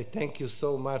 And I thank you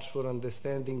so much for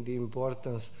understanding the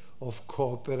importance of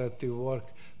cooperative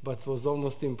work, but was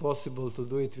almost impossible to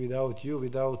do it without you,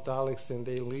 without Alex and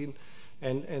Eileen,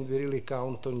 and we really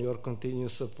count on your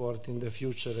continued support in the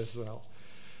future as well.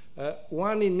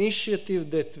 One initiative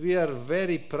that we are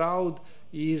very proud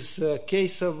is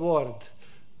Case Award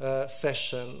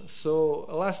session. So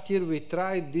last year we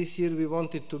tried, this year we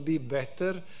wanted to be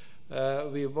better.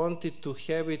 We wanted to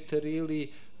have it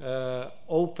really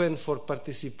open for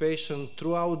participation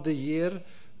throughout the year.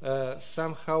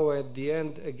 Somehow at the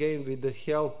end, again with the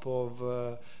help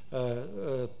of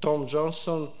Tom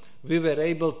Johnson, we were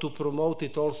able to promote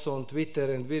it also on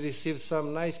Twitter, and we received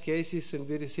some nice cases and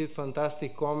we received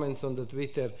fantastic comments on the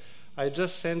Twitter. I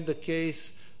just sent the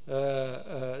case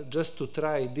just to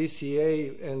try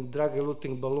DCA and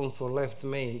drug-eluting balloon for left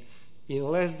main. In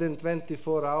less than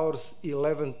 24 hours,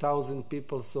 11,000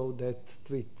 people saw that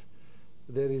tweet.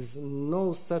 There is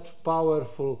no such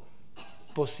powerful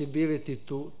possibility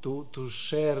to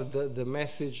share the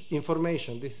message.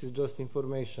 Information, this is just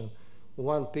information.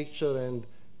 One picture and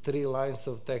 3 lines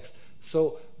of text.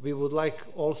 So we would like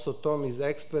also, Tom is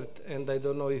expert, and I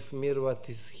don't know if Mirvat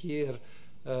is here.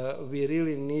 We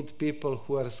really need people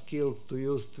who are skilled to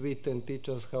use tweet and teach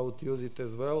us how to use it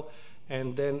as well,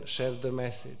 and then share the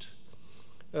message.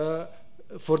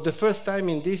 For the first time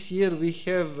in this year, we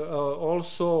have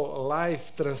also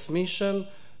live transmission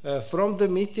from the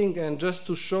meeting, and just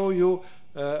to show you,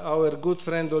 our good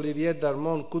friend Olivier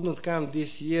Darmon couldn't come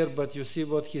this year, but you see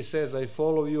what he says. I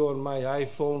follow you on my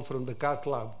iPhone from the Cath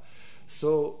Lab.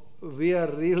 So we are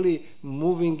really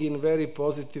moving in very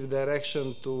positive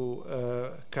direction to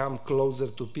come closer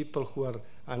to people who are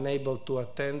unable to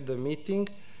attend the meeting.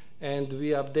 And we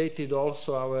updated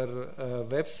also our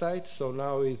website, so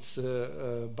now it's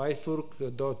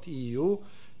bifurc.eu,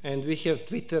 and we have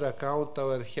Twitter account.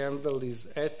 Our handle is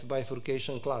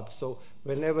 @Bifurcation Club. So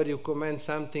whenever you comment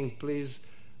something, please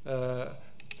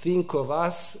think of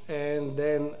us, and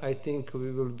then I think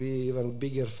we will be even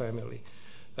bigger family.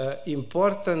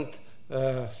 Important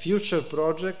future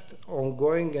project,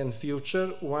 ongoing and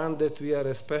future, one that we are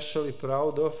especially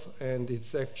proud of, and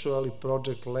it's actually a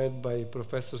project led by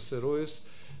Professor Serruys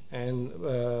and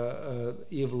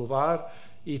Yves Louvard.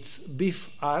 It's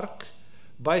BIF-ARC,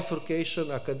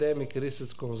 Bifurcation Academic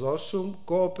Research Consortium,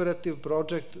 cooperative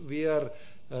project. We are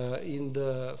in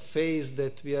the phase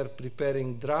that we are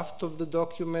preparing draft of the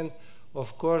document.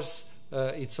 Of course,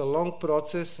 it's a long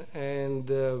process, and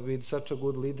with such a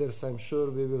good leaders, I'm sure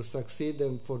we will succeed,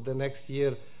 and for the next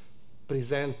year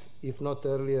present, if not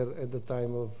earlier, at the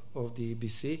time of the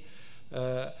EBC.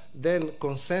 Then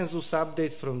consensus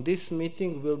update from this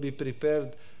meeting will be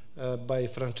prepared by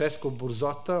Francesco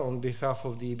Burzotta on behalf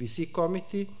of the EBC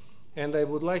committee. And I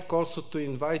would like also to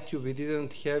invite you, we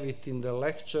didn't have it in the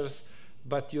lectures,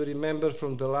 but you remember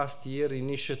from the last year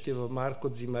initiative of Marco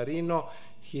Zimarino.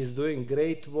 He is doing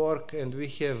great work, and we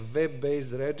have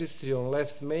web-based registry on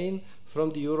left main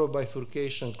from the Euro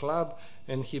Bifurcation Club,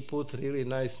 and he put really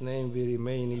nice name, We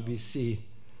Remain EBC.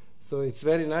 So it's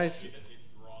very nice. It's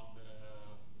wrong, the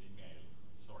email.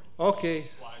 Sorry. Okay.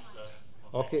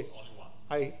 Okay. It's only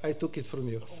one. I took it from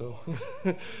you. So,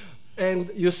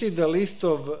 and you see the list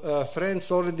of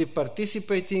friends already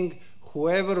participating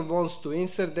whoever wants to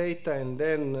insert data and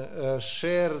then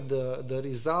share the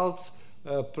results,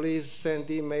 please send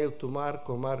email to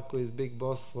Marco. Marco is big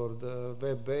boss for the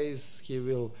web base. He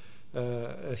will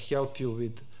help you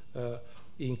with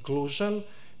inclusion.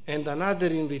 And another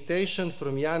invitation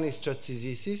from Yanis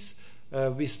Chatsizisis.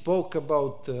 We spoke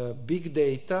about big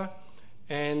data,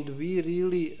 and we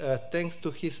really, thanks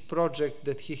to his project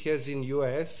that he has in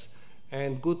US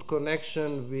and good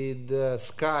connection with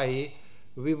Sky,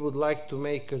 we would like to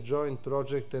make a joint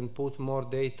project and put more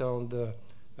data on the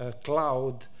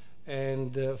cloud.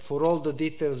 And for all the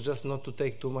details, just not to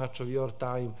take too much of your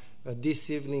time, this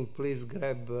evening, please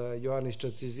grab Ioannis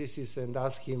Chatsizisis and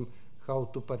ask him how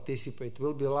to participate. It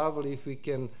will be lovely if we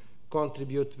can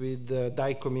contribute with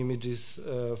DICOM images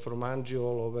from angio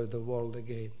all over the world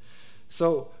again.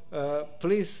 So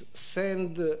please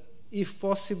send, if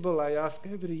possible, I ask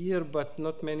every year, but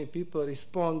not many people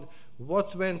respond,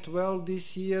 what went well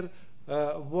this year,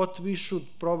 what we should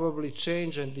probably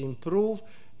change and improve,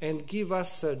 and give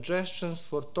us suggestions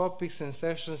for topics and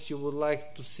sessions you would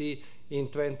like to see in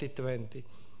 2020.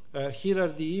 Here are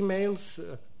the emails,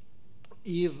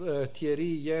 Yves,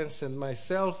 Thierry, Jens, and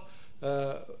myself.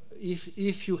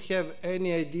 If you have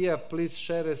any idea, please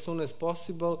share as soon as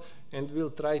possible, and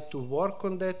we'll try to work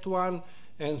on that one.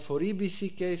 And for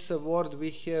EBC Case Award,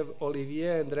 we have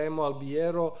Olivier and Remo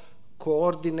Albiero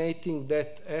coordinating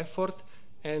that effort.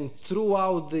 And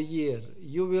throughout the year,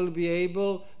 you will be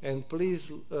able, and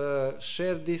please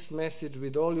share this message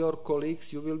with all your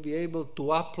colleagues, you will be able to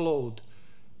upload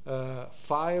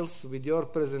files with your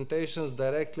presentations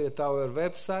directly at our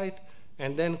website,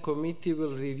 and then committee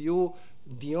will review.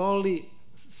 The only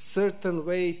certain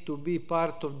way to be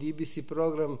part of the EBC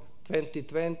program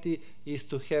 2020 is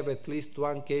to have at least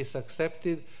one case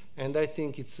accepted, and I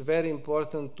think it's very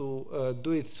important to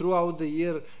do it throughout the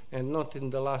year and not in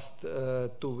the last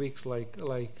 2 weeks like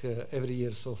every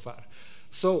year so far.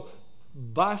 So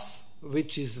bus,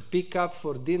 which is pickup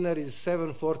for dinner, is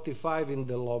 7:45 in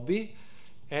the lobby,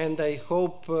 and I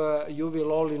hope you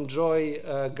will all enjoy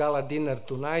gala dinner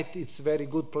tonight. It's a very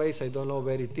good place. I don't know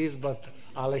where it is, but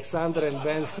Alexandra and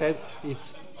Ben said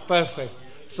it's perfect.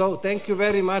 So thank you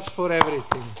very much for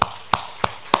everything.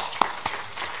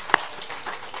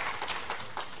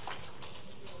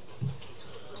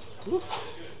 Woo.